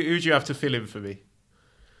 Damon? Who would you have to fill in for me?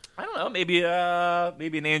 I don't know. Maybe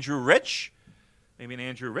an Andrew Rich.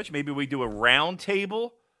 Maybe we do a round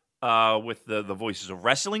table with the Voices of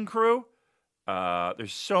Wrestling crew.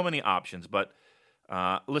 There's so many options, but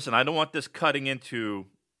listen, I don't want this cutting into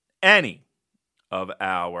any of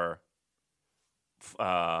our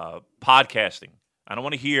podcasting. I don't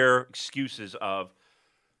want to hear excuses of,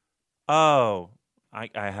 I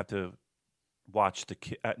have to watch the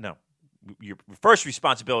kid. No, your first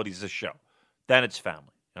responsibility is this show. Then it's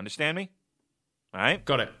family. Understand me? All right?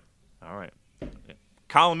 Got it. All right.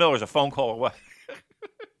 Colin Miller's a phone call away.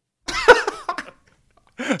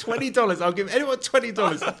 $20. I'll give anyone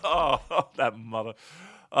 $20. Oh, that mother.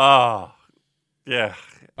 Oh, yeah.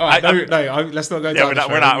 All right, let's not go down.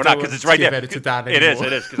 We're not, because it's right there. It is.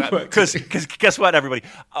 Because guess what, everybody?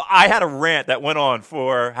 I had a rant that went on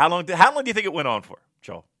for how long? How long do you think it went on for,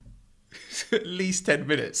 Joel? At least 10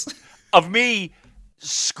 minutes. Of me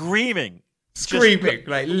screaming,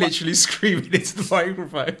 like literally screaming into the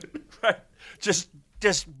microphone. Right. Just.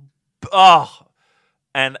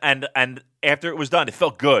 And after it was done, it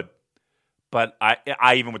felt good. But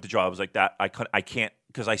I even with the jaw, I was like that. I can't,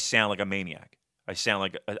 because I sound like a maniac. I sound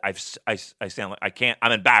like I sound like I can't.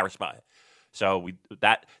 I'm embarrassed by it. So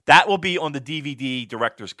that will be on the DVD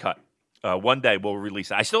director's cut. One day we'll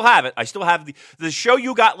release it. I still have it. I still have the show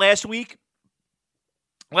you got last week.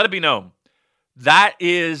 Let it be known that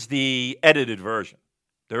is the edited version.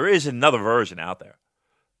 There is another version out there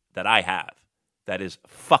that I have that is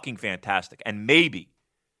fucking fantastic, and maybe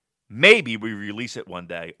we release it one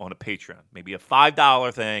day on a Patreon. Maybe a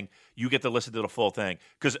 $5 thing. You get to listen to the full thing.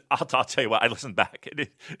 Because I'll tell you what, I listened back. It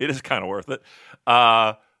is kind of worth it.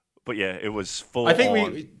 But yeah, it was full on.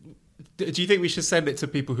 Do you think we should send it to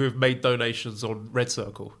people who have made donations on Red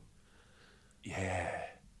Circle? Yeah.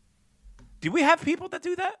 Do we have people that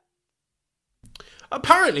do that?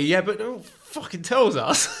 Apparently, yeah, but no one fucking tells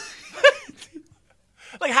us.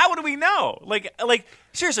 Like, how do we know? Like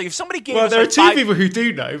seriously, if somebody gave us... Well, there are two people who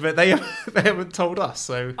do know, but they haven't told us,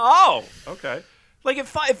 so... Oh, okay. Like,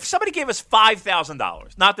 if somebody gave us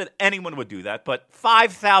 $5,000, not that anyone would do that, but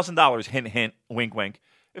 $5,000, hint, hint, wink, wink.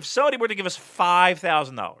 If somebody were to give us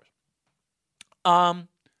 $5,000,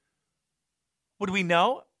 would we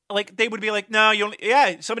know? Like, they would be like, no,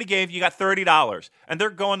 somebody gave, you got $30, and they're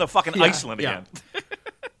going to fucking Iceland again.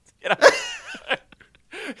 You know?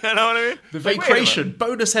 You know what I mean? The vacation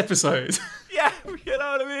bonus episode. Yeah, you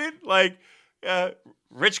know what I mean? Like,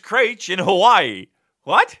 Rich Craich in Hawaii.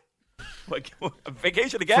 What? Like, a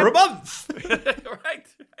vacation again? For a month. Right.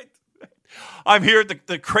 I'm here at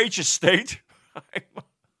the Craich estate.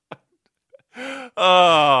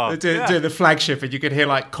 Doing the flagship, and you can hear,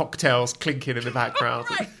 like, cocktails clinking in the background.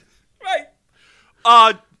 Right.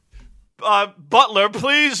 Butler,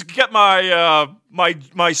 please get my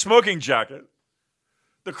my smoking jacket.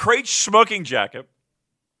 the Craig smoking jacket.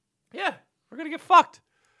 Yeah, we're going to get fucked.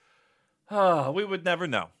 We would never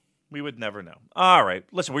know. We would never know. All right.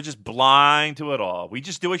 Listen, we're just blind to it all. We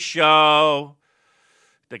just do a show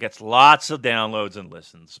that gets lots of downloads and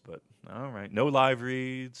listens, but all right. No live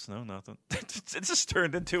reads, no nothing. It's just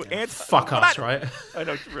turned into fuck us, right? I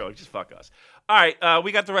know, really, just fuck us. All right,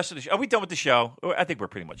 we got the rest of the show. Are we done with the show? I think we're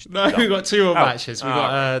pretty much done. No, we've got two more matches. We've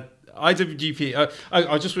got IWGP.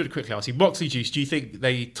 I just really quickly ask you, Moxley Juice, do you think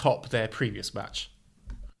they top their previous match?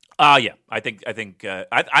 Yeah.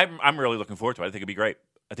 I'm really looking forward to it. I think it'd be great.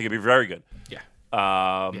 I think it'd be very good. Yeah.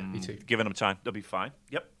 Me too. Giving them time, they'll be fine.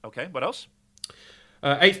 Yep. Okay, what else?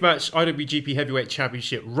 Eighth match, IWGP Heavyweight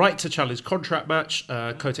Championship Right to Challenge contract match.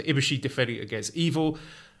 Kota Ibushi defending against Evil.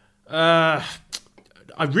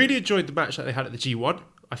 I really enjoyed the match that they had at the G1.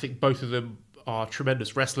 I think both of them are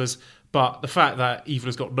tremendous wrestlers, but the fact that Evil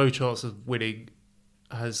has got no chance of winning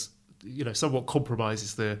has, somewhat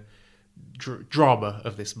compromises the drama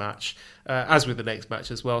of this match, as with the next match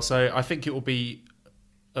as well. So I think it will be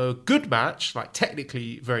a good match, like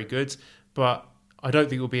technically very good, but I don't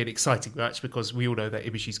think it will be an exciting match because we all know that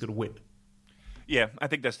Ibushi's going to win. Yeah, I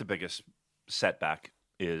think that's the biggest setback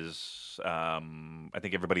is I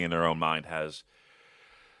think everybody in their own mind has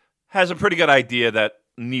a pretty good idea that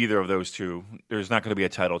neither of those two, there's not going to be a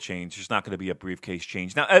title change. There's not going to be a briefcase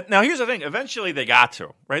change. Now here's the thing. Eventually they got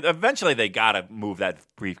to, right? Eventually they got to move that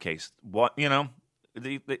briefcase. What,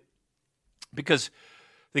 because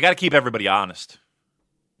they got to keep everybody honest.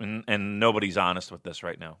 And nobody's honest with this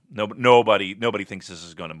right now. Nobody thinks this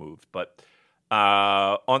is going to move. But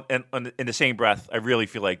in the same breath, I really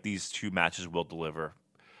feel like these two matches will deliver.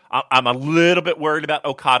 I'm a little bit worried about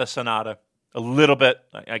Okada Sonata. A little bit.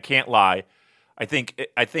 I can't lie. I think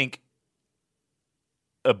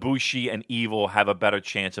Ibushi and Evil have a better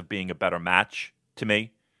chance of being a better match to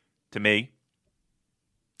me.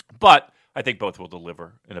 But I think both will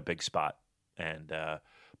deliver in a big spot. And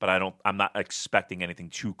but I'm not expecting anything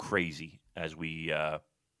too crazy as we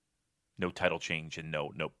no title change and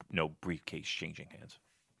no briefcase changing hands.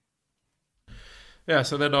 Yeah,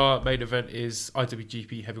 so then our main event is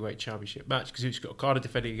IWGP Heavyweight Championship match. Kazuchika Okada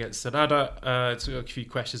defending against Sanada. So a few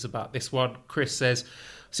questions about this one. Chris says,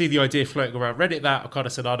 see the idea floating around Reddit that Okada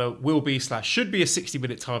Sanada will be / should be a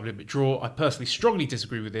 60-minute time limit draw. I personally strongly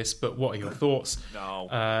disagree with this, but what are your thoughts?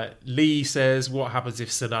 No. Lee says, what happens if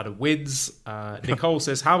Sanada wins? Nicole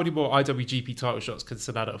says, how many more IWGP title shots can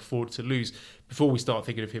Sanada afford to lose before we start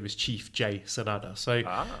thinking of him as Chief J Sanada? So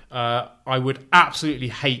I would absolutely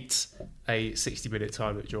hate a 60-minute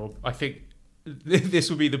time limit draw. I think this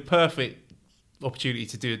would be the perfect opportunity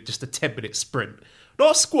to do just a 10-minute sprint.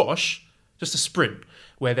 Not a squash, just a sprint,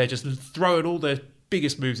 where they're just throwing all their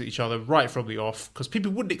biggest moves at each other right from the off, because people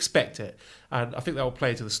wouldn't expect it. And I think that will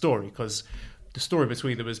play into the story, because the story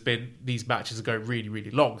between them has been these matches are going really,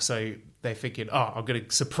 really long. So they're thinking, I'm going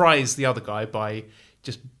to surprise the other guy by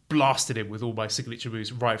just blasting him with all my signature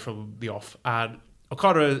moves right from the off. And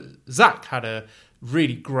Okada Zack had a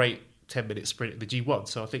really great 10-minute sprint in the G1.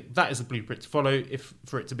 So I think that is the blueprint to follow. If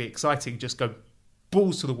for it to be exciting, just go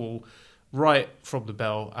balls to the wall right from the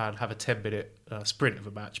bell and have a 10-minute sprint of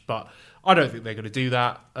a match. But I don't think they're going to do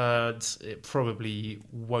that, and it probably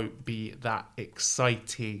won't be that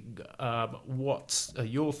exciting. What are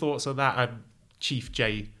your thoughts on that? And Chief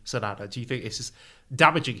J Sanada, do you think this is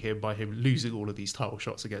damaging him by him losing all of these title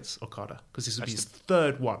shots against Okada? Because this would be his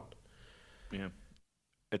third one. Yeah.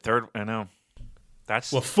 A third, I know.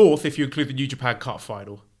 Well, fourth if you include the New Japan Cup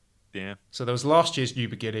final. Yeah. So there was last year's New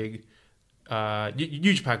Beginning,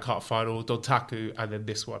 New Japan Cup final, Dontaku, and then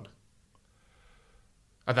this one.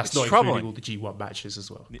 And that's not including all the G1 matches as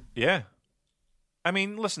well. Yeah. I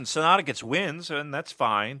mean, listen, Sonata gets wins, and that's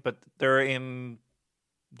fine, but they're in,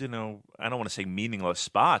 I don't want to say meaningless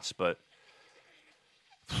spots, but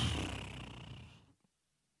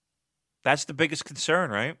that's the biggest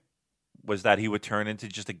concern, right? Was that he would turn into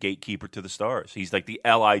just a gatekeeper to the stars. He's like the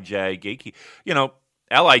LIJ gatekeeper.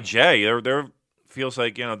 LIJ, there feels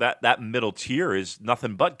like, that middle tier is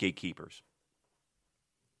nothing but gatekeepers.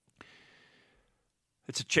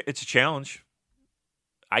 It's a challenge.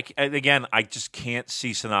 I just can't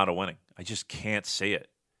see Sonata winning. I just can't see it.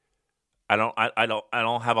 I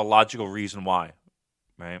don't have a logical reason why.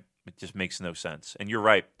 Right? It just makes no sense. And you're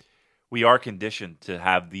right. We are conditioned to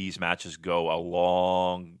have these matches go a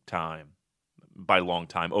long time. By long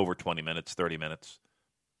time, over 20 minutes, 30 minutes.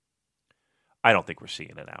 I don't think we're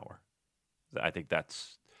seeing an hour. I think that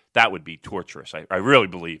would be torturous. I really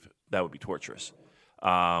believe that would be torturous.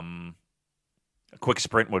 A quick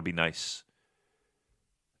sprint would be nice.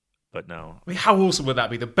 But no. I mean, how awesome would that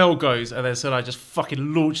be? The bell goes, and then Sanada just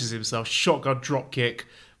fucking launches himself, shotgun drop kick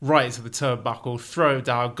right into the turnbuckle, throw him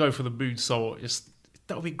down, go for the moonsault.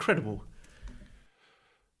 That would be incredible.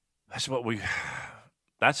 That's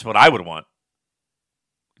what I would want.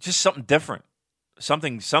 Just something different,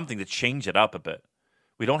 something to change it up a bit.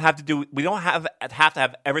 We don't have to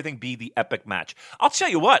have everything be the epic match. I'll tell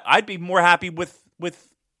you what, I'd be more happy with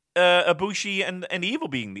Ibushi and Evil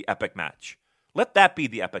being the epic match. Let that be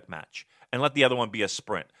the epic match, and let the other one be a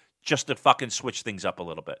sprint, just to fucking switch things up a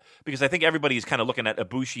little bit. Because I think everybody is kind of looking at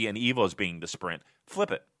Ibushi and Evil as being the sprint.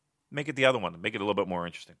 Flip it, make it the other one, make it a little bit more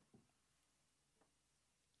interesting.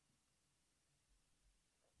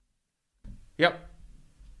 Yep,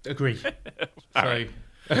 agree. So, Right.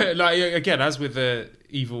 like again, as with the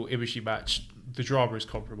Evil Ibushi match, the drama is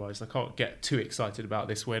compromised. I can't get too excited about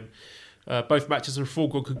this when both matches are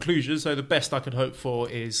foregone conclusions. So the best I can hope for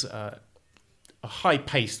is a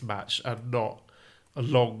high-paced match and not a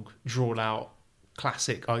long, drawn-out,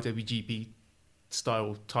 classic IWGP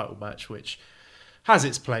style title match, which has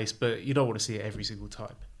its place, but you don't want to see it every single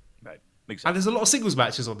time. Right. Makes sense. And there's a lot of singles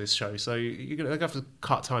matches on this show, so you're going to have to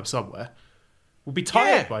cut time somewhere. We'll be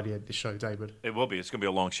tired by the end of the show, Damon. It will be. It's going to be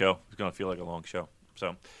a long show. It's going to feel like a long show.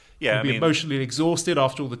 So, yeah, We'll be emotionally exhausted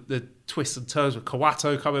after all the twists and turns with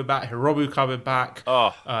Kawato coming back, Hiromu coming back,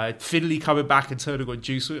 Finley coming back and turning on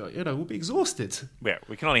Juice. We'll be exhausted. Yeah,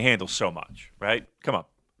 we can only handle so much, right? Come on,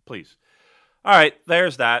 please. All right,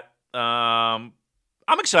 there's that. I'm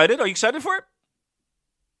excited. Are you excited for it?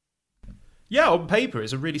 Yeah, on paper,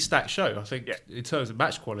 it's a really stacked show. I think in terms of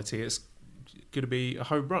match quality, it's going to be a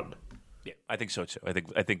home run. Yeah, I think so too. I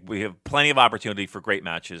think we have plenty of opportunity for great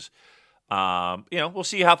matches. We'll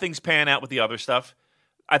see how things pan out with the other stuff.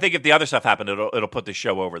 I think if the other stuff happened, it'll put the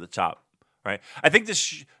show over the top, right? I think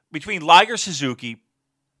this between Liger Suzuki,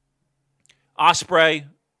 Ospreay,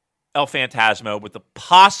 El Phantasmo, with the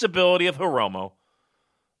possibility of Hiromu,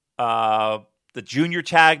 the junior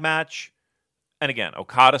tag match, and again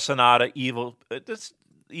Okada, Sanada, Evil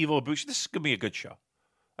Ibushi. This is gonna be a good show.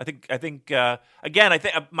 I think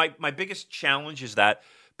my biggest challenge is that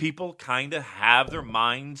people kind of have their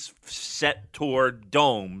minds set toward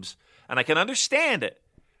domes, and I can understand it.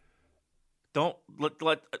 I'm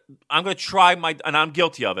going to try and I'm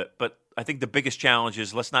guilty of it, but I think the biggest challenge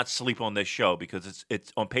is let's not sleep on this show because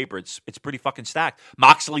it's on paper it's pretty fucking stacked.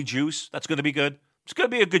 Moxley Juice, that's going to be good. It's going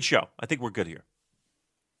to be a good show. I think we're good here.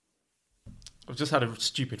 I've just had a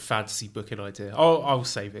stupid fantasy booking idea. I'll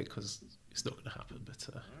save it because it's not going to happen, but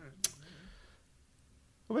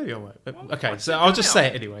well, maybe I won't. But, okay, so I'll just say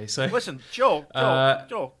it anyway. So listen, Joel. All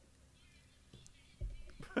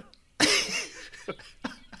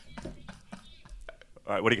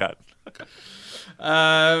right, what do you got?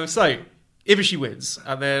 So Ibushi wins,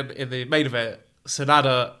 and then in the main event,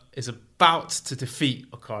 Sanada is about to defeat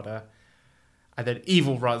Okada, and then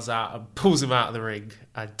Evil runs out and pulls him out of the ring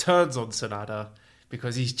and turns on Sanada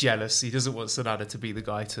because he's jealous. He doesn't want Sanada to be the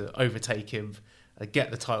guy to overtake him and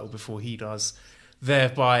get the title before he does,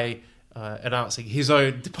 thereby announcing his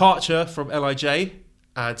own departure from LIJ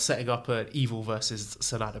and setting up an Evil versus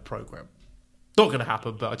Sanada program. Not going to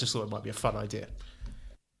happen, but I just thought it might be a fun idea.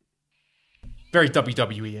 Very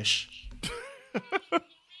WWE-ish.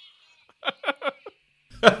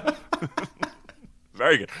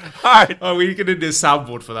 Very good. All right. Oh, we're going to need a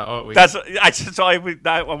soundboard for that, aren't we? I want a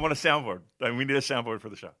soundboard. We need a soundboard for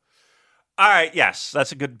the show. All right. Yes,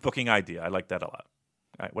 that's a good booking idea. I like that a lot.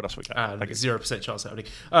 All right. What else we got? 0% chance happening.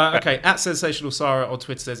 Okay. At Sensational Sarah on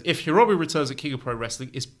Twitter says, if Hiromu returns at King of Pro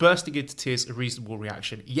Wrestling, is bursting into tears a reasonable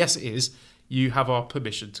reaction? Yes, it is. You have our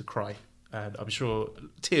permission to cry. And I'm sure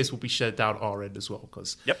tears will be shed down our end as well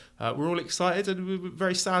because we're all excited and we're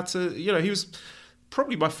very sad to, he was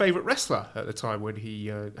probably my favourite wrestler at the time when he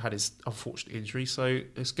had his unfortunate injury. So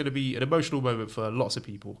it's going to be an emotional moment for lots of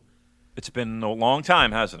people. It's been a long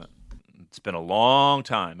time, hasn't it? It's been a long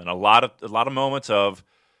time and a lot of moments of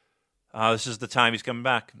this is the time he's coming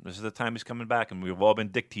back. This is the time he's coming back, and we've all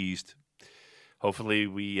been dick teased. Hopefully,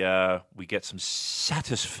 we get some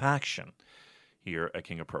satisfaction here at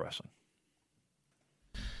King of Pro Wrestling.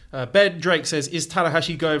 Ben Drake says, is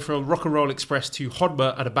Tanahashi going from Rock and Roll Express to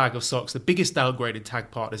Honma and a bag of socks the biggest downgrade in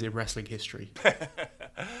tag partners in wrestling history?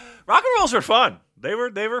 Rock and Rolls were fun. They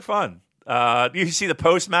were fun. You see the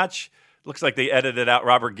post match? Looks like they edited out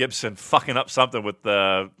Robert Gibson fucking up something with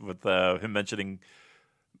him mentioning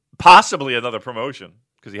possibly another promotion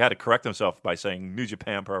because he had to correct himself by saying New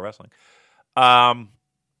Japan Pro Wrestling.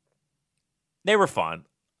 They were fun.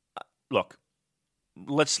 Look,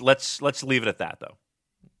 let's leave it at that though.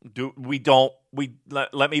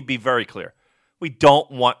 Let me be very clear. We don't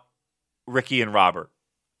want Ricky and Robert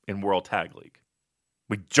in World Tag League.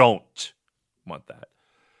 We don't want that.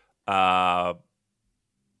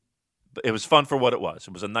 But it was fun for what it was.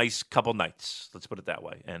 It was a nice couple nights. Let's put it that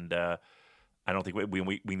way. And I don't think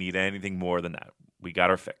we need anything more than that. We got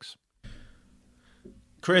our fix.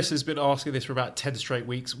 Chris has been asking this for about 10 straight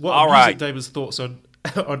weeks. What All are Music right. Damon's thoughts on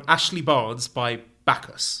Ashley Barnes by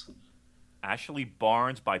Bacchus? Ashley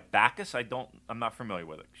Barnes by Bacchus? I'm not familiar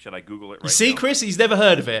with it. Should I Google it right You see, now? Chris, he's never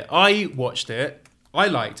heard of it. I watched it. I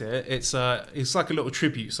liked it. It's like a little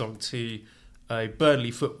tribute song to a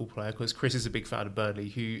Burnley football player, because Chris is a big fan of Burnley,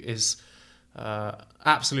 who is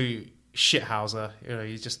absolute shithouser. You know,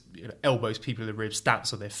 he just elbows people in the ribs,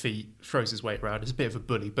 stamps on their feet, throws his weight around. He's a bit of a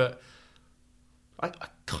bully, but I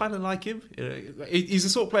kind of like him. You know, he's the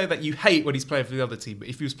sort of player that you hate when he's playing for the other team, but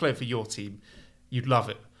if he was playing for your team, you'd love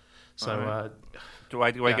it. So, right. Do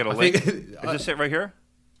I get a link? Is this it right here?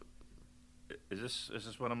 Is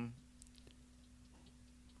this what I'm?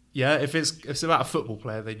 Yeah, if it's about a football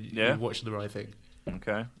player, then Yeah. you're watching the right thing.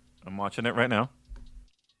 Okay, I'm watching it right now.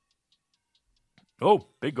 Oh,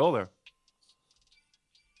 big goal there.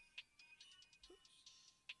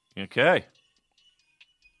 Okay.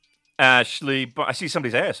 Ashley, I see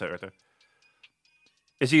somebody's ass right there.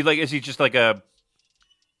 Is he just like a?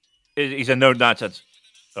 He's a no nonsense.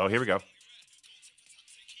 Oh, here we go.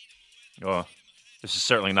 Oh, this is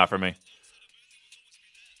certainly not for me.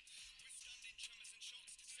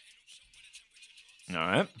 All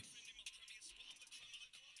right.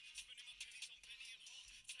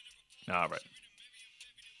 All right.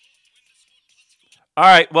 All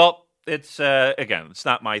right. Well, it's again, it's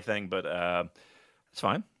not my thing, but it's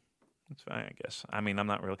fine. It's fine, I guess. I mean, I'm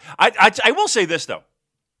not really. I will say this though.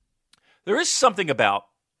 There is something about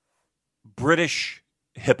British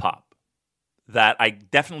hip hop that I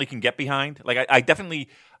definitely can get behind. Like I definitely,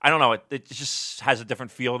 I don't know. It just has a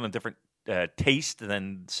different feel and a different taste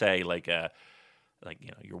than say like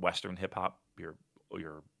your Western hip hop, your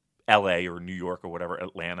L.A. or New York or whatever,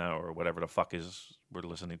 Atlanta or whatever the fuck is we're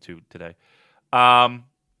listening to today. I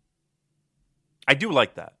do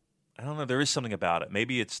like that. I don't know. There is something about it.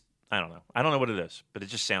 Maybe it's, I don't know. I don't know what it is, but it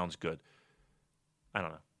just sounds good. I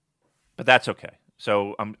don't know. But that's okay.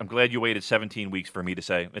 So I'm glad you waited 17 weeks for me to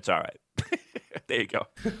say it's all right. There you go.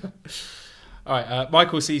 All right,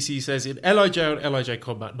 Michael CC says, in LIJ on LIJ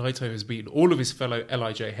Combat, Naito has beaten all of his fellow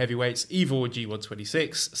LIJ heavyweights, Evil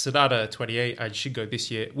G126, Sanada 28, and Shingo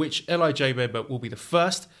this year. Which LIJ member will be the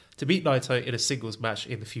first to beat Naito in a singles match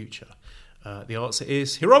in the future? The answer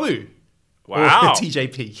is Hiromu. Wow. Or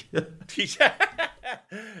TJP.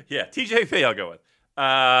 Yeah, TJP I'll go with.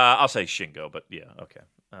 I'll say Shingo, but yeah, okay.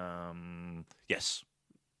 Yes.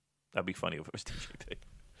 That'd be funny if it was TJP.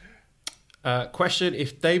 Question,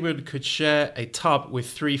 if Damon could share a tub with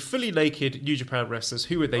 3 fully naked New Japan wrestlers,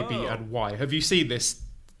 who would they be and why? Have you seen this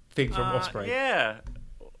thing from Ospreay? Yeah.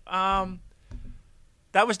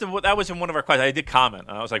 That was in one of our questions. I did comment.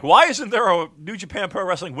 I was like, why isn't there a New Japan Pro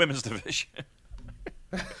Wrestling women's division?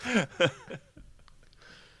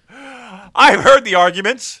 I've heard the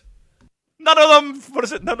arguments. None of them,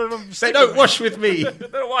 none of them. They don't wash with me. They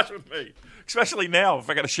don't wash with me. Especially now, if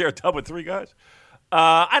I got to share a tub with 3 guys.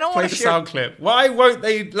 I don't Play want the to share. sound clip. Why won't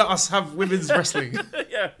they let us have women's wrestling?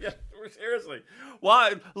 Yeah. Seriously.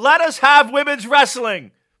 Why? Let us have women's wrestling.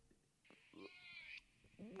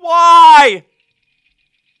 Why?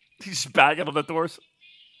 He's banging on the doors.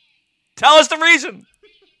 Tell us the reason.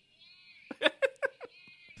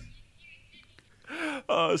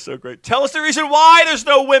 Oh, so great. Tell us the reason why there's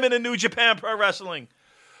no women in New Japan Pro Wrestling.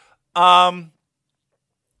 I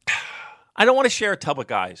don't want to share a tub with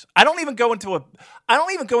guys. I don't even go into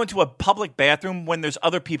a public bathroom when there's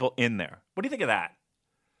other people in there. What do you think of that?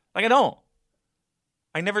 Like, I don't.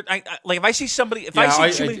 I never. Like if I see somebody. If I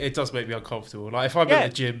see somebody, it does make me uncomfortable. Like if I'm at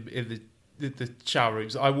the gym in the shower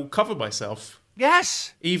rooms, I will cover myself.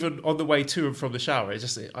 Yes. Even on the way to and from the shower. It's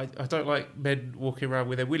just I don't like men walking around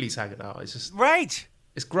with their willies hanging out. It's just right.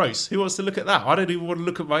 It's gross. Who wants to look at that? I don't even want to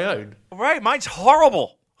look at my own. Right. Mine's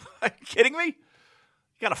horrible. Are you kidding me? You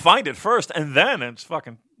gotta find it first, and then it's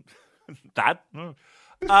fucking that. No,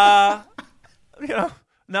 I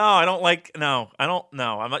don't like. No, I don't.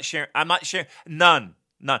 No, I'm not sharing. None.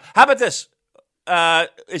 How about this?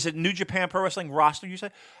 Is it New Japan Pro Wrestling roster? You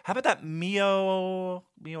say? How about that Mio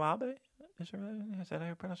Abe? Is that how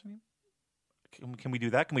you pronounce her name? Can we do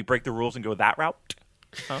that? Can we break the rules and go that route?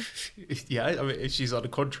 Huh? Yeah, I mean, if she's on a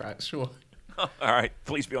contract, sure. All right,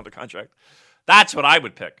 please be under contract. That's what I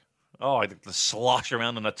would pick. Oh, I'd like to slosh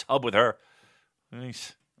around in a tub with her.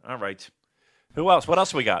 Nice. All right. Who else? What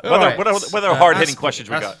else we got? What other hard-hitting questions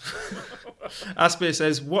we got? Aspir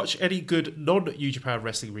says, watch any good non-New Japan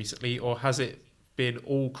wrestling recently, or has it been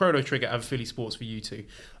all Chrono Trigger and Philly Sports for you two.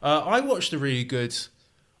 I watched a really good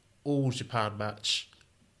All Japan match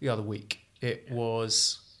the other week. It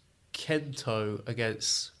was Kento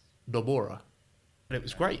against Nomura, and it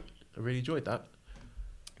was great. I really enjoyed that.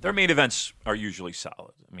 Their main events are usually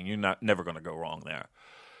solid. I mean, you're never going to go wrong there.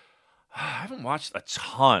 I haven't watched a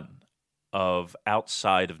ton of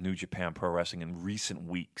outside of New Japan Pro Wrestling in recent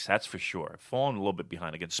weeks. That's for sure. I've fallen a little bit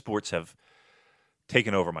behind. Again, sports have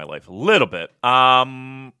taken over my life a little bit.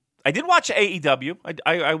 I did watch AEW.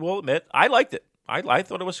 I will admit, I liked it. I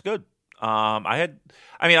thought it was good. I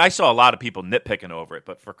saw a lot of people nitpicking over it,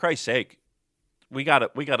 but for Christ's sake, we got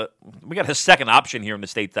a second option here in the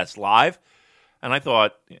States that's live, and I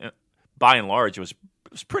thought, by and large, it was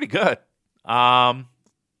pretty good. It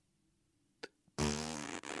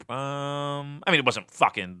wasn't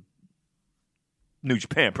fucking New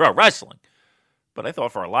Japan Pro Wrestling, but I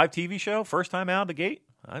thought for a live TV show, first time out of the gate,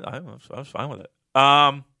 I was fine with it.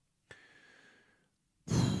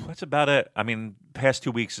 That's about it. I mean, past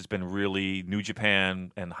 2 weeks has been really New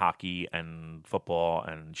Japan and hockey and football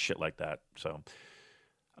and shit like that. So,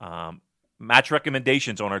 match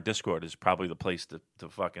recommendations on our Discord is probably the place to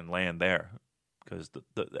fucking land there, because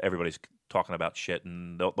everybody's talking about shit,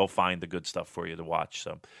 and they'll find the good stuff for you to watch.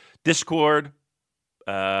 So, Discord,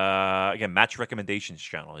 again, match recommendations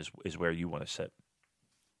channel is where you want to sit.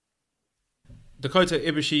 Dakota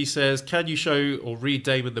Ibushi says, can you show or read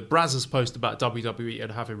Damon the Brazzers post about WWE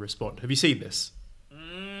and have him respond? Have you seen this?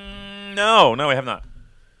 No, I have not.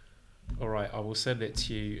 All right, I will send it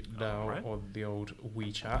to you now on the old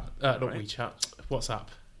WeChat. WeChat, WhatsApp.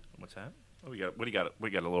 What's that? What do you got? We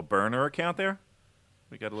got a little burner account there?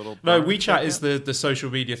 We got a little... No, WeChat is the social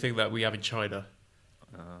media thing that we have in China.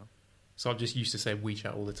 So I'm just used to saying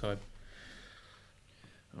WeChat all the time.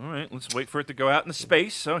 All right, let's wait for it to go out into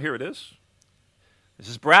space. So here it is. This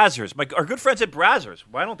is Brazzers. Our good friends at Brazzers.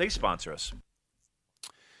 Why don't they sponsor us?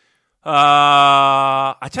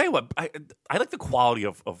 I tell you what, I like the quality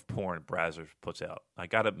of porn Brazzers puts out. I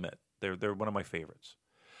gotta admit, they're one of my favorites.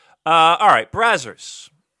 All right, Brazzers.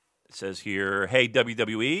 It says here, hey,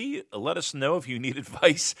 WWE, let us know if you need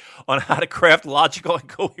advice on how to craft logical and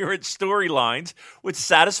coherent storylines with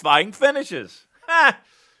satisfying finishes.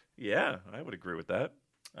 Yeah, I would agree with that.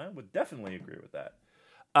 I would definitely agree with that.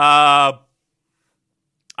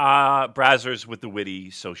 Brazzers with the witty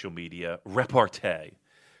social media repartee.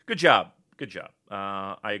 Good job.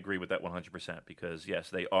 I agree with that 100% because, yes,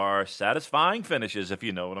 they are satisfying finishes, if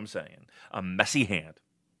you know what I'm saying. A messy hand.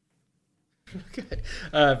 Okay.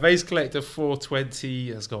 Vase Collector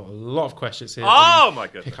 420 has got a lot of questions here. Oh, my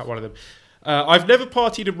goodness. Pick up one of them. I've never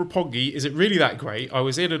partied in Roppongi. Is it really that great? I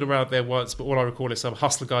was in and around there once, but all I recall is some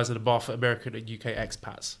hustler guys in a bar for American and UK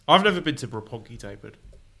expats. I've never been to Roppongi, David.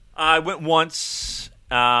 I went once,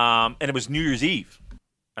 and it was New Year's Eve,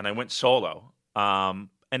 and I went solo. And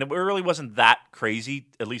it really wasn't that crazy,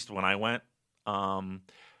 at least when I went.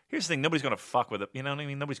 Here's the thing: nobody's gonna fuck with it. You know what I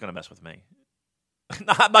mean? Nobody's gonna mess with me.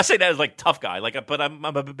 I'm not saying that as like tough guy, but I'm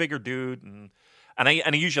a bigger dude, and I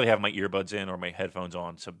usually have my earbuds in or my headphones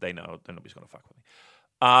on, so they know that nobody's gonna fuck with me.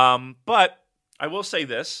 But I will say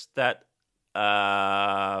this: that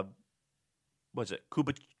what's it?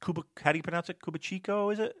 Kuba? How do you pronounce it?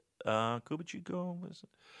 Kubachiko? Is it? Kubachiko? What is it?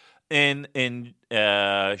 In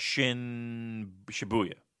Shinjuku,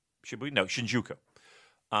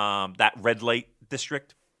 that red light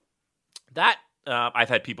district. That I've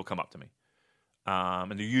had people come up to me,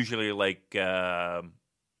 and they're usually like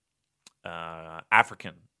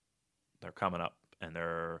African. They're coming up and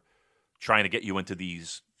they're trying to get you into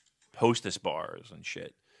these hostess bars and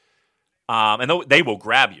shit. And they will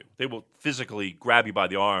grab you. They will physically grab you by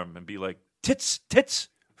the arm and be like, "Tits,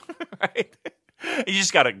 right?" You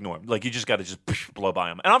just gotta ignore them. Like you just gotta blow by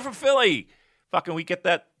them. And I'm from Philly. Fucking, we get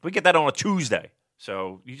that on a Tuesday.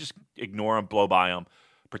 So you just ignore them, blow by them,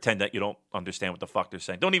 pretend that you don't understand what the fuck they're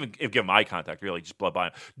saying. Don't even give them eye contact. Really, just blow by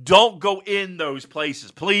them. Don't go in those places,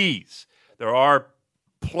 please. There are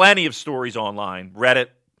plenty of stories online, Reddit,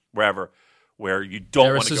 wherever, where you don't.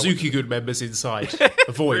 There are want to Suzuki Good members inside.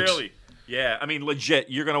 Avoid. Really? Yeah. I mean, legit.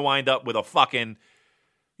 You're gonna wind up with a fucking.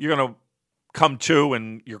 You're gonna come to,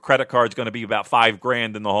 and your credit card's going to be about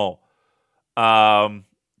 $5,000 in the hole. And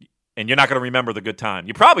you're not going to remember the good time.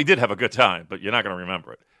 You probably did have a good time, but you're not going to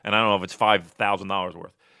remember it. And I don't know if it's $5,000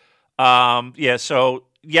 worth. Yeah, so,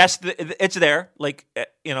 yes, it's there. Like,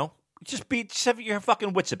 just have your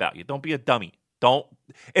fucking wits about you. Don't be a dummy.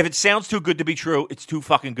 If it sounds too good to be true, it's too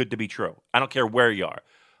fucking good to be true. I don't care where you are.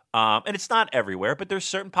 And it's not everywhere, but there's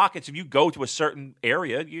certain pockets. If you go to a certain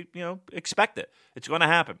area, you expect it. It's going to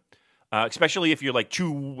happen. Especially if you're like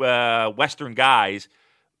two Western guys,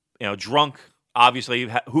 drunk obviously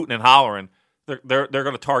hooting and hollering, they're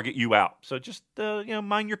going to target you out. So just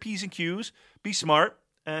mind your P's and Q's. Be smart.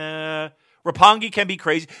 Roppongi can be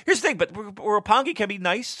crazy. Here's the thing, but Roppongi can be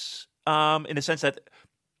nice in the sense that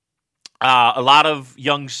a lot of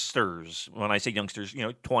youngsters, when I say youngsters,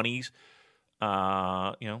 20s,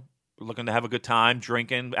 looking to have a good time,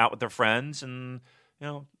 drinking out with their friends, and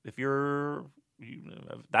if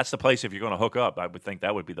that's the place. If you're going to hook up, I would think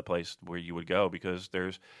that would be the place where you would go, because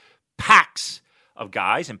there's packs of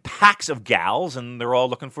guys and packs of gals, and they're all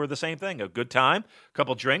looking for the same thing: a good time, a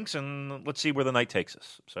couple drinks, and let's see where the night takes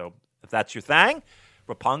us. So if that's your thing,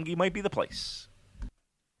 Roppongi might be the place.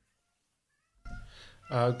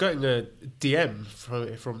 Getting a DM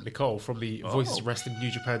from Nicole from the Voices of Wrestling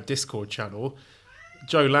New Japan Discord channel.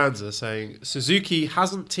 Joe Lanza saying, Suzuki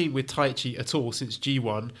hasn't teamed with Taichi at all since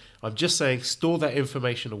G1. I'm just saying, store that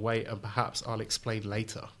information away and perhaps I'll explain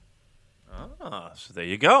later. So there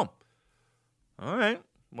you go. All right.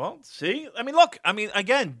 Well, see?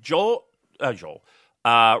 Again,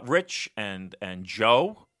 Rich and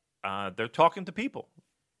Joe, they're talking to people.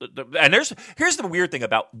 And here's the weird thing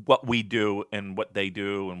about what we do and what they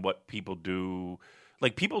do and what people do.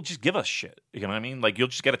 Like, people just give us shit. You know what I mean? Like, you'll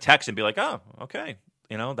just get a text and be like, oh, okay.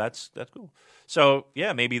 That's cool. So,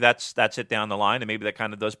 yeah, maybe that's it down the line, and maybe that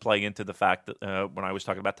kind of does play into the fact that when I was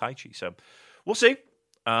talking about Taichi. So, we'll see.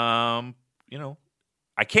 I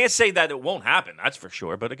can't say that it won't happen. That's for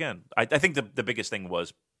sure. But, again, I think the biggest thing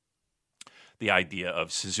was the idea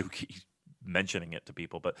of Suzuki mentioning it to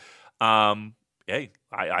people. But, hey,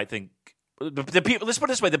 I think the people. Let's put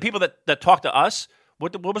it this way: the people that talk to us.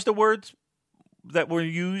 What was the words that were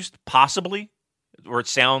used? Possibly, or it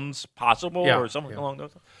sounds possible, or something along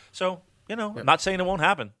those lines. So I'm not saying it won't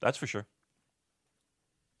happen. That's for sure.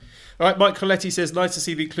 All right, Mike Coletti says, nice to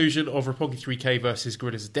see the inclusion of Roppongi 3K versus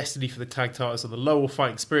Guerrillas of Destiny for the tag titles on the Lowell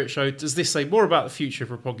Fighting Spirit show. Does this say more about the future of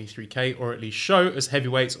Roppongi 3K, or at least show as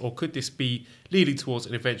heavyweights, or could this be leading towards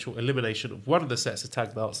an eventual elimination of one of the sets of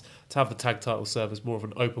tag belts to have the tag title serve as more of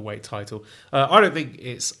an openweight title? I don't think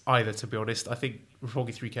it's either, to be honest. I think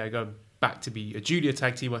Roppongi 3K are going back to be a junior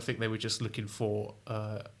tag team. I think they were just looking for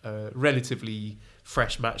a relatively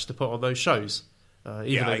fresh match to put on those shows,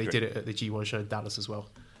 even though they did it at the G1 show in Dallas as well.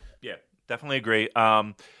 Yeah, definitely agree.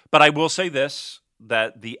 But I will say this,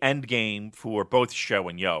 that the end game for both Sho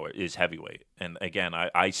and Yo is heavyweight. And again,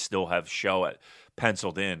 I still have Sho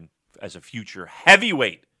penciled in as a future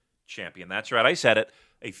heavyweight champion. That's right, I said it.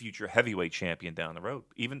 A future heavyweight champion down the road.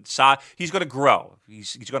 Even he's going to grow.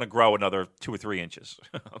 He's going to grow another 2 or 3 inches.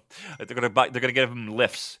 They're going to give him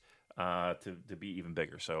lifts to be even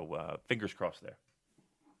bigger. So fingers crossed there.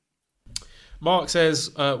 Mark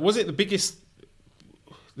says, was it the biggest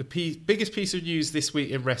piece of news this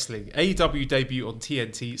week in wrestling? AEW debut on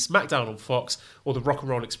TNT, SmackDown on Fox, or the Rock and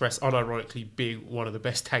Roll Express unironically being one of the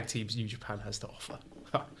best tag teams New Japan has to offer?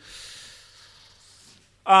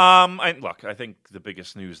 I think the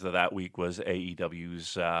biggest news of that week was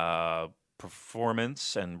AEW's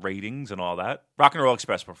performance and ratings and all that. Rock and Roll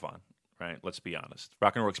Express were fun, right? Let's be honest.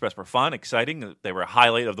 Rock and Roll Express were fun, exciting. They were a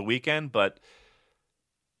highlight of the weekend, but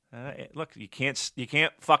look, you can't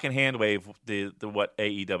fucking hand wave the what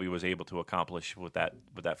AEW was able to accomplish with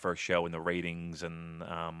that first show and the ratings and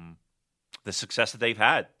the success that they've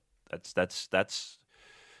had. That's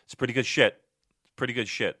it's pretty good shit. Pretty good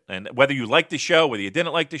shit. And whether you liked the show, whether you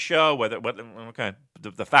didn't like the show,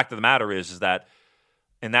 the fact of the matter is that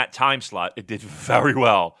in that time slot, it did very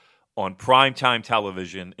well on primetime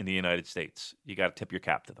television in the United States. You got to tip your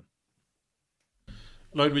cap to them.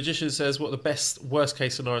 Lone Magician says, what are the worst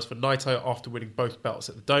case scenarios for Naito after winning both belts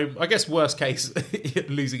at the Dome? I guess worst case,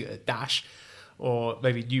 losing at a Dash, or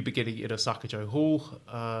maybe new beginning in Osaka Joe Hall.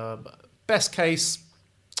 Best case,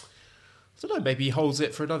 I don't know, maybe he holds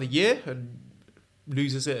it for another year and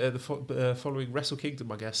loses it at the following Wrestle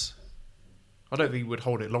Kingdom, I guess. I don't think he would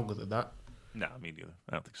hold it longer than that. No, me neither.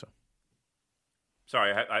 I don't think so.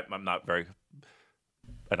 Sorry, I'm not very...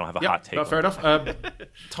 I don't have a hot take. No, fair enough.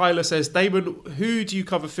 Tyler says, Damon, who do you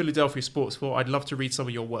cover Philadelphia sports for? I'd love to read some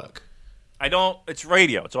of your work. I don't. It's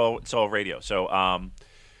radio. It's all radio. So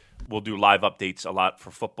we'll do live updates a lot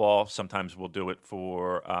for football. Sometimes we'll do it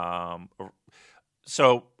for.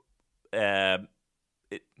 It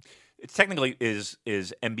technically is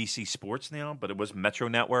NBC Sports now, but it was Metro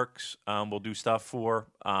Networks. We'll do stuff for.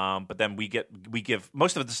 But then we give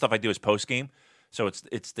most of the stuff I do is post game. So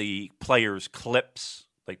it's the players' clips,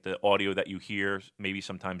 like the audio that you hear, maybe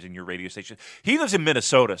sometimes in your radio station. He lives in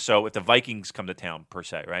Minnesota, so if the Vikings come to town, per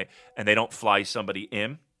se, right, and they don't fly somebody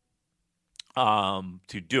in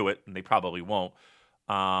to do it, and they probably won't,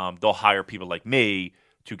 they'll hire people like me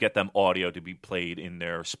to get them audio to be played in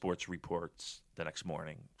their sports reports the next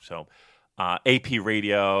morning. So AP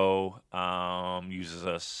Radio uses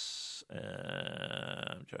us.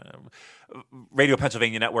 Radio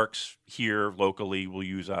Pennsylvania Networks here locally will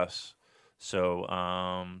use us. So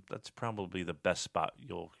that's probably the best spot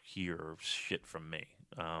you'll hear shit from me.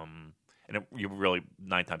 You really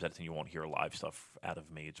 9 times out of 10 you won't hear live stuff out of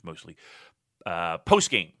me. It's mostly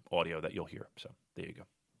post-game audio that you'll hear. So there you go.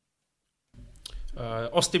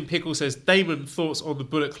 Austin Pickle says, Damon, thoughts on the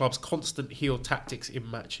Bullet Club's constant heel tactics in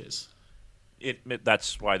matches?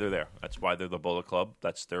 That's why they're there. That's why they're the Bullet Club.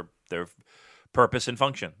 That's their purpose and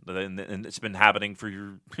function, and it's been happening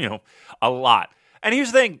for a lot. And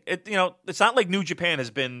here's the thing: it's not like New Japan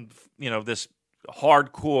has been this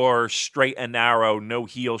hardcore, straight and narrow, no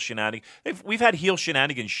heel shenanigans. We've had heel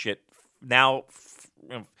shenanigans shit now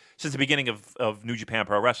since the beginning of New Japan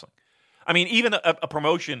Pro Wrestling. I mean, even a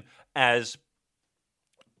promotion as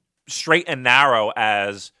straight and narrow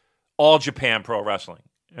as All Japan Pro Wrestling,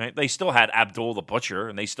 right? They still had Abdul the Butcher,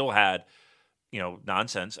 and they still had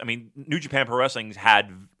nonsense. I mean, New Japan Pro Wrestling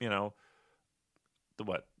had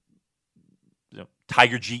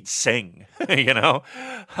Tiger Jeet Singh,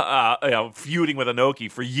 feuding with Inoki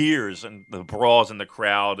for years, and the brawls in the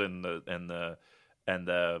crowd, and the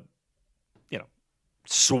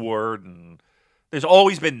sword, and there's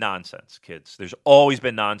always been nonsense, kids. There's always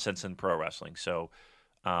been nonsense in pro wrestling. So,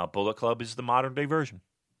 Bullet Club is the modern day version.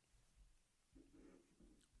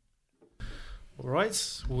 All right,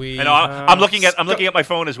 I'm looking at my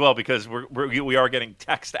phone as well because we are getting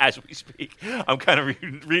text as we speak. I'm kind of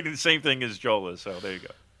reading the same thing as Joel is. So there you go.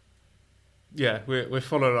 Yeah, we're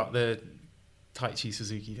following up the Taichi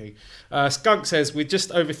Suzuki thing. Skunk says, with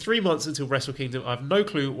just over 3 months until Wrestle Kingdom, I have no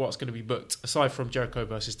clue what's going to be booked aside from Jericho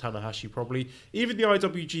versus Tanahashi. Probably even the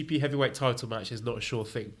IWGP Heavyweight Title match is not a sure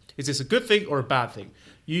thing. Is this a good thing or a bad thing?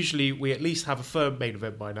 Usually we at least have a firm main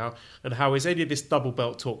event by now, and how is any of this double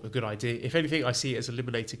belt talk a good idea? If anything, I see it as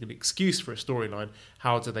eliminating an excuse for a storyline.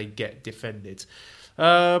 How do they get defended?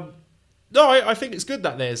 No, I think it's good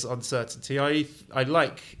that there's uncertainty. I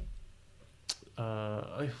like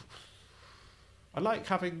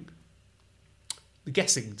having the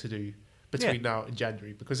guessing to do between now and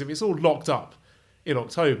January, because if it's all locked up in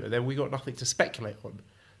October, then we got nothing to speculate on.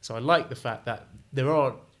 So I like the fact that there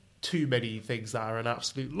aren't too many things that are an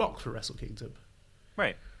absolute lock for Wrestle Kingdom.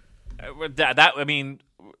 Right. I mean,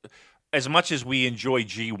 as much as we enjoy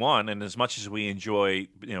G1 and as much as we enjoy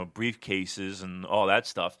briefcases and all that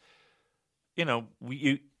stuff, you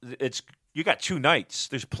got 2 nights.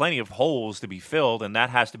 There's plenty of holes to be filled, and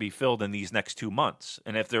that has to be filled in these next 2 months.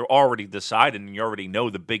 And if they're already decided and you already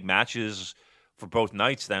know the big matches for both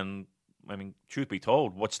nights, then, I mean, truth be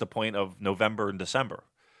told, what's the point of November and December?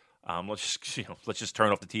 Let's just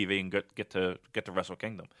turn off the TV and get to Wrestle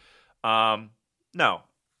Kingdom. No,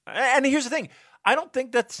 and here's the thing: I don't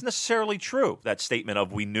think that's necessarily true. That statement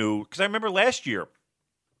of we knew, because I remember last year.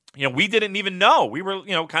 We didn't even know. We were,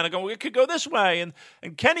 kind of going, it could go this way, and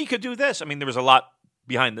Kenny could do this. I mean, there was a lot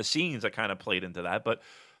behind the scenes that kind of played into that, but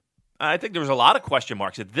I think there was a lot of question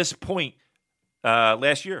marks at this point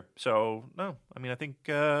last year. So no, I mean, I think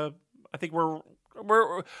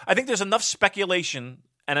there's enough speculation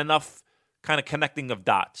and enough kind of connecting of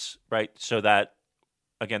dots, right? So that,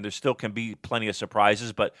 again, there still can be plenty of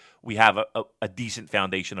surprises, but we have a decent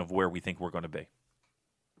foundation of where we think we're going to be.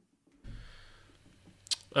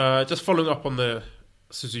 Just following up on the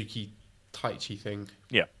Suzuki Taichi thing.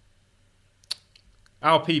 Yeah.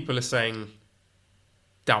 Our people are saying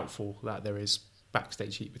doubtful that there is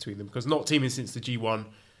backstage heat between them, because not teaming since the G1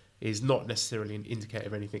 is not necessarily an indicator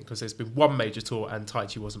of anything, because there's been one major tour and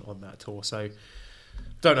Taichi wasn't on that tour. So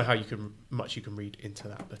don't know how much you can read into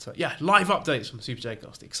that. But live updates from Super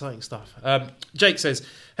J-Cast. Exciting stuff. Jake says,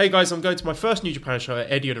 hey guys, I'm going to my first New Japan show at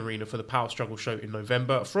Edion Arena for the Power Struggle show in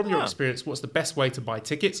November. From your experience, what's the best way to buy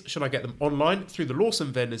tickets? Should I get them online through the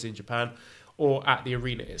Lawson vendors in Japan or at the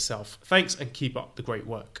arena itself? Thanks and keep up the great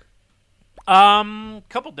work.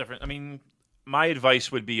 Couple different. I mean, my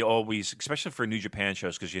advice would be always, especially for New Japan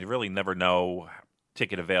shows, because you really never know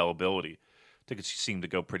ticket availability. Tickets seem to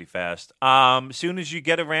go pretty fast. As soon as you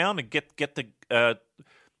get around and get the,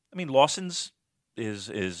 Lawson's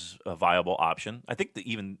is a viable option. I think that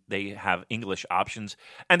even they have English options,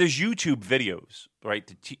 and there's YouTube videos, right,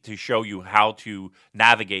 to show you how to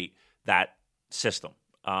navigate that system.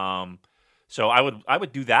 So I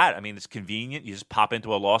would do that. I mean, it's convenient. You just pop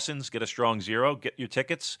into a Lawson's, get a strong zero, get your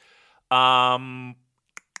tickets.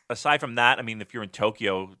 Aside from that, I mean, if you're in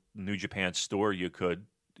Tokyo, New Japan store, you could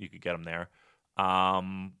get them there.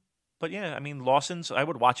 But yeah, I mean, Lawson's, I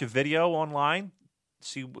would watch a video online,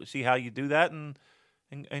 see how you do that, and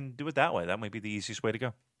and do it that way. That might be the easiest way to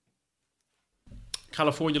go.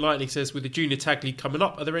 California Lightning says, with the Junior Tag League coming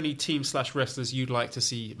up, are there any team/wrestlers you'd like to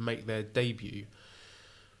see make their debut?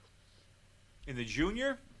 In the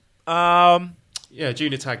junior? Yeah,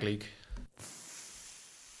 Junior Tag League.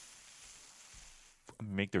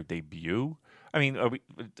 Make their debut? I mean,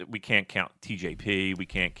 we can't count TJP. We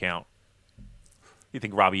can't count. You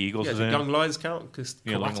think Robbie Eagles is in? Young Lions count? Because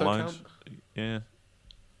Young Lions. Yeah.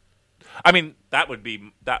 I mean, that would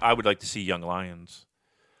be that. I would like to see Young Lions.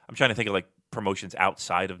 I'm trying to think of like promotions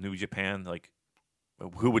outside of New Japan, like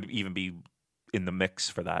who would even be in the mix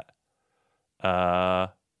for that. I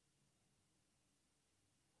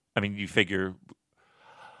mean, you figured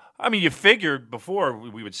before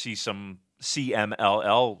we would see some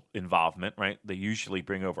CMLL involvement, right? They usually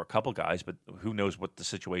bring over a couple guys, but who knows what the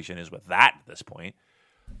situation is with that at this point.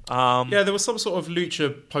 Yeah, there was some sort of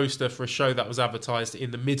lucha poster for a show that was advertised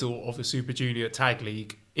in the middle of the Super Junior Tag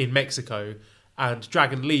League in Mexico, and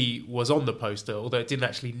Dragon Lee was on the poster, although it didn't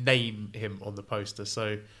actually name him on the poster.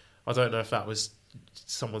 So I don't know if that was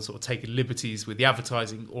someone sort of taking liberties with the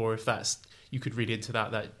advertising, or if that's, you could read into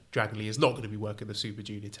that Dragon Lee is not going to be working the Super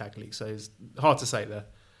Junior Tag League. So it's hard to say there.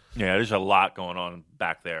 Yeah, there's a lot going on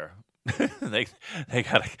back there. they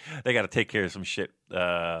gotta take care of some shit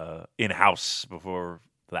in house before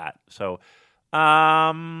that. So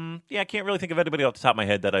yeah, I can't really think of anybody off the top of my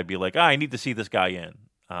head that I'd be like, I need to see this guy in.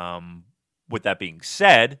 With that being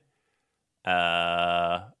said,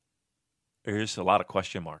 there's a lot of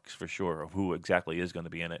question marks for sure of who exactly is going to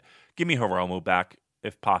be in it. Give me Hiromu back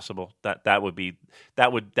if possible. That would be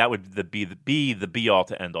the be all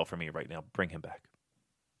to end all for me right now. Bring him back.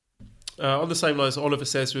 On the same lines, Oliver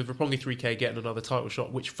says, with Roppongi 3K getting another title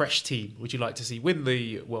shot, which fresh team would you like to see win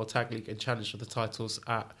the World Tag League and challenge for the titles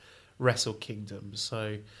at Wrestle Kingdom?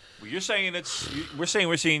 So, well, we're saying we're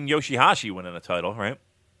seeing Yoshihashi winning a title, right?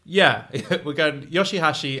 Yeah, we're going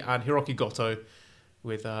Yoshihashi and Hiroki Goto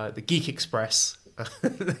with the Geek Express.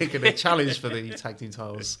 They're going to challenge for the tag team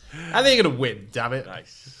titles, and they're going to win. Damn it!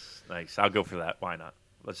 Nice. I'll go for that. Why not?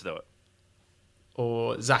 Let's do it.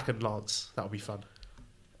 Or Zack and Lance. That would be fun.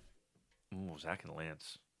 Ooh, Zack and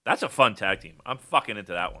Lance. That's a fun tag team. I'm fucking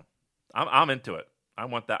into that one. I'm into it. I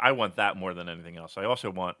want that more than anything else. I also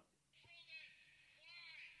want.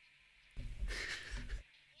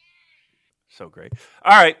 So great.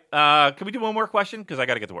 All right. Can we do one more question? Because I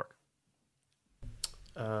got to get to work.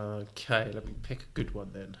 Okay, let me pick a good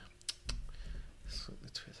one then.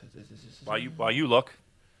 While you look.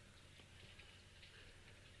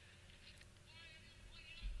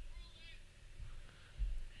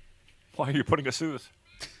 Why are you putting us through this?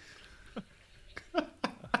 So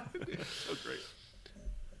great.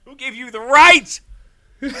 Who gave you the right?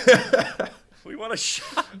 We want a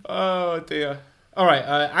shot. Oh, dear. All right,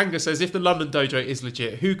 Angus says, if the London dojo is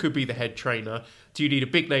legit, who could be the head trainer? Do you need a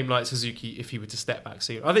big name like Suzuki if he were to step back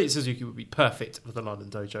soon? I think Suzuki would be perfect for the London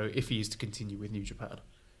dojo if he is to continue with New Japan.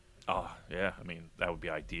 Oh, yeah. I mean, that would be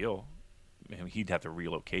ideal. I mean, he'd have to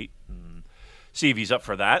relocate and see if he's up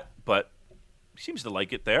for that, but he seems to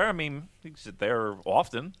like it there. I mean, he's there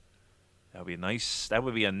often. That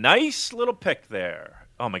would be a nice little pick there.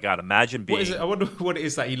 Oh, my God. Imagine being... What is it? I wonder what it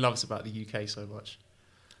is that he loves about the UK so much.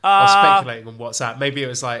 I was speculating on WhatsApp. Maybe it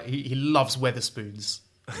was like he loves Weatherspoons,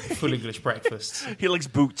 full English breakfasts. He likes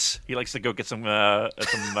Boots. He likes to go get some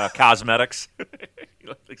cosmetics. He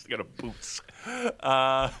likes to go to Boots.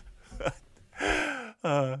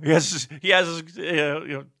 He has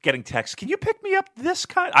getting texts. Can you pick me up this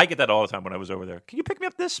kind? I get that all the time when I was over there. Can you pick me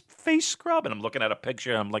up this face scrub? And I'm looking at a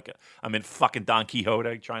picture. I'm in fucking Don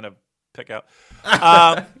Quixote trying to pick out.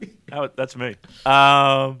 That's me. He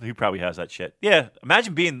probably has that shit. Yeah,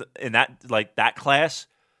 imagine being in that class,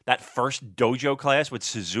 that first dojo class with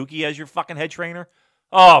Suzuki as your fucking head trainer.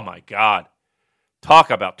 Oh my God, talk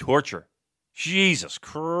about torture. Jesus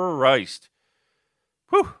Christ.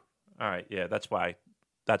 Whew. All right, yeah, that's why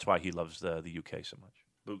he loves the UK so much.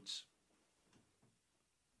 Boots.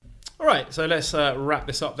 All right, so let's wrap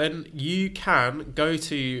this up then. You can go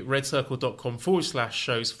to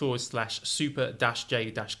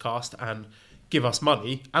redcircle.com/shows/super-j-cast and give us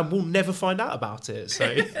money, and we'll never find out about it. So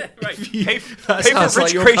right. Pay for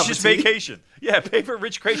Rich Gracious vacation. Yeah, pay for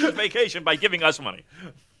Rich Gracious vacation by giving us money.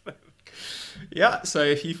 Yeah, so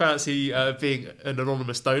if you fancy being an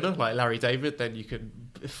anonymous donor like Larry David, then you can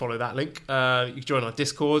follow that link. You can join our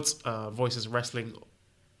Discords, Voices of Wrestling,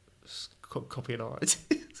 copy and art.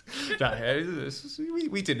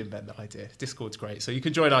 We didn't invent the idea. Discord's great. So you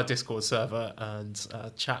can join our Discord server and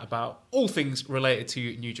chat about all things related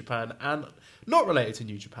to New Japan and not related to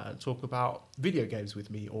New Japan. Talk about video games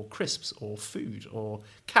with me, or crisps, or food, or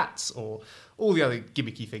cats, or all the other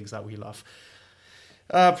gimmicky things that we love.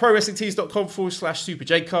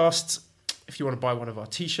 ProWrestlingTees.com/SuperJcast. If you want to buy one of our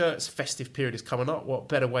t-shirts, festive period is coming up. What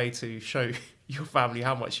better way to show your family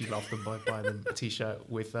how much you love them by buying them a t-shirt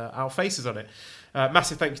with our faces on it.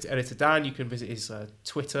 Massive thank you to editor Dan. You can visit his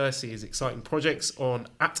Twitter, see his exciting projects on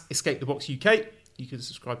 @EscapeTheBoxUK. You can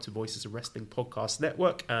subscribe to Voices of Wrestling Podcast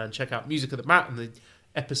Network and check out Music of the Mat and the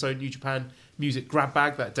episode New Japan Music Grab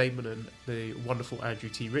Bag that Damon and the wonderful Andrew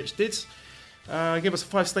T. Rich did. Give us a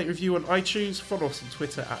 5-star review on iTunes. Follow us on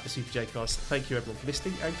Twitter @TheSuperJcast. Thank you everyone for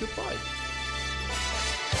listening, and goodbye.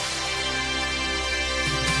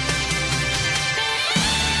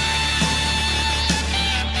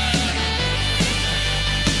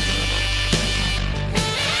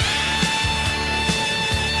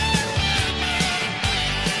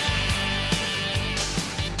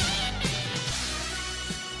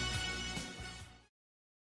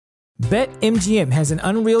 BetMGM has an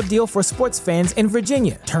unreal deal for sports fans in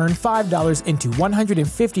Virginia. Turn $5 into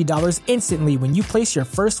 $150 instantly when you place your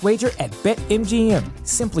first wager at BetMGM.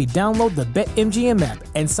 Simply download the BetMGM app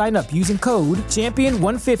and sign up using code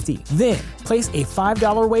Champion150. Then, place a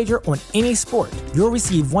 $5 wager on any sport. You'll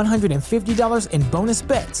receive $150 in bonus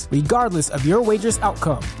bets, regardless of your wager's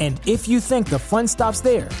outcome. And if you think the fun stops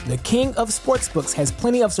there, the king of sportsbooks has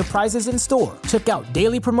plenty of surprises in store. Check out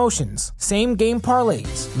daily promotions, same-game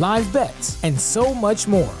parlays, live bets, and so much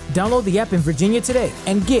more. Download the app in Virginia today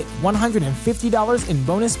and get $150 in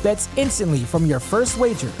bonus bets instantly from your first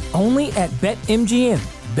wager. Only at BetMGM.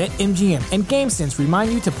 BetMGM and GameSense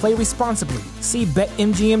remind you to play responsibly. See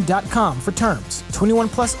BetMGM.com for terms. 21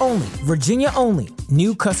 plus only. Virginia only.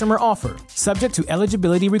 New customer offer. Subject to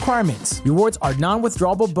eligibility requirements. Rewards are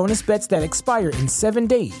non-withdrawable bonus bets that expire in 7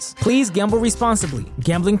 days. Please gamble responsibly.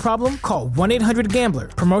 Gambling problem? Call 1-800-GAMBLER.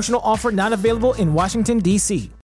 Promotional offer not available in Washington, D.C.